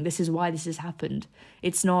blessing. This is why this has happened.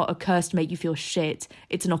 It's not a curse to make you feel shit.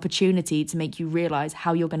 It's an opportunity to make you realise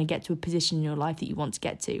how you're going to get to a position in your life that you want to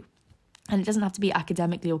get to. And it doesn't have to be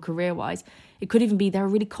academically or career-wise. It could even be they're a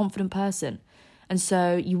really confident person. And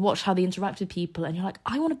so you watch how they interact with people and you're like,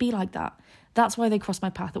 I want to be like that. That's why they crossed my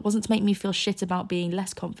path. It wasn't to make me feel shit about being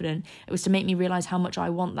less confident. It was to make me realise how much I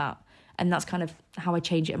want that. And that's kind of how I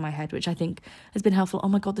change it in my head, which I think has been helpful. Oh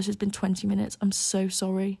my God, this has been 20 minutes. I'm so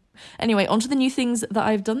sorry. Anyway, on to the new things that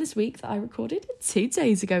I've done this week that I recorded 2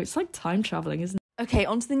 days ago. It's like time traveling, isn't it? Okay,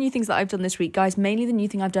 on to the new things that I've done this week, guys. Mainly the new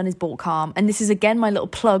thing I've done is bought Calm. And this is, again, my little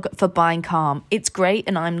plug for buying Calm. It's great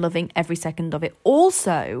and I'm loving every second of it.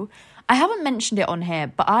 Also, I haven't mentioned it on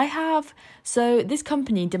here, but so this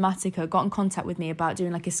company, Dematica, got in contact with me about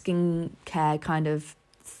doing like a skincare kind of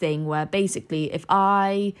thing where basically if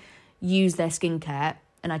I use their skincare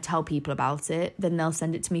and I tell people about it, then they'll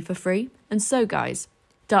send it to me for free. And so, guys,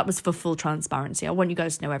 that was for full transparency. I want you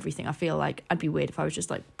guys to know everything. I feel like I'd be weird if I was just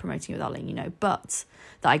like promoting it without letting you know, but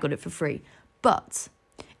that I got it for free. But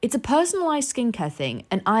it's a personalised skincare thing,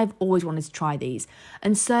 and I've always wanted to try these.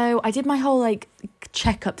 And so I did my whole like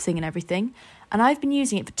checkup thing and everything, and I've been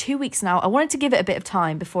using it for 2 weeks now. I wanted to give it a bit of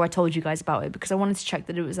time before I told you guys about it because I wanted to check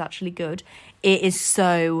that it was actually good. It is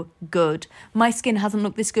so good. My skin hasn't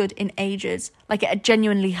looked this good in ages. Like, it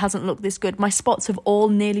genuinely hasn't looked this good. My spots have all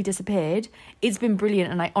nearly disappeared. It's been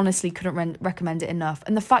brilliant, and I honestly couldn't recommend it enough.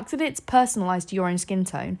 And the fact that it's personalised to your own skin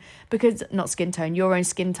tone, your own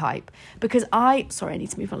skin type. Because I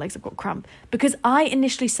need to move my legs, I've got cramp. Because I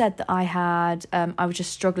initially said that I was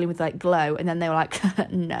just struggling with like glow, and then they were like,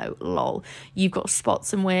 no, lol, you've got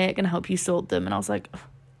spots and we're going to help you sort them. And I was like,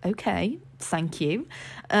 okay, thank you.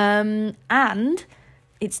 And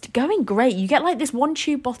it's going great. You get like this 1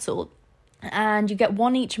 tube bottle and you get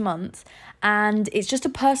 1 each month, and it's just a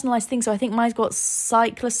personalised thing. So I think mine's got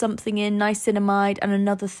cycla something in, niacinamide and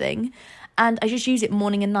another thing, and I just use it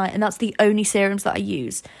morning and night, and that's the only serums that I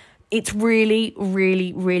use. It's really,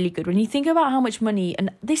 really, really good. When you think about how much money, and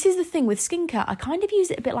this is the thing with skincare, I kind of use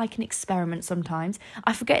it a bit like an experiment sometimes.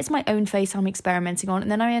 I forget it's my own face I'm experimenting on, and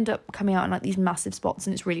then I end up coming out in like these massive spots,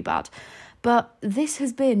 and it's really bad. But this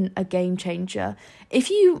has been a game changer. If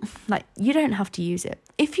you don't have to use it.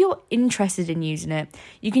 If you're interested in using it,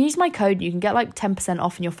 you can use my code. You can get like 10%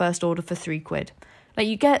 off in your first order for £3. Like,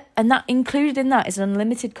 you get, and that included in that is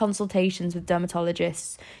unlimited consultations with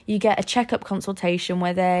dermatologists. You get a checkup consultation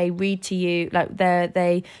where they read to you, like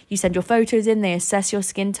you send your photos in, they assess your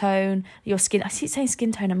skin tone, I see it saying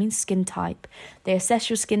skin tone, I mean skin type. They assess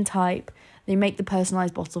your skin type, they make the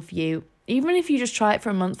personalised bottle for you. Even if you just try it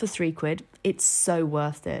for a month for £3, it's so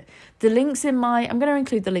worth it. The link's I'm going to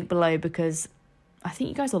include the link below because I think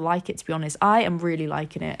you guys will like it, to be honest. I am really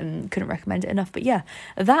liking it and couldn't recommend it enough. But yeah,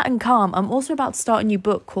 that and Calm. I'm also about to start a new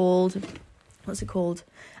book called, what's it called?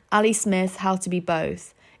 Ali Smith, How to Be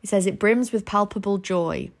Both. It says it brims with palpable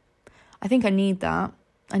joy. I think I need that.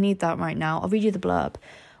 I need that right now. I'll read you the blurb.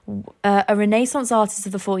 A Renaissance artist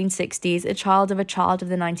of the 1460s, a child of the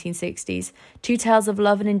 1960s. 2 tales of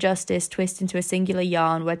love and injustice twist into a singular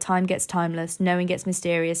yarn where time gets timeless, knowing gets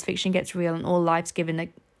mysterious, fiction gets real, and all lives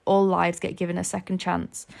given all lives get given a second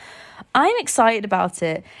chance. I'm excited about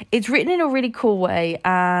it. It's written in a really cool way,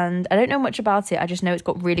 and I don't know much about it. I just know it's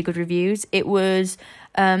got really good reviews. It was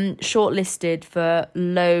shortlisted for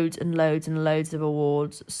loads and loads and loads of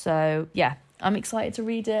awards. So yeah, I'm excited to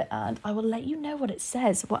read it, and I will let you know what it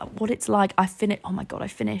says, what it's like. I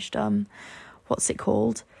finished what's it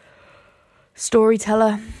called?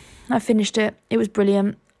 Storyteller. I finished it. It was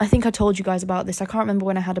brilliant. I think I told you guys about this. I can't remember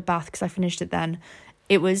when I had a bath because I finished it then.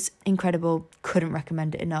 It was incredible. Couldn't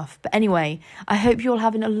recommend it enough. But anyway, I hope you're all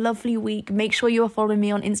having a lovely week. Make sure you are following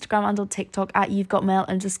me on Instagram and on TikTok at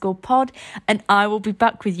You'veGotMail_pod. And I will be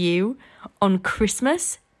back with you on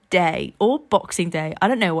Christmas Day or Boxing Day. I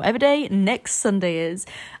don't know, whatever day next Sunday is.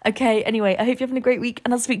 Okay, anyway, I hope you're having a great week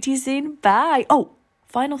and I'll speak to you soon. Bye. Oh,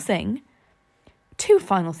 final thing. 2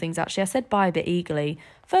 final things, actually. I said bye a bit eagerly.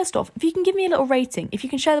 First off, if you can give me a little rating, if you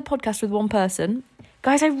can share the podcast with one person.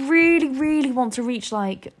 Guys, I really, really want to reach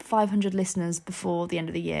like 500 listeners before the end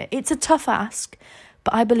of the year. It's a tough ask,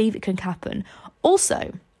 but I believe it can happen.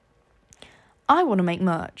 Also, I want to make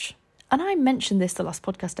merch. And I mentioned this the last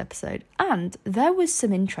podcast episode, and there was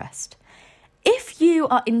some interest. If you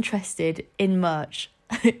are interested in merch,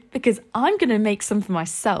 because I'm going to make some for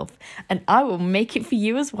myself and I will make it for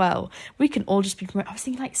you as well. We can all just be promoting. I was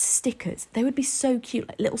thinking like stickers. They would be so cute,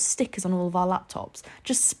 like little stickers on all of our laptops,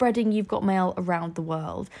 just spreading You've Got Mail around the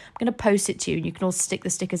world. I'm going to post it to you and you can all stick the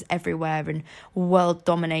stickers everywhere and world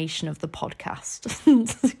domination of the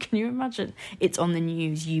podcast. Can you imagine? It's on the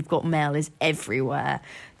news. You've Got Mail is everywhere.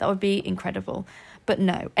 That would be incredible. But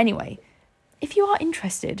no, anyway, if you are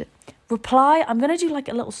interested, reply. I'm going to do like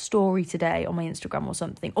a little story today on my Instagram or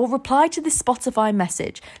something, or reply to the Spotify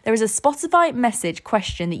message. There is a Spotify message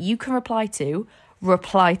question that you can reply to.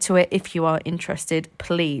 Reply to it if you are interested,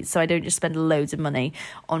 please, so I don't just spend loads of money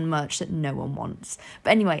on merch that no one wants.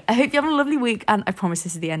 But anyway, I hope you have a lovely week, and I promise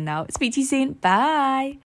this is the end now. Speak to you soon. Bye.